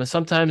 And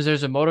sometimes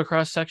there's a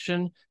motocross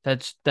section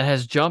that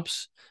has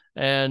jumps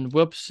and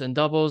whoops and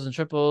doubles and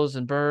triples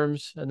and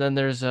berms, and then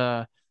there's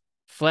a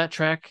flat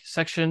track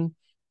section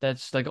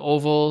that's like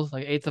oval,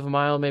 like eighth of a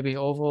mile, maybe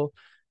oval,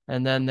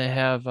 and then they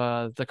have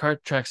the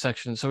kart track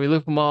section. So we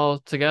loop them all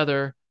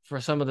together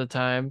for some of the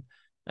time,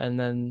 and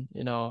then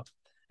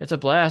it's a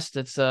blast.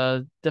 It's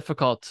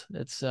difficult.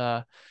 It's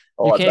Oh,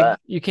 I bet.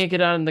 you can't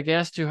get on the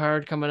gas too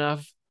hard coming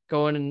off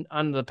going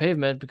onto the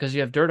pavement because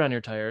you have dirt on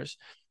your tires,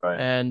 Right.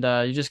 and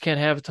you just can't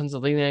have tons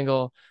of lean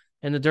angle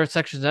in the dirt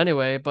sections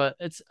anyway. But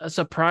it's a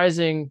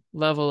surprising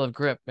level of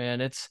grip,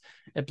 man.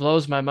 It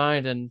blows my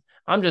mind, and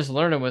I'm just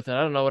learning with it.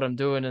 I don't know what I'm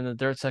doing in the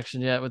dirt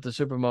section yet with the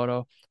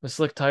supermoto with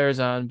slick tires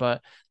on,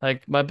 but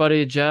like my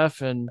buddy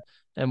Jeff and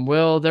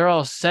Will, they're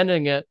all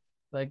sending it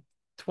like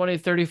 20,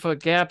 30 foot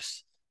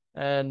gaps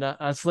and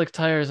on slick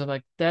tires. I'm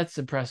like, that's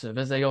impressive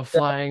as they go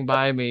flying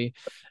by me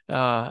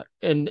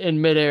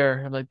in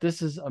midair. I'm like,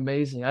 this is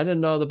amazing. I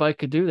didn't know the bike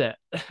could do that.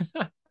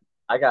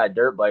 I got a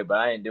dirt bike, but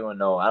I ain't doing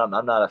no. I'm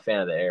not a fan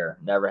of the air.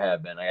 Never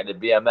have been. I did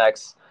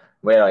BMX.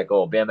 We had like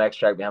BMX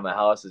track behind my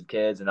house as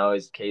kids, and I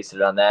always cased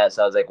it on that.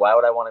 So I was like, why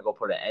would I want to go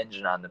put an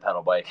engine on the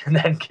pedal bike and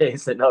then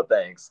case it? No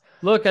thanks.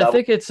 Look, I So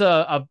think it's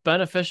a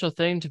beneficial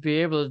thing to be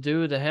able to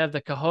do, to have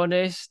the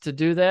cojones to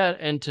do that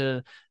and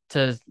to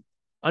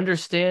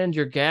understand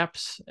your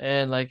gaps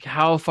and like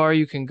how far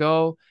you can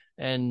go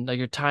and like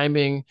your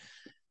timing.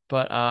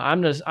 But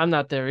I'm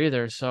not there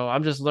either. So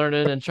I'm just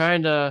learning and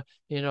trying to,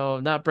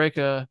 not break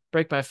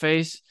my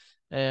face.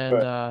 And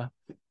right.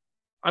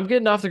 I'm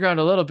getting off the ground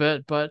a little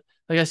bit, but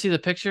like I see the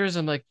pictures,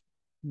 I'm like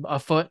a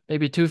foot,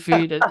 maybe 2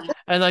 feet,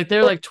 and like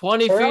they're like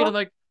 20 feet. I'm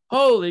like,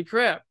 holy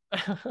crap.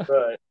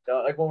 Right.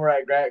 Like when we're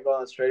at Grant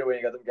going on straightaway,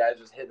 you got them guys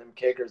just hitting them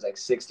kickers like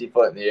 60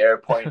 foot in the air,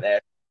 pointing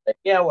at. Like,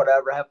 yeah,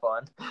 whatever, have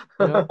fun.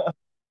 Yep.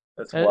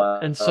 That's And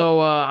wild. so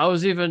I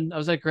was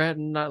at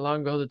Granton not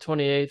long ago, the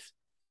 28th,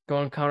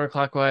 going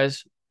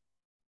counterclockwise.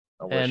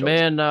 I wish And I was.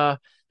 man,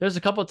 there's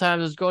a couple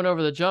times I was going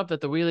over the jump that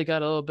the wheelie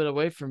got a little bit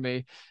away from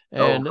me,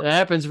 Oh, and it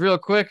happens real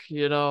quick.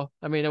 I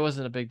mean, it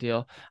wasn't a big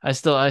deal. I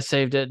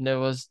saved it, and it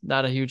was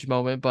not a huge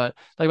moment. But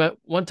like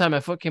one time,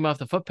 my foot came off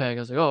the foot peg. I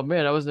was like, oh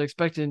man, I wasn't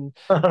expecting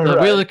the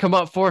wheel right. to come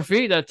up 4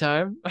 feet that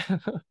time.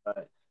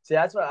 Right. See,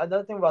 that's what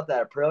another thing about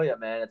that Aprilia,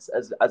 man. It's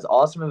as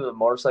awesome of a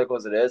motorcycle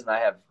as it is, and I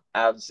have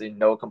absolutely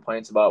no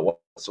complaints about it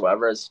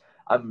whatsoever. Is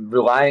I'm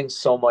relying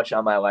so much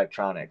on my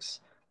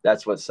electronics.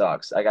 That's what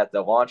sucks. I got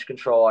the launch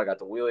control, I got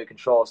the wheelie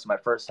control. So my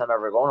first time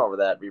ever going over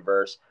that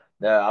reverse,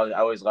 I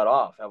always let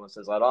off. Everyone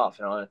says let off,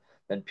 you know.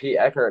 Then Pete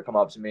Eckert come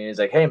up to me and he's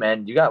like, "Hey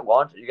man, you got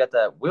launch, you got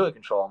that wheelie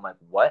control." I'm like,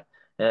 "What?"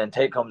 And then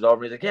Tate comes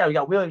over and he's like, "Yeah, we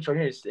got wheelie control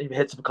here." He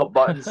hits a couple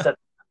buttons, set,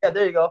 yeah,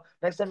 there you go.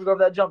 Next time you go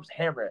over that jump, just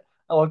hammer it.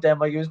 I looked at him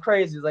like he was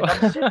crazy. He's like,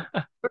 "I'm serious,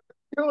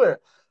 do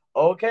it."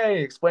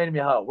 Okay, explain to me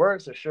how it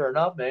works. So sure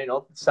enough, man,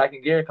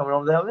 second gear coming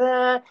over the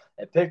hill,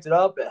 it picked it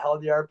up, it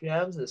held the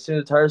RPMs, and as soon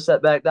as the tire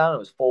set back down, it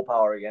was full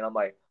power again. I'm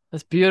like,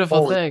 That's a beautiful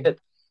holy thing. shit,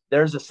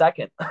 there's a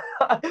second.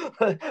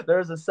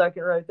 There's a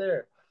second right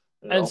there.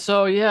 You And know?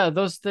 so, yeah,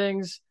 those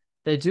things,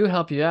 they do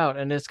help you out,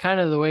 and it's kind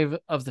of the wave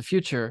of the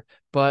future.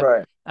 But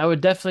Right. I would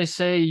definitely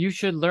say you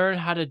should learn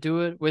how to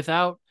do it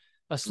without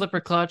a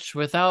slipper clutch,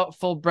 without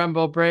full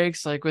Brembo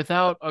brakes, like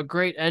without a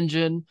great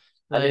engine.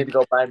 I need to Like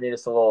go buy me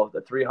just a little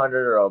the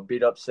 300 or a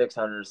beat up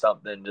 600 or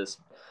something.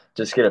 Just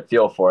get a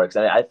feel for it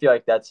because I feel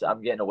like that's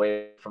I'm getting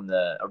away from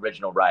the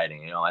original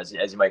riding. You know, as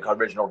you might call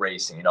original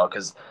racing. You know,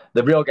 because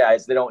the real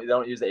guys they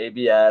don't use the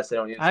ABS. They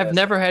don't use I've this.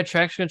 never had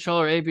traction control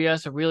or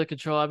ABS or wheelie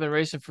control. I've been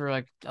racing for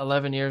like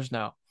 11 years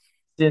now.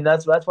 See, and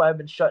that's why I've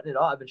been shutting it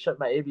off. I've been shutting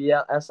my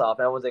ABS off.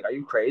 And everyone's like, "Are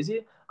you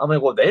crazy?" I'm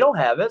like, "Well, they don't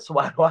have it, so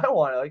why do I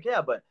want it?" Like,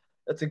 yeah, but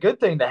it's a good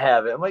thing to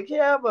have it. I'm like,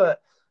 yeah,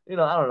 but I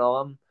don't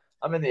know.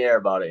 I'm in the air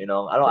about it. I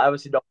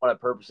obviously don't want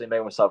to purposely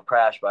make myself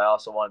crash, but I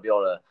also want to be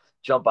able to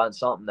jump on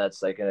something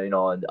that's like an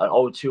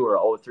O2 or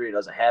O3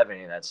 doesn't have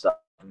any of that stuff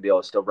and be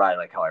able to still ride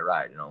like how I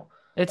ride. I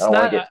It's don't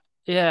want to not, get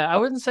yeah, I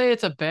wouldn't say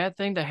it's a bad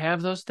thing to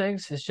have those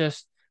things. It's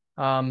just,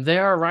 they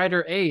are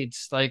rider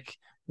aids. Like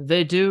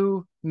they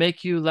do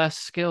make you less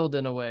skilled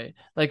in a way.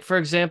 Like for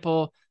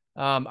example,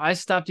 I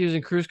stopped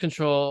using cruise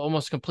control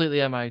almost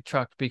completely on my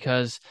truck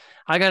because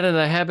I got in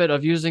the habit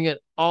of using it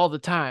all the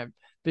time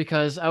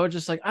because I would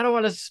just like, I don't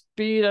want to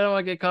speed. I don't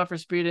want to get caught for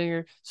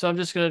speeding. So I'm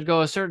just going to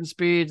go a certain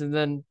speed and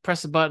then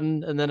press a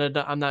button and then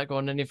I'm not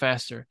going any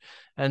faster.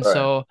 And right.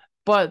 so,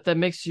 but that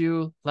makes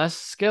you less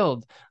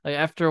skilled. Like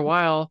after a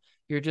while,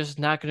 you're just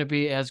not going to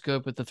be as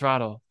good with the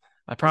throttle.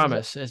 I Exactly.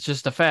 promise. It's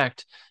just a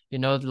fact. The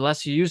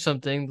less you use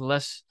something, the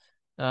less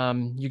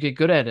you get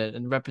good at it,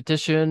 and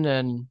repetition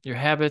and your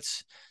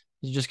habits,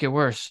 you just get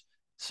worse.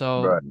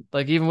 So, Right.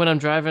 like even when I'm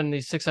driving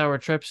these 6 hour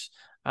trips,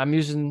 I'm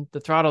using the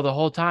throttle the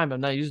whole time.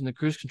 I'm not using the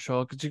cruise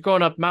control because you're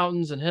going up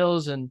mountains and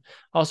hills and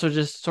also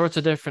just sorts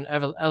of different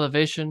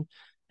elevation.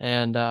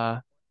 And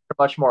You're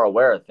much more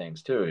aware of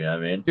things too. You know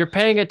what I mean? you're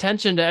paying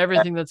attention to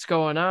everything that's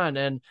going on.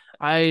 And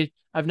I've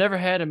never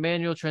had a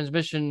manual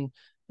transmission,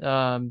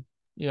 um,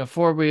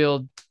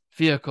 four-wheeled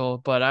vehicle,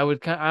 but I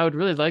would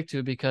really like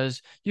to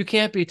because you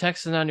can't be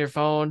texting on your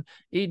phone,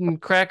 eating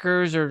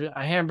crackers or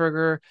a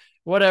hamburger,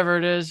 whatever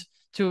it is,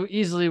 too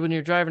easily when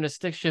you're driving a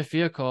stick shift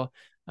vehicle,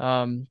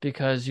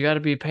 because you got to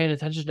be paying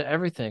attention to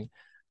everything.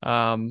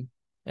 And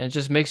it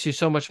just makes you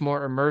so much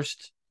more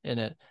immersed in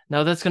it.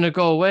 Now that's going to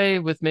go away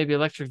with maybe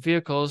electric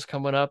vehicles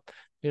coming up.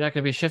 You're not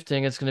going to be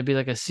shifting. It's going to be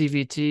like a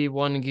CVT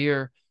one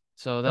gear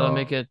So that'll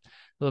make No, it a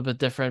little bit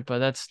different, but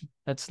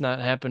that's not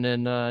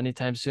happening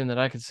anytime soon that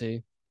I can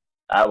see.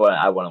 I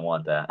wouldn't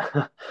want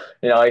that.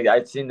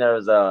 I'd seen there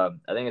was I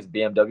think it's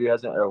BMW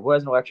has an, or who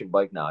has an electric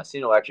bike now. I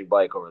seen an electric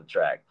bike over the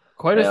track.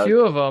 Quite a Man, it was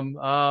few of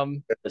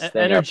them. this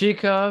thing.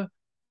 Energica,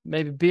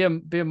 maybe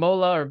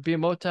Biamola or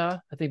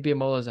Biamota. I think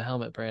Biamola is a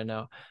helmet brand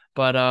now.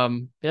 But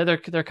yeah,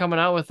 they're coming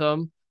out with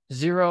them.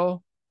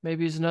 Zero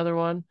maybe is another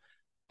one,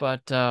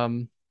 but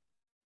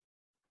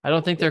I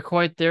don't think they're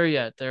quite there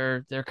yet.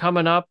 They're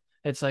coming up.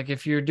 It's like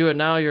if you do it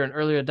now, you're an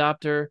early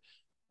adopter.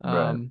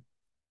 Right. Um,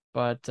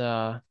 but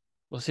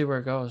we'll see where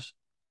it goes.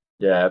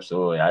 Yeah,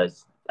 absolutely.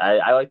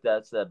 I like that.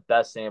 That's the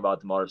best thing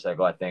about the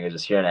motorcycle. I think is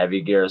just hearing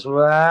heavy gears.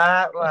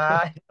 Wah,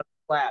 wah,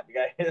 slap. You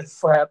gotta hit it,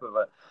 slap it.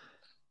 But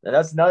and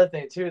that's another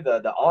thing too.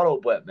 The auto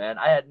whip, man.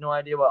 I had no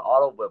idea what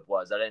auto whip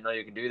was. I didn't know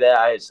you could do that.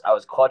 I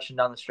was clutching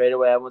down the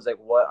straightaway. Everyone's like,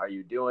 "What are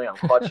you doing?" I'm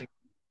clutching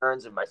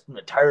turns and my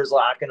tires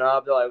locking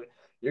up. They're like,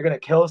 "You're gonna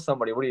kill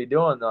somebody. What are you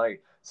doing?" They're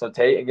like, so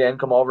Tate again,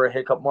 come over,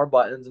 hit a couple more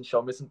buttons, and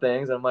show me some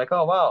things. And I'm like,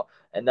 "Oh wow!"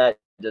 And that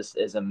just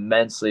is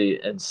immensely,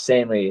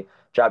 insanely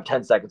drop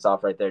 10 seconds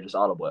off right there, just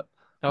auto whip.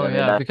 Oh I mean,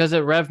 yeah, because it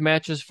rev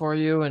matches for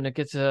you and it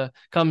gets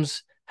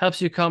comes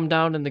helps you come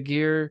down in the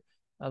gear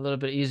a little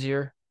bit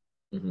easier.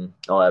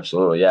 Oh,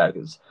 absolutely, yeah.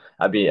 Because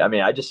I mean,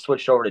 I just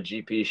switched over to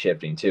GP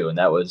shifting too, and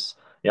that was,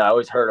 I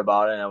always heard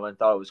about it, and I went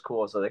thought it was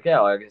cool. So like,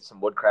 yeah, I'll get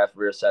some Woodcraft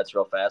rear sets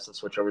real fast. Let's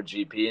switch over to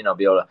GP, and I'll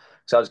be able to.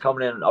 So I was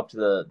coming in up to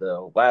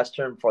the last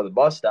turn before the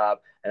bus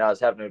stop, and I was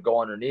having to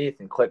go underneath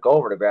and click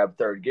over to grab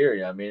third gear.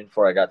 You know what I mean?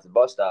 Before I got to the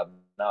bus stop,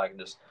 now I can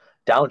just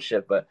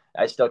downshift, but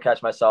I still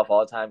catch myself all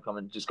the time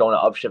coming, just going to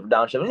upshift or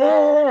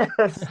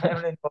downshift,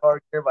 slamming into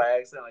forward gear by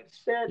accident. Like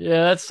shit.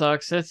 Yeah, that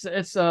sucks.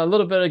 It's a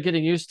little bit of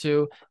getting used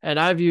to, and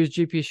I've used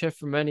GP Shift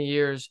for many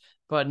years,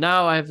 but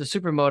now I have the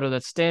Supermoto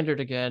that's standard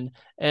again,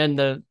 and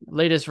the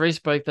latest race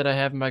bike that I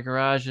have in my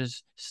garage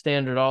is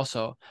standard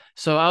also.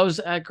 So I was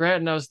at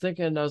Grattan, I was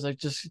thinking, I was like,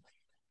 just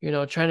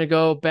trying to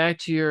go back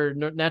to your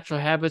natural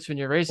habits when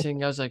you're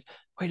racing. I was like,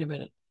 wait a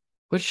minute,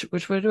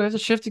 which way do I have to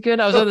shift again?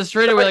 I was on the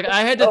straightaway, like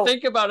I had to Oh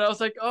think about it. I was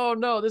like, oh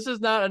no, this is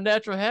not a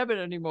natural habit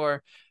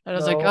anymore. And I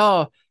was like, no,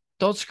 oh,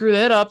 don't screw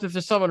that up if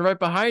there's someone right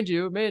behind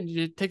you. Man,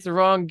 you take the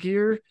wrong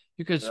gear,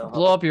 you could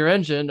blow no. up your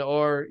engine,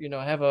 or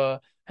have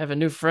a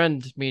new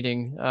friend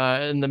meeting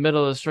in the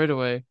middle of the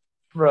straightaway.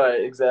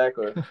 Right,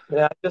 exactly.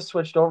 Yeah, I just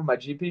switched over my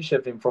GP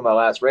shifting for my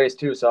last race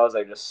too, so I was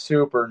like just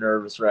super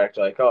nervous wrecked.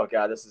 Like, oh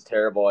god, this is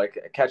terrible.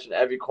 Like catching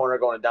every corner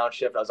going to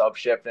downshift, I was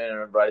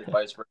upshifting and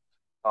vice versa.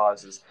 Oh,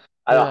 this is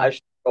I don't I Yeah.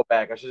 should go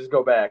back. I should just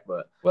go back, but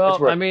it's Well, I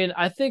worth mean,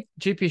 I think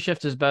GP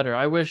Shift is better.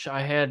 I wish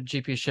I had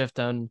GP Shift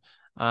on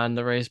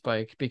the race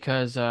bike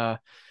because Um,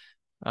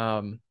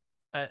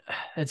 I-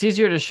 it's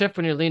easier to shift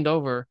when you're leaned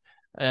over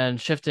and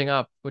shifting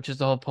up, which is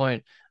the whole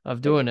point of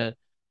it. doing it.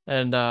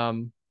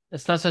 And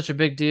it's not such a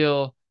big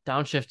deal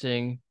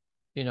downshifting,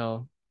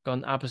 going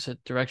the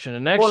opposite direction.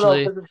 And Well, no,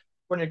 actually, because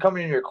when you're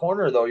coming in your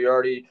corner though, you're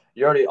already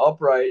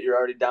upright, you're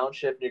already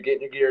downshifting, you're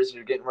getting your gears,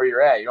 you're getting where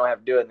you're at. You don't have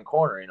to do it in the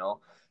corner.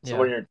 So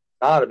when yeah, you're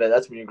out of it,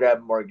 that's when you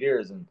grab more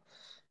gears and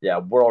yeah,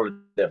 world of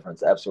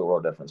difference, absolute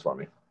world difference for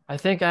me. I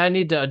think I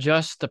need to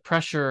adjust the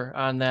pressure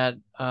on that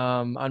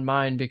on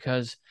mine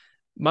because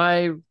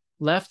my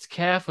left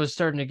calf was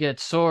starting to get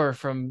sore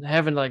from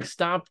having to like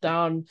stomp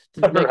down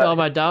to make all Right.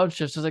 my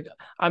downshifts. It's like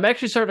I'm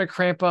actually starting to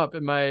cramp up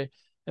in my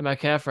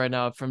calf right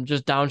now from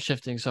just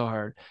downshifting so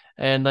hard.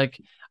 And like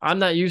I'm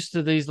not used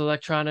to these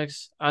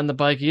electronics on the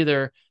bike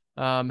either,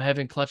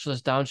 having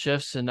clutchless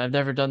downshifts, and I've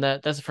never done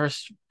that. That's the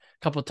first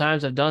couple of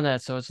times I've done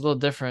that, so it's a little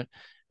different.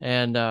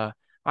 And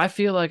I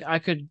feel like I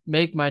could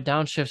make my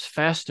downshifts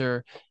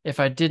faster if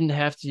I didn't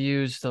have to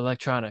use the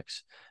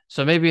electronics.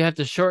 So maybe I have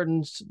to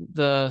shorten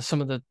the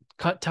some of the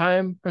cut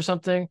time or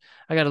something.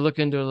 I got to look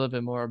into it a little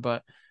bit more,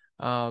 but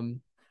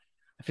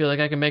I feel like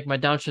I can make my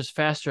downshifts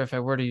faster if I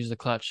were to use the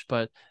clutch,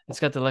 but it's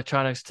got the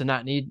electronics to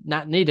not need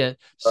it. Right.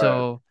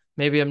 So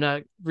maybe I'm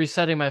not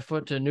resetting my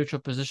foot to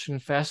neutral position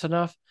fast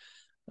enough.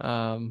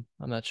 I'm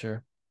not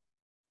sure.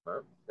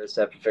 Well, just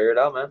have to figure it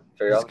out, man.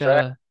 Figure out Just the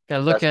track.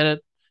 gotta look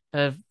That's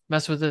at it,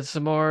 mess with it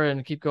some more,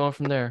 and keep going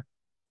from there.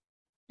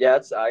 Yeah.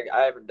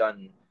 I haven't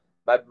done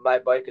my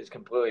bike is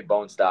completely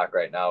bone stock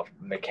right now,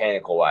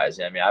 mechanical wise.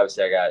 I mean,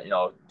 obviously I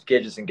got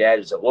gadgets and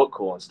gadgets that look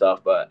cool and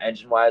stuff, but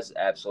engine wise,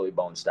 absolutely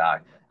bone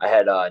stock. I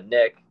had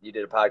Nick. You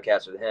did a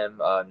podcast with him,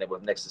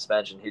 with Nick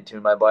Suspension. He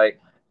tuned my bike,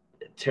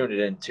 tuned it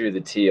into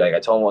the T. Like I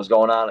told him what was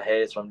going on.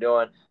 Hey, that's what I'm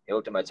doing. He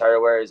looked at my tire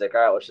wear. He's like,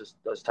 all right,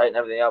 let's tighten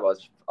everything up. I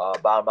was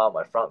bottom out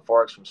my front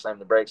forks from slamming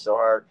the brakes so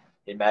hard.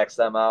 He maxed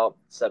them out,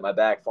 set my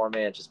back for me,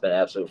 and it's just been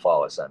absolute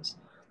flawless since.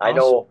 I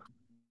know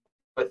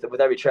Awesome.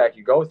 with every track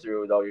you go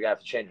through, though, you're gonna have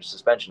to change your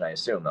suspension, I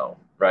assume, though,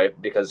 right?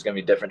 Because it's gonna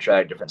be different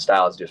track, different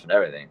styles, different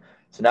everything.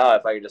 So now,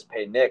 if I could just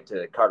pay Nick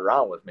to cart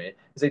around with me,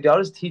 he's like, "Dude, I'll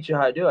just teach you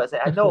how to do it." I say,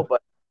 "I know,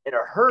 but in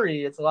a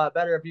hurry, it's a lot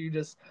better if you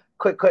just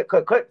click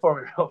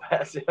for me real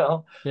fast."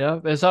 Yeah,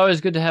 it's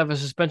always good to have a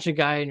suspension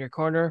guy in your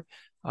corner,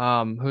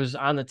 who's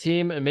on the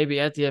team and maybe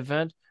at the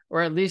event,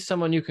 or at least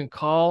someone you can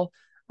call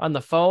on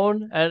the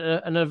phone at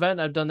an event.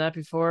 I've done that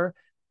before.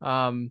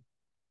 Um,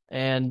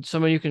 and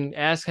someone you can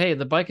ask, hey,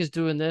 the bike is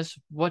doing this.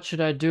 What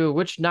should I do?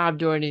 Which knob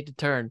do I need to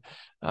turn?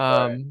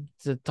 Right.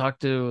 To talk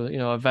to,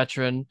 a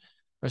veteran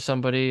or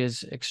somebody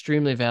is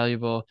extremely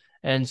valuable.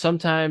 And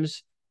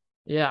sometimes,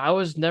 yeah, I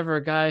was never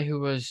a guy who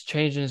was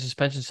changing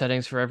suspension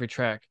settings for every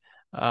track.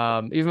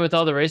 Even with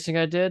all the racing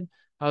I did,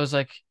 I was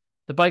like,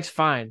 the bike's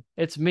fine.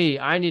 It's me.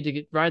 I need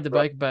to ride the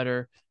Right. bike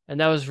better. And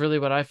that was really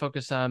what I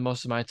focused on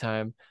most of my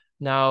time.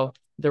 Now,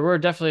 there were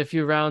definitely a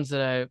few rounds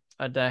that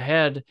I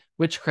had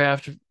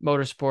Witchcraft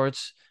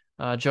Motorsports,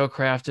 Joe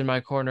Craft in my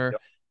corner,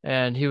 Yep.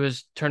 and he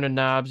was turning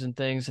knobs and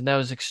things, and that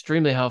was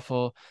extremely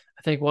helpful.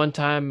 I think one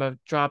time I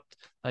dropped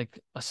like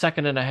a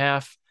second and a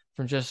half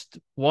from just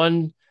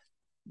one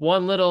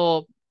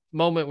little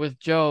moment with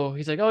Joe.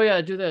 He's like, "Oh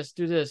yeah, do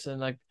this," and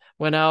like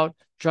went out,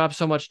 dropped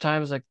so much time. I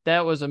was like,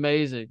 "That was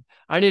amazing.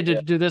 I need to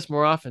Yeah. do this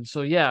more often."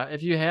 So yeah,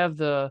 if you have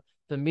the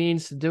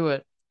means to do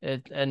it,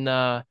 and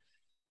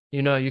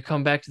you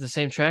come back to the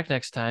same track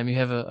next time, you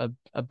have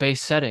a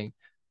base setting.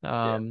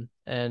 Yeah.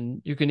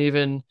 And you can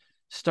even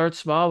start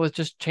small with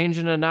just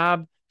changing a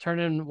knob,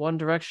 turning one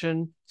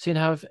direction, seeing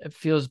how it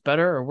feels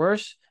better or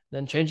worse,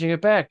 then changing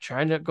it back,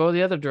 trying to go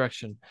the other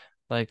direction.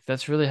 Like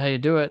that's really how you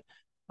do it.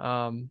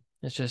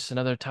 It's just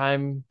another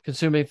time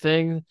consuming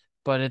thing,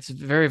 but it's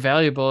very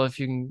valuable if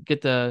you can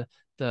get the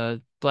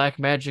black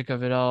magic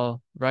of it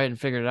all right and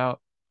figure it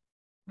out.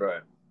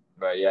 Right.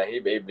 Right. Yeah.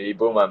 He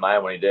blew my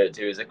mind when he did it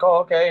too. He's like, "Oh,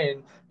 okay,"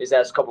 and he's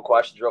asked a couple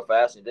questions real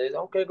fast. And he did.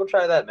 Okay, go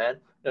try that, man.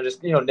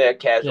 Just Nick,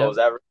 casual Yep. as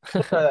ever.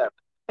 Go try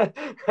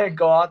that. And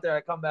go out there.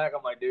 I come back.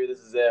 I'm like, dude,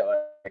 this is it.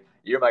 Like,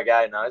 you're my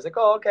guy now. He's like,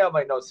 "Oh, okay." I'm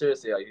like, "No,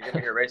 seriously. Like, you're gonna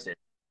be here racing."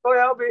 Oh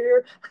yeah, I'll be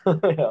here.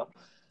 Yeah.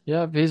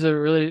 Yeah, he's a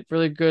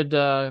really good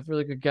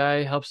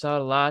guy. Helps out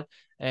a lot,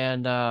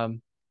 and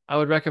I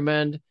would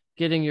recommend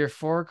getting your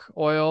fork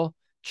oil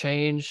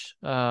changed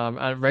on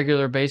a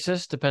regular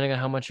basis, depending on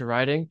how much you're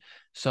riding.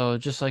 So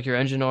just like your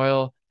engine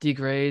oil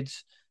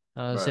degrades,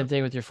 Right. same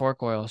thing with your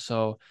fork oil.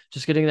 So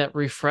just getting that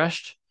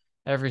refreshed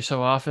every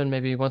so often,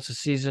 maybe once a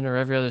season or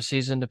every other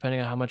season, depending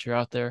on how much you're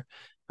out there,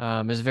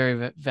 is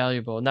very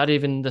valuable. Not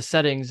even the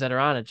settings that are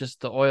on it,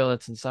 just the oil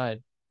that's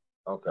inside.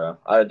 Okay.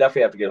 I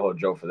definitely have to get a hold of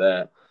Joe for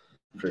that.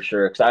 For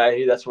sure,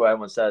 because that's what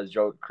everyone says.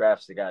 Joe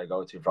Kraft's the guy to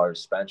go to for our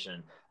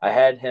suspension. I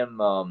had him.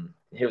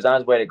 He was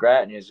on his way to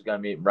Grat, and he was going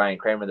to meet Ryan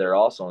Kramer there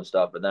also and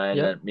stuff. But then I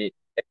ended Yep. up meeting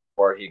Nick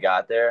before he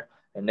got there,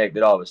 and Nick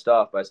did all of his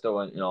stuff. But I still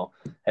went.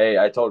 Hey,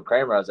 I told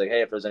Kramer I was like,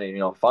 hey, if there's any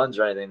funds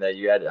or anything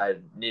that I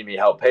need me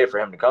help pay for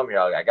him to come here,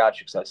 I got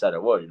you because I said I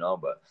would.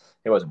 But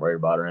he wasn't worried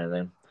about it or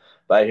anything.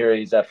 But I hear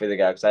he's definitely the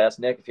guy because I asked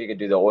Nick if he could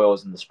do the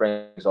oils and the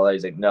springs, all that.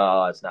 He's like,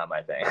 no, it's not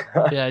my thing.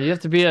 Yeah, you have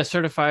to be a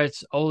certified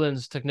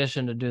Olin's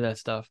technician to do that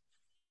stuff.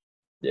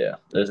 Yeah,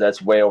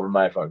 that's way over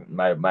my fucking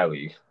my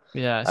league.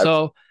 Yeah, I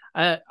so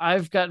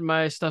I've gotten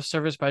my stuff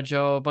serviced by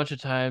Joe a bunch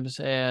of times,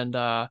 and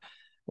the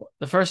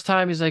first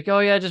time he's like, "Oh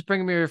yeah, just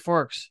bring me your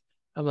forks."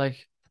 I'm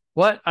like,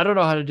 "What? I don't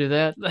know how to do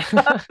that."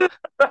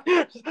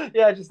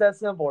 yeah, just that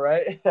simple,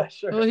 right? Yeah, Well,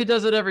 sure. he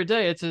does it every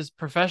day. It's his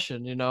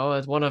profession,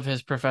 it's one of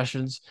his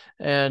professions,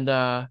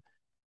 and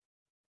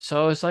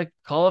so it's like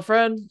call a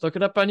friend, look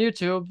it up on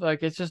YouTube.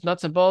 Like it's just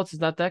nuts and bolts. It's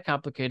not that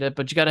complicated,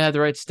 but you got to have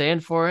the right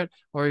stand for it,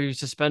 or you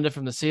suspend it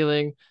from the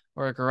ceiling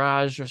or a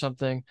garage or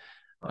something.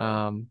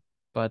 Right. Um,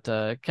 but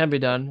it can be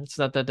done. It's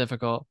not that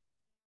difficult.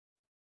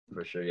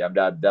 For sure. Yeah,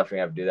 definitely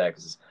have to do that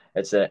because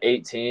it's an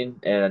 18,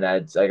 and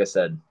it's like I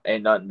said,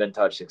 ain't nothing been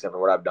touched except for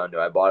what I've done to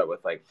it. I bought it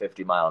with like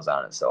 50 miles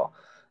on it, so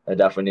it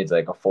definitely needs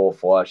like a full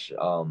flush.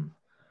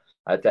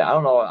 I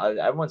don't know.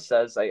 Everyone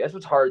says like that's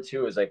what's hard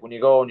too is like when you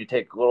go and you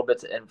take little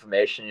bits of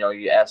information.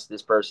 You ask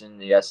this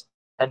person, you ask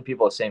 10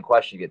 people the same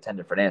question, you get 10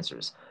 different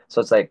answers. So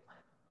it's like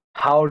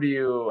how do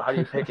you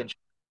pick and choose?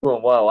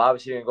 Well,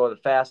 obviously you can go with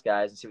the fast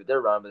guys and see what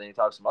they're running, but then you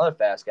talk to some other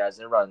fast guys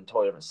and they're running a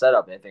totally different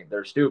setup and they think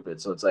they're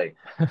stupid. So it's like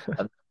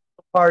I'm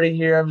party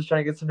here. I'm just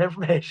trying to get some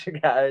information,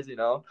 guys.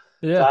 So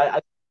Yeah,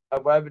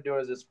 what I've been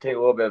doing is just take a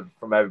little bit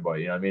from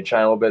everybody. I mean,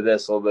 trying a little bit of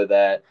this, a little bit of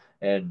that,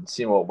 and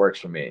seeing what works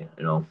for me.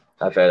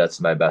 I feel like that's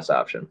my best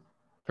option.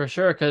 for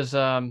sure. Because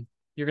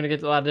you're gonna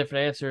get a lot of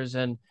different answers,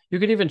 and you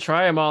can even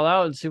try them all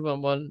out and see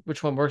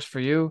which one works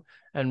for you,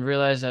 and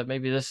realize that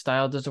maybe this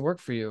style doesn't work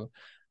for you,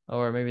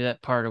 or maybe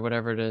that part or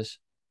whatever it is.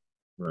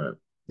 Right.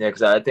 Yeah,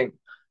 because I think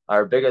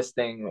our biggest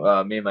thing,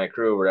 me and my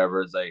crew, or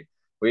whatever, is like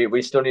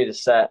we still need to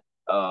set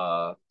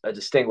a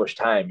distinguished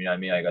time. You know what I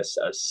mean? Like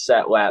a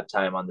set lap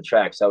time on the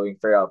track, so we can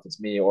figure out if it's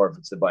me or if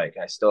it's the bike.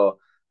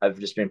 I've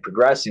just been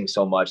progressing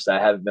so much that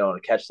I haven't been able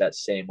to catch that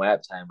same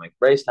lap time. Like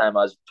race time,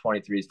 I was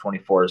 23s,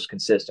 24s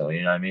consistently.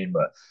 You know what I mean?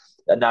 But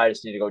now I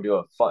just need to go do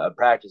a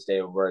practice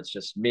day where it's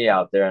just me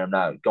out there and I'm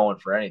not going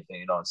for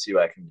anything. And see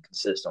what I can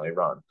consistently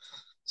run.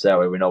 So that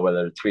way we know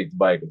whether to tweak the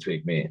bike or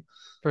tweak me.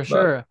 For But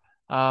sure.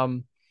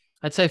 Um,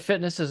 I'd say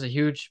fitness is a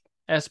huge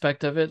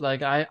aspect of it.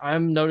 Like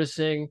I'm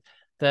noticing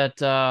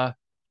that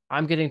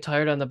I'm getting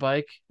tired on the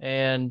bike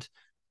and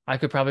I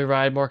could probably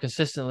ride more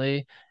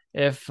consistently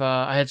if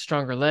I had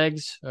stronger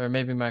legs or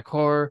maybe my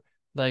core,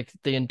 like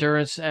the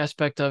endurance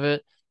aspect of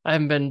it. I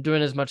haven't been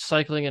doing as much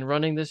cycling and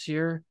running this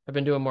year. I've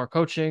been doing more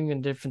coaching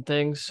and different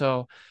things.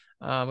 So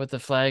with the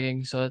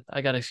flagging, so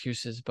I got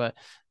excuses. But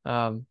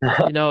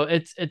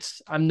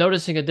it's I'm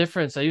noticing a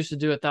difference. I used to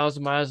do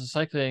 1,000 miles of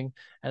cycling,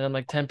 and I'm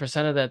like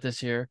 10% of that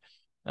this year.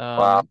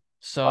 Wow.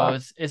 So Wow.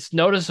 it's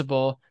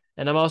noticeable,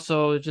 and I'm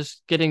also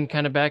just getting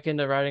kind of back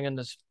into riding on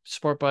the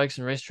sport bikes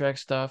and racetrack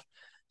stuff.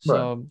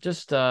 Right. So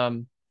just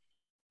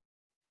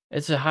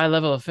it's a high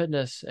level of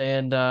fitness,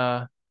 and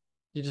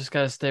you just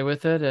got to stay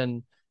with it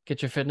and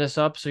get your fitness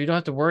up so you don't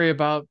have to worry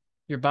about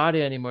your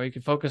body anymore. You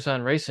can focus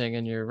on racing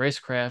and your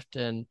racecraft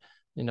and,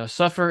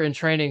 suffer in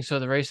training so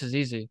the race is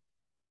easy.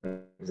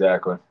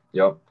 Exactly.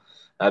 Yep.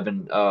 I've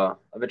been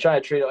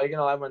trying to treat it like,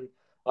 I've been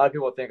a lot of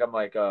people think I'm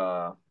like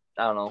I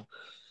don't know.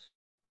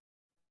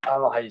 I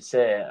don't know how you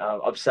say it.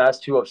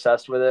 Obsessed, too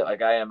obsessed with it.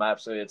 Like I am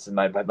absolutely. It's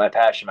my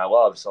passion, my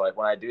love. So like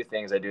when I do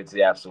things, I do it to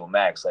the absolute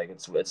max. Like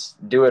it's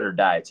do it or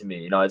die to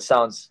me. It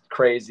sounds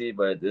crazy,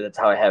 but that's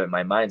how I have it in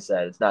my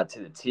mindset. It's not to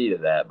the T to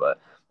that, but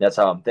that's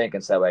how I'm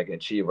thinking, so that way I can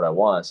achieve what I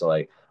want. So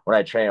like when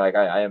I train, like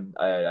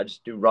I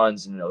just do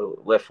runs and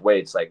lift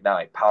weights, like not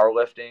like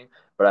powerlifting,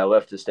 but I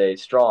lift to stay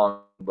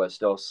strong but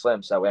still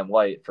slim, so that way I'm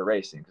light for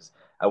racing. Because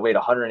I weighed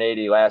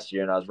 180 last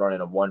year and I was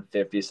running a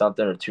 150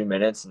 something or 2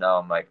 minutes. And now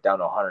I'm like down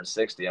to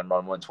 160. I'm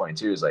running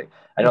 122. It's like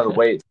I know the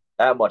weight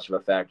that much of a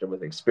factor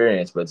with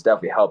experience, but it's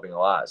definitely helping a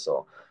lot.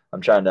 So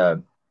I'm trying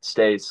to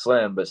stay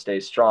slim but stay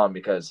strong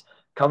because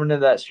coming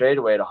into that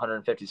straightaway at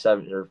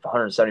 157 or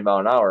 170 mile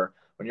an hour,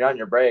 when you're on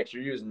your brakes,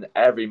 you're using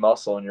every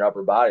muscle in your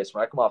upper body. So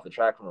when I come off the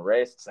track from a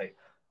race, it's like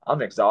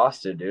I'm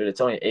exhausted, dude.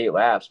 It's only 8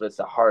 laps, but it's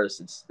the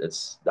hardest.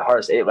 It's the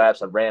hardest 8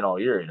 laps I've ran all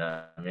year. You know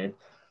what I mean?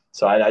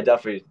 So I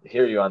definitely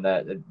hear you on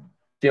that.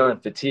 Feeling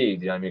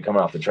fatigued,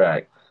 coming off the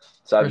track.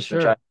 So I've For just been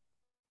trying sure.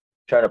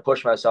 trying to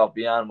push myself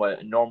beyond what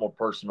a normal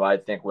person, what I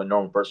think what a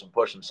normal person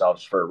push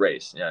themselves for a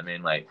race. You know what I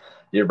mean? Like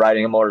you're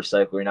riding a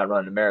motorcycle, you're not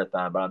running a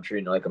marathon, but I'm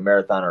treating it like a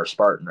marathon or a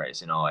Spartan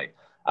race. Like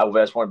I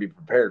just want to be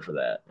prepared for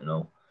that.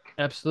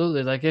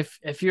 Absolutely. Like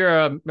if you're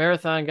a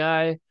marathon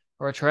guy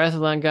or a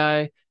triathlon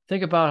guy,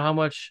 think about how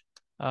much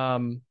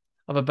um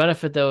of a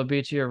benefit that would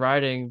be to your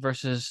riding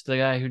versus the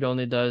guy who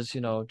only does,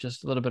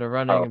 just a little bit of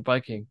running Oh, and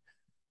biking.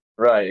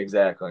 right,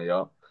 exactly.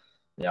 Yeah,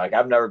 like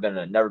I've never been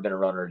a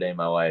runner a day in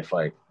my life.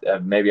 Like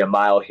maybe a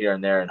mile here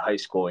and there in high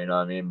school, you know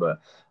what I mean?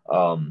 But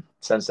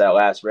since that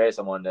last race,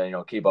 I wanted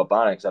to keep up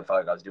on it because I felt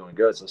like I was doing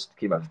good. So to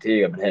keep my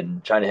fatigue, I've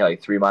been trying to hit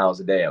like 3 miles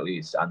a day at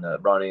least on the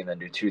running, and then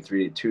do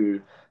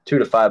 2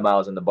 to 5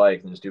 miles on the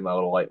bike, and just do my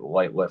little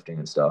light lifting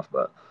and stuff.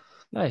 But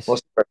we'll Nice.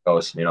 see where it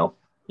goes.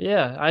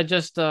 Yeah, I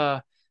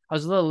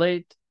was a little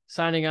late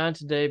signing on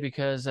today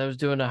because I was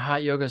doing a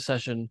hot yoga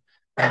session.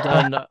 I've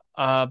done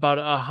about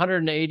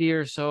 180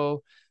 or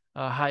so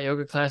hot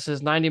yoga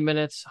classes, 90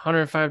 minutes,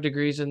 105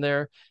 degrees in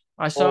there.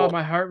 I saw Oh,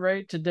 my heart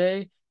rate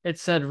today. It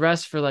said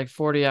rest for like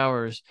 40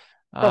 hours.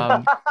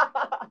 Um,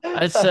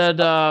 it that's said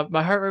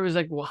my heart rate was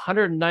like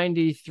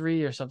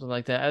 193 or something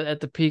like that at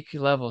the peak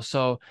level.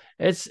 So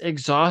it's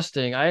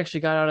exhausting. I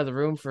actually got out of the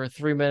room for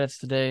 3 minutes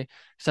today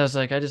because I was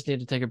like, I just need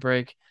to take a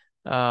break.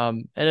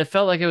 And it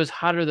felt like it was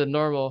hotter than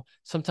normal.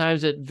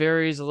 Sometimes it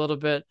varies a little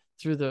bit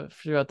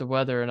throughout the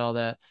weather and all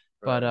that.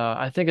 But right.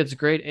 I think it's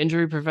great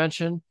injury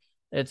prevention.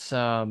 It's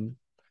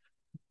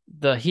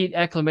The heat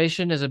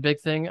acclimation is a big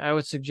thing. I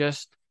would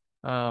suggest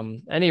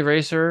any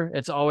racer,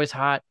 it's always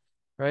hot,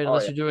 right? Oh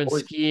Unless yeah, you're doing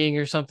always. skiing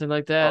or something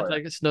like Oh that, yeah,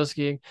 like snow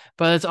skiing.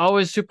 But it's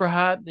always super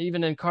hot.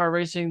 Even in car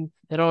racing,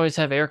 they don't always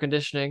have air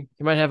conditioning.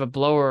 You might have a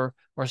blower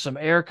or some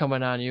air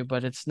coming on you,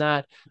 but it's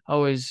not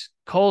always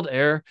cold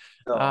air.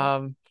 no,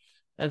 Um,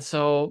 and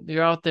so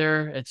you're out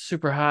there, it's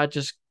super hot.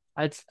 Just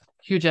I'd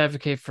huge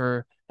advocate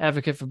for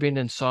being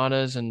in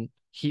saunas and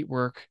heat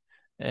work.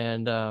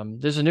 And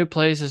there's a new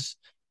place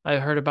I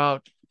heard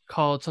about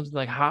called something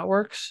like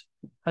Hotworks,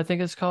 I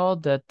think it's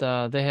called, that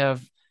they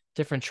have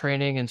different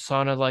training and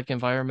sauna-like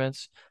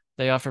environments.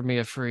 They offered me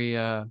a free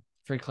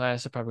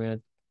class. I'm probably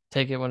gonna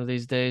take it one of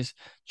these days,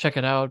 check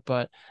it out.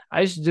 But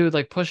I used to do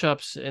like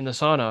push-ups in the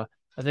sauna.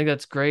 I think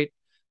that's great.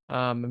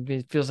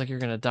 It feels like you're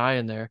gonna die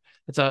in there.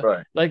 It's a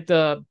right. Like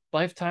the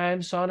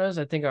lifetime saunas,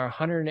 I think are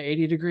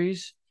 180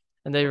 degrees,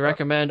 and they Okay.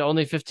 recommend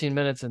only 15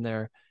 minutes in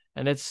there.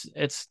 And it's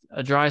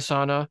a dry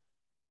sauna,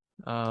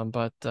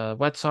 but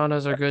wet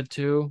saunas are good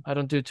too. I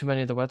don't do too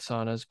many of the wet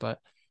saunas, but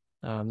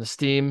the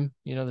steam,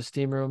 the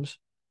steam rooms.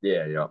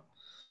 Yeah,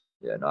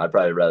 yeah. No, I'd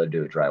probably rather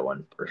do a dry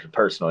one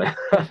personally.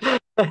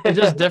 It's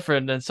just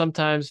different. And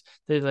sometimes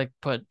they like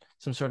put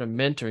some sort of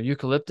mint or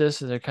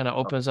eucalyptus and it kind of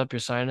opens up your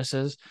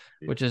sinuses,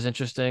 which is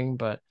interesting.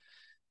 But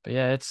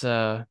yeah,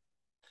 I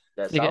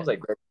That think sounds like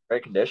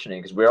great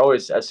conditioning because we're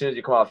always, as soon as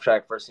you come off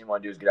track, first thing you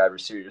want to do is get out of your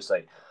suit. You're just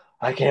like,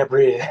 I can't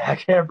breathe. I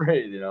can't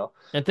breathe.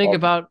 and think All the,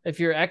 about if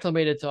you're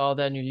acclimated to all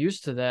that and you're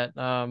used to that,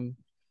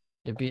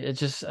 it's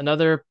just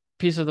another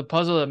piece of the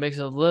puzzle that makes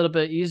it a little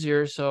bit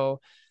easier. So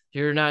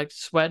you're not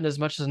sweating as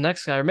much as the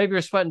next guy, or maybe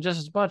you're sweating just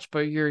as much, but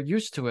you're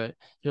used to it.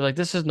 You're like,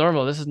 this is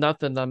normal. This is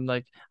nothing.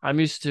 I'm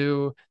used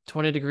to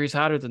 20 degrees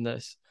hotter than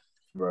this.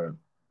 right.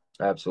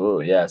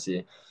 Absolutely. Yeah.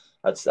 See,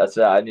 that's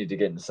I need to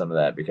get into some of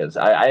that because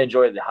I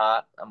enjoy the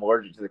hot. I'm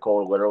allergic to the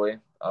cold, literally.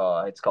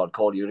 It's called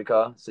cold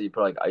Utica. So you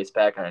put like ice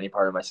pack on any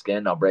part of my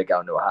skin, I'll break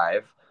out into a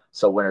hive.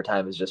 So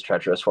wintertime is just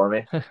treacherous for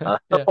me.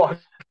 Yeah.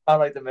 I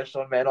like the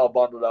Michelin man all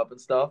bundled up and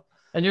stuff.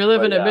 And you're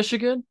But living in yeah,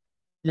 Michigan?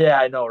 yeah,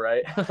 I know,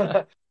 right?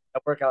 I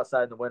work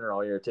outside in the winter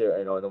all year too,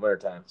 in the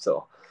wintertime.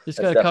 So Just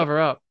that's gotta cover definitely,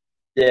 up.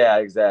 yeah,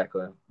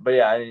 exactly. But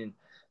yeah, I mean,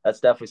 that's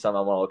definitely something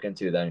I want to look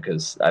into then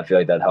because I feel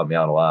like that helped me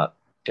out a lot.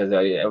 Because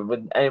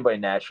with anybody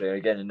naturally,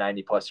 getting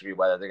 90 plus degree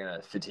weather, they're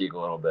gonna fatigue a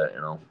little bit,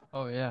 you know.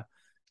 Oh yeah.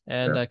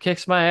 And Yeah.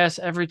 kicks my ass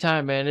every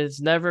time, man. It's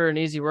never an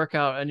easy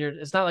workout, and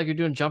it's not like you're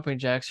doing jumping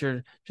jacks.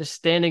 You're just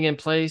standing in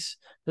place.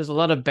 There's a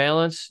lot of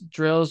balance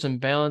drills and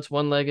balance,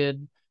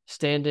 one-legged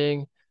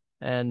standing,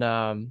 and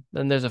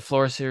then there's a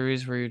floor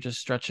series where you're just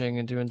stretching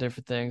and doing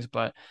different things.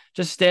 But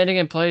just standing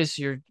in place,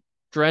 you're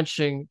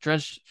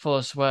drenched full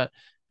of sweat,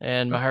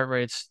 and my heart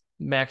rate's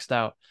maxed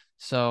out.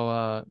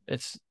 So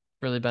it's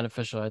really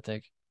beneficial, I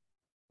think.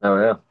 Oh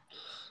yeah,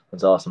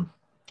 that's awesome.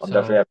 I'm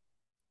definitely So happy.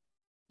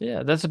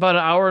 yeah, that's about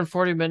an hour and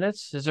 40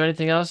 minutes. Is there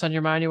anything else on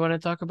your mind you want to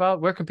talk about?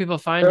 Where can people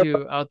find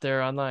you out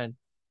there online?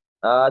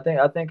 I think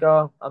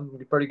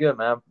I'm pretty good,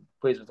 man. I'm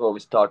pleased with what we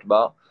talked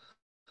about.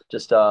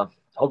 Just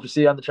hope to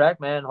see you on the track,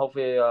 man.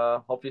 Hopefully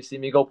you see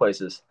me go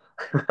places.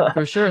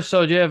 For sure.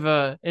 So do you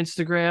have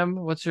Instagram?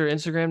 What's your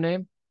Instagram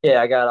name?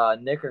 Yeah, I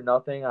got Nick or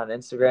Nothing on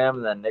Instagram,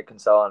 and then Nick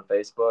Konsella on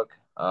Facebook.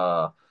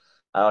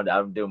 I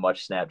don't do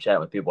much Snapchat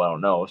with people I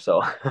don't know, so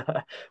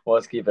well,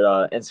 let's keep it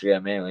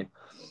Instagram mainly.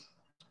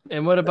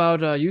 And what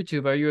about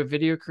YouTube? Are you a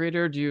video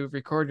creator? Do you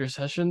record your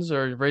sessions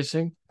or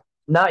racing?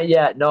 Not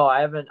yet. No,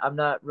 I haven't. I'm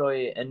not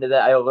really into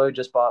that. I literally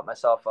just bought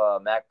myself a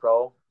Mac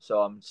Pro, so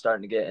I'm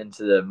starting to get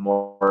into the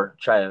more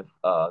trying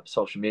to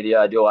social media.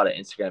 I do a lot of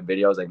Instagram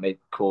videos, like make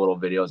cool little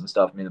videos and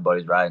stuff. Me and the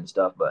buddies ride and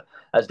stuff. But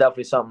that's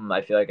definitely something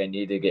I feel like I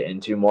need to get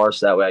into more,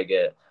 so that way I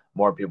get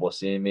more people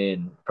seeing me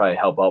and probably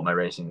help out my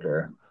racing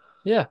career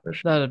Yeah, for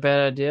sure. not a bad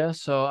idea.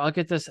 So I'll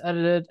get this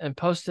edited and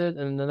posted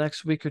in the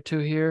next week or two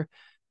here,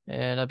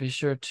 and I'll be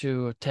sure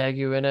to tag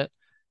you in it.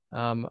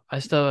 I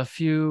still have a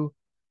few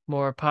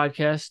more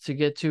podcasts to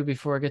get to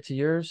before I get to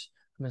yours.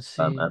 I'm gonna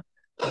see. Man.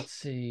 Let's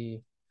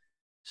see.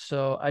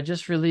 So I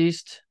just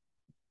released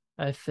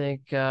I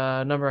think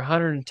number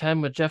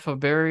 110 with Jeff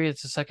O'Barry.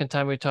 It's the second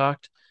time we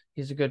talked.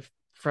 He's a good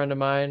friend of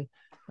mine.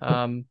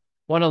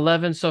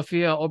 111,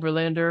 Sophia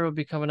Oberlander will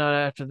be coming out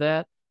after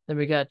that. Then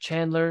we got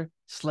Chandler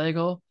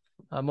Slagle,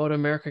 a Moto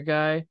America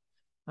guy.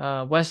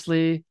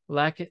 Wesley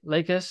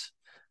Lakis.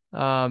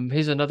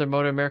 He's another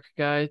Moto America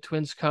guy,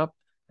 Twins Cup.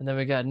 And then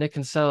we got Nick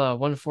Kinsella,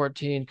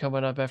 114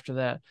 coming up after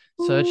that.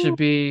 So it should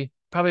be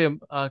probably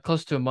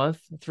close to a month,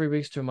 3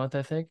 weeks to a month,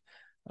 I think.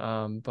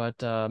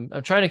 But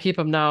I'm trying to keep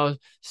them now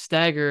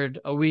staggered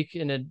a week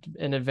in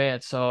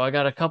advance. So I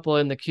got a couple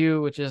in the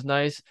queue, which is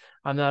nice.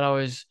 I'm not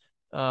always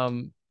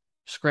um,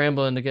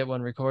 scrambling to get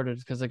one recorded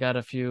because I got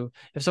a few.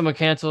 If someone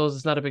cancels,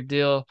 it's not a big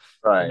deal.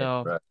 Right,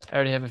 right. I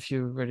already have a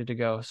few ready to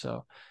go.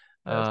 So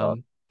That's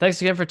awesome.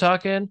 thanks again for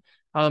talking.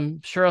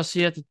 I'm sure I'll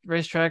see you at the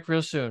racetrack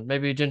real soon.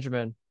 Maybe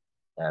Gingerman.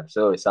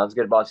 Absolutely. Sounds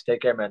good, boss.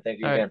 Take care, man. Thank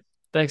you All right. again.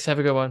 Thanks. Have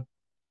a good one.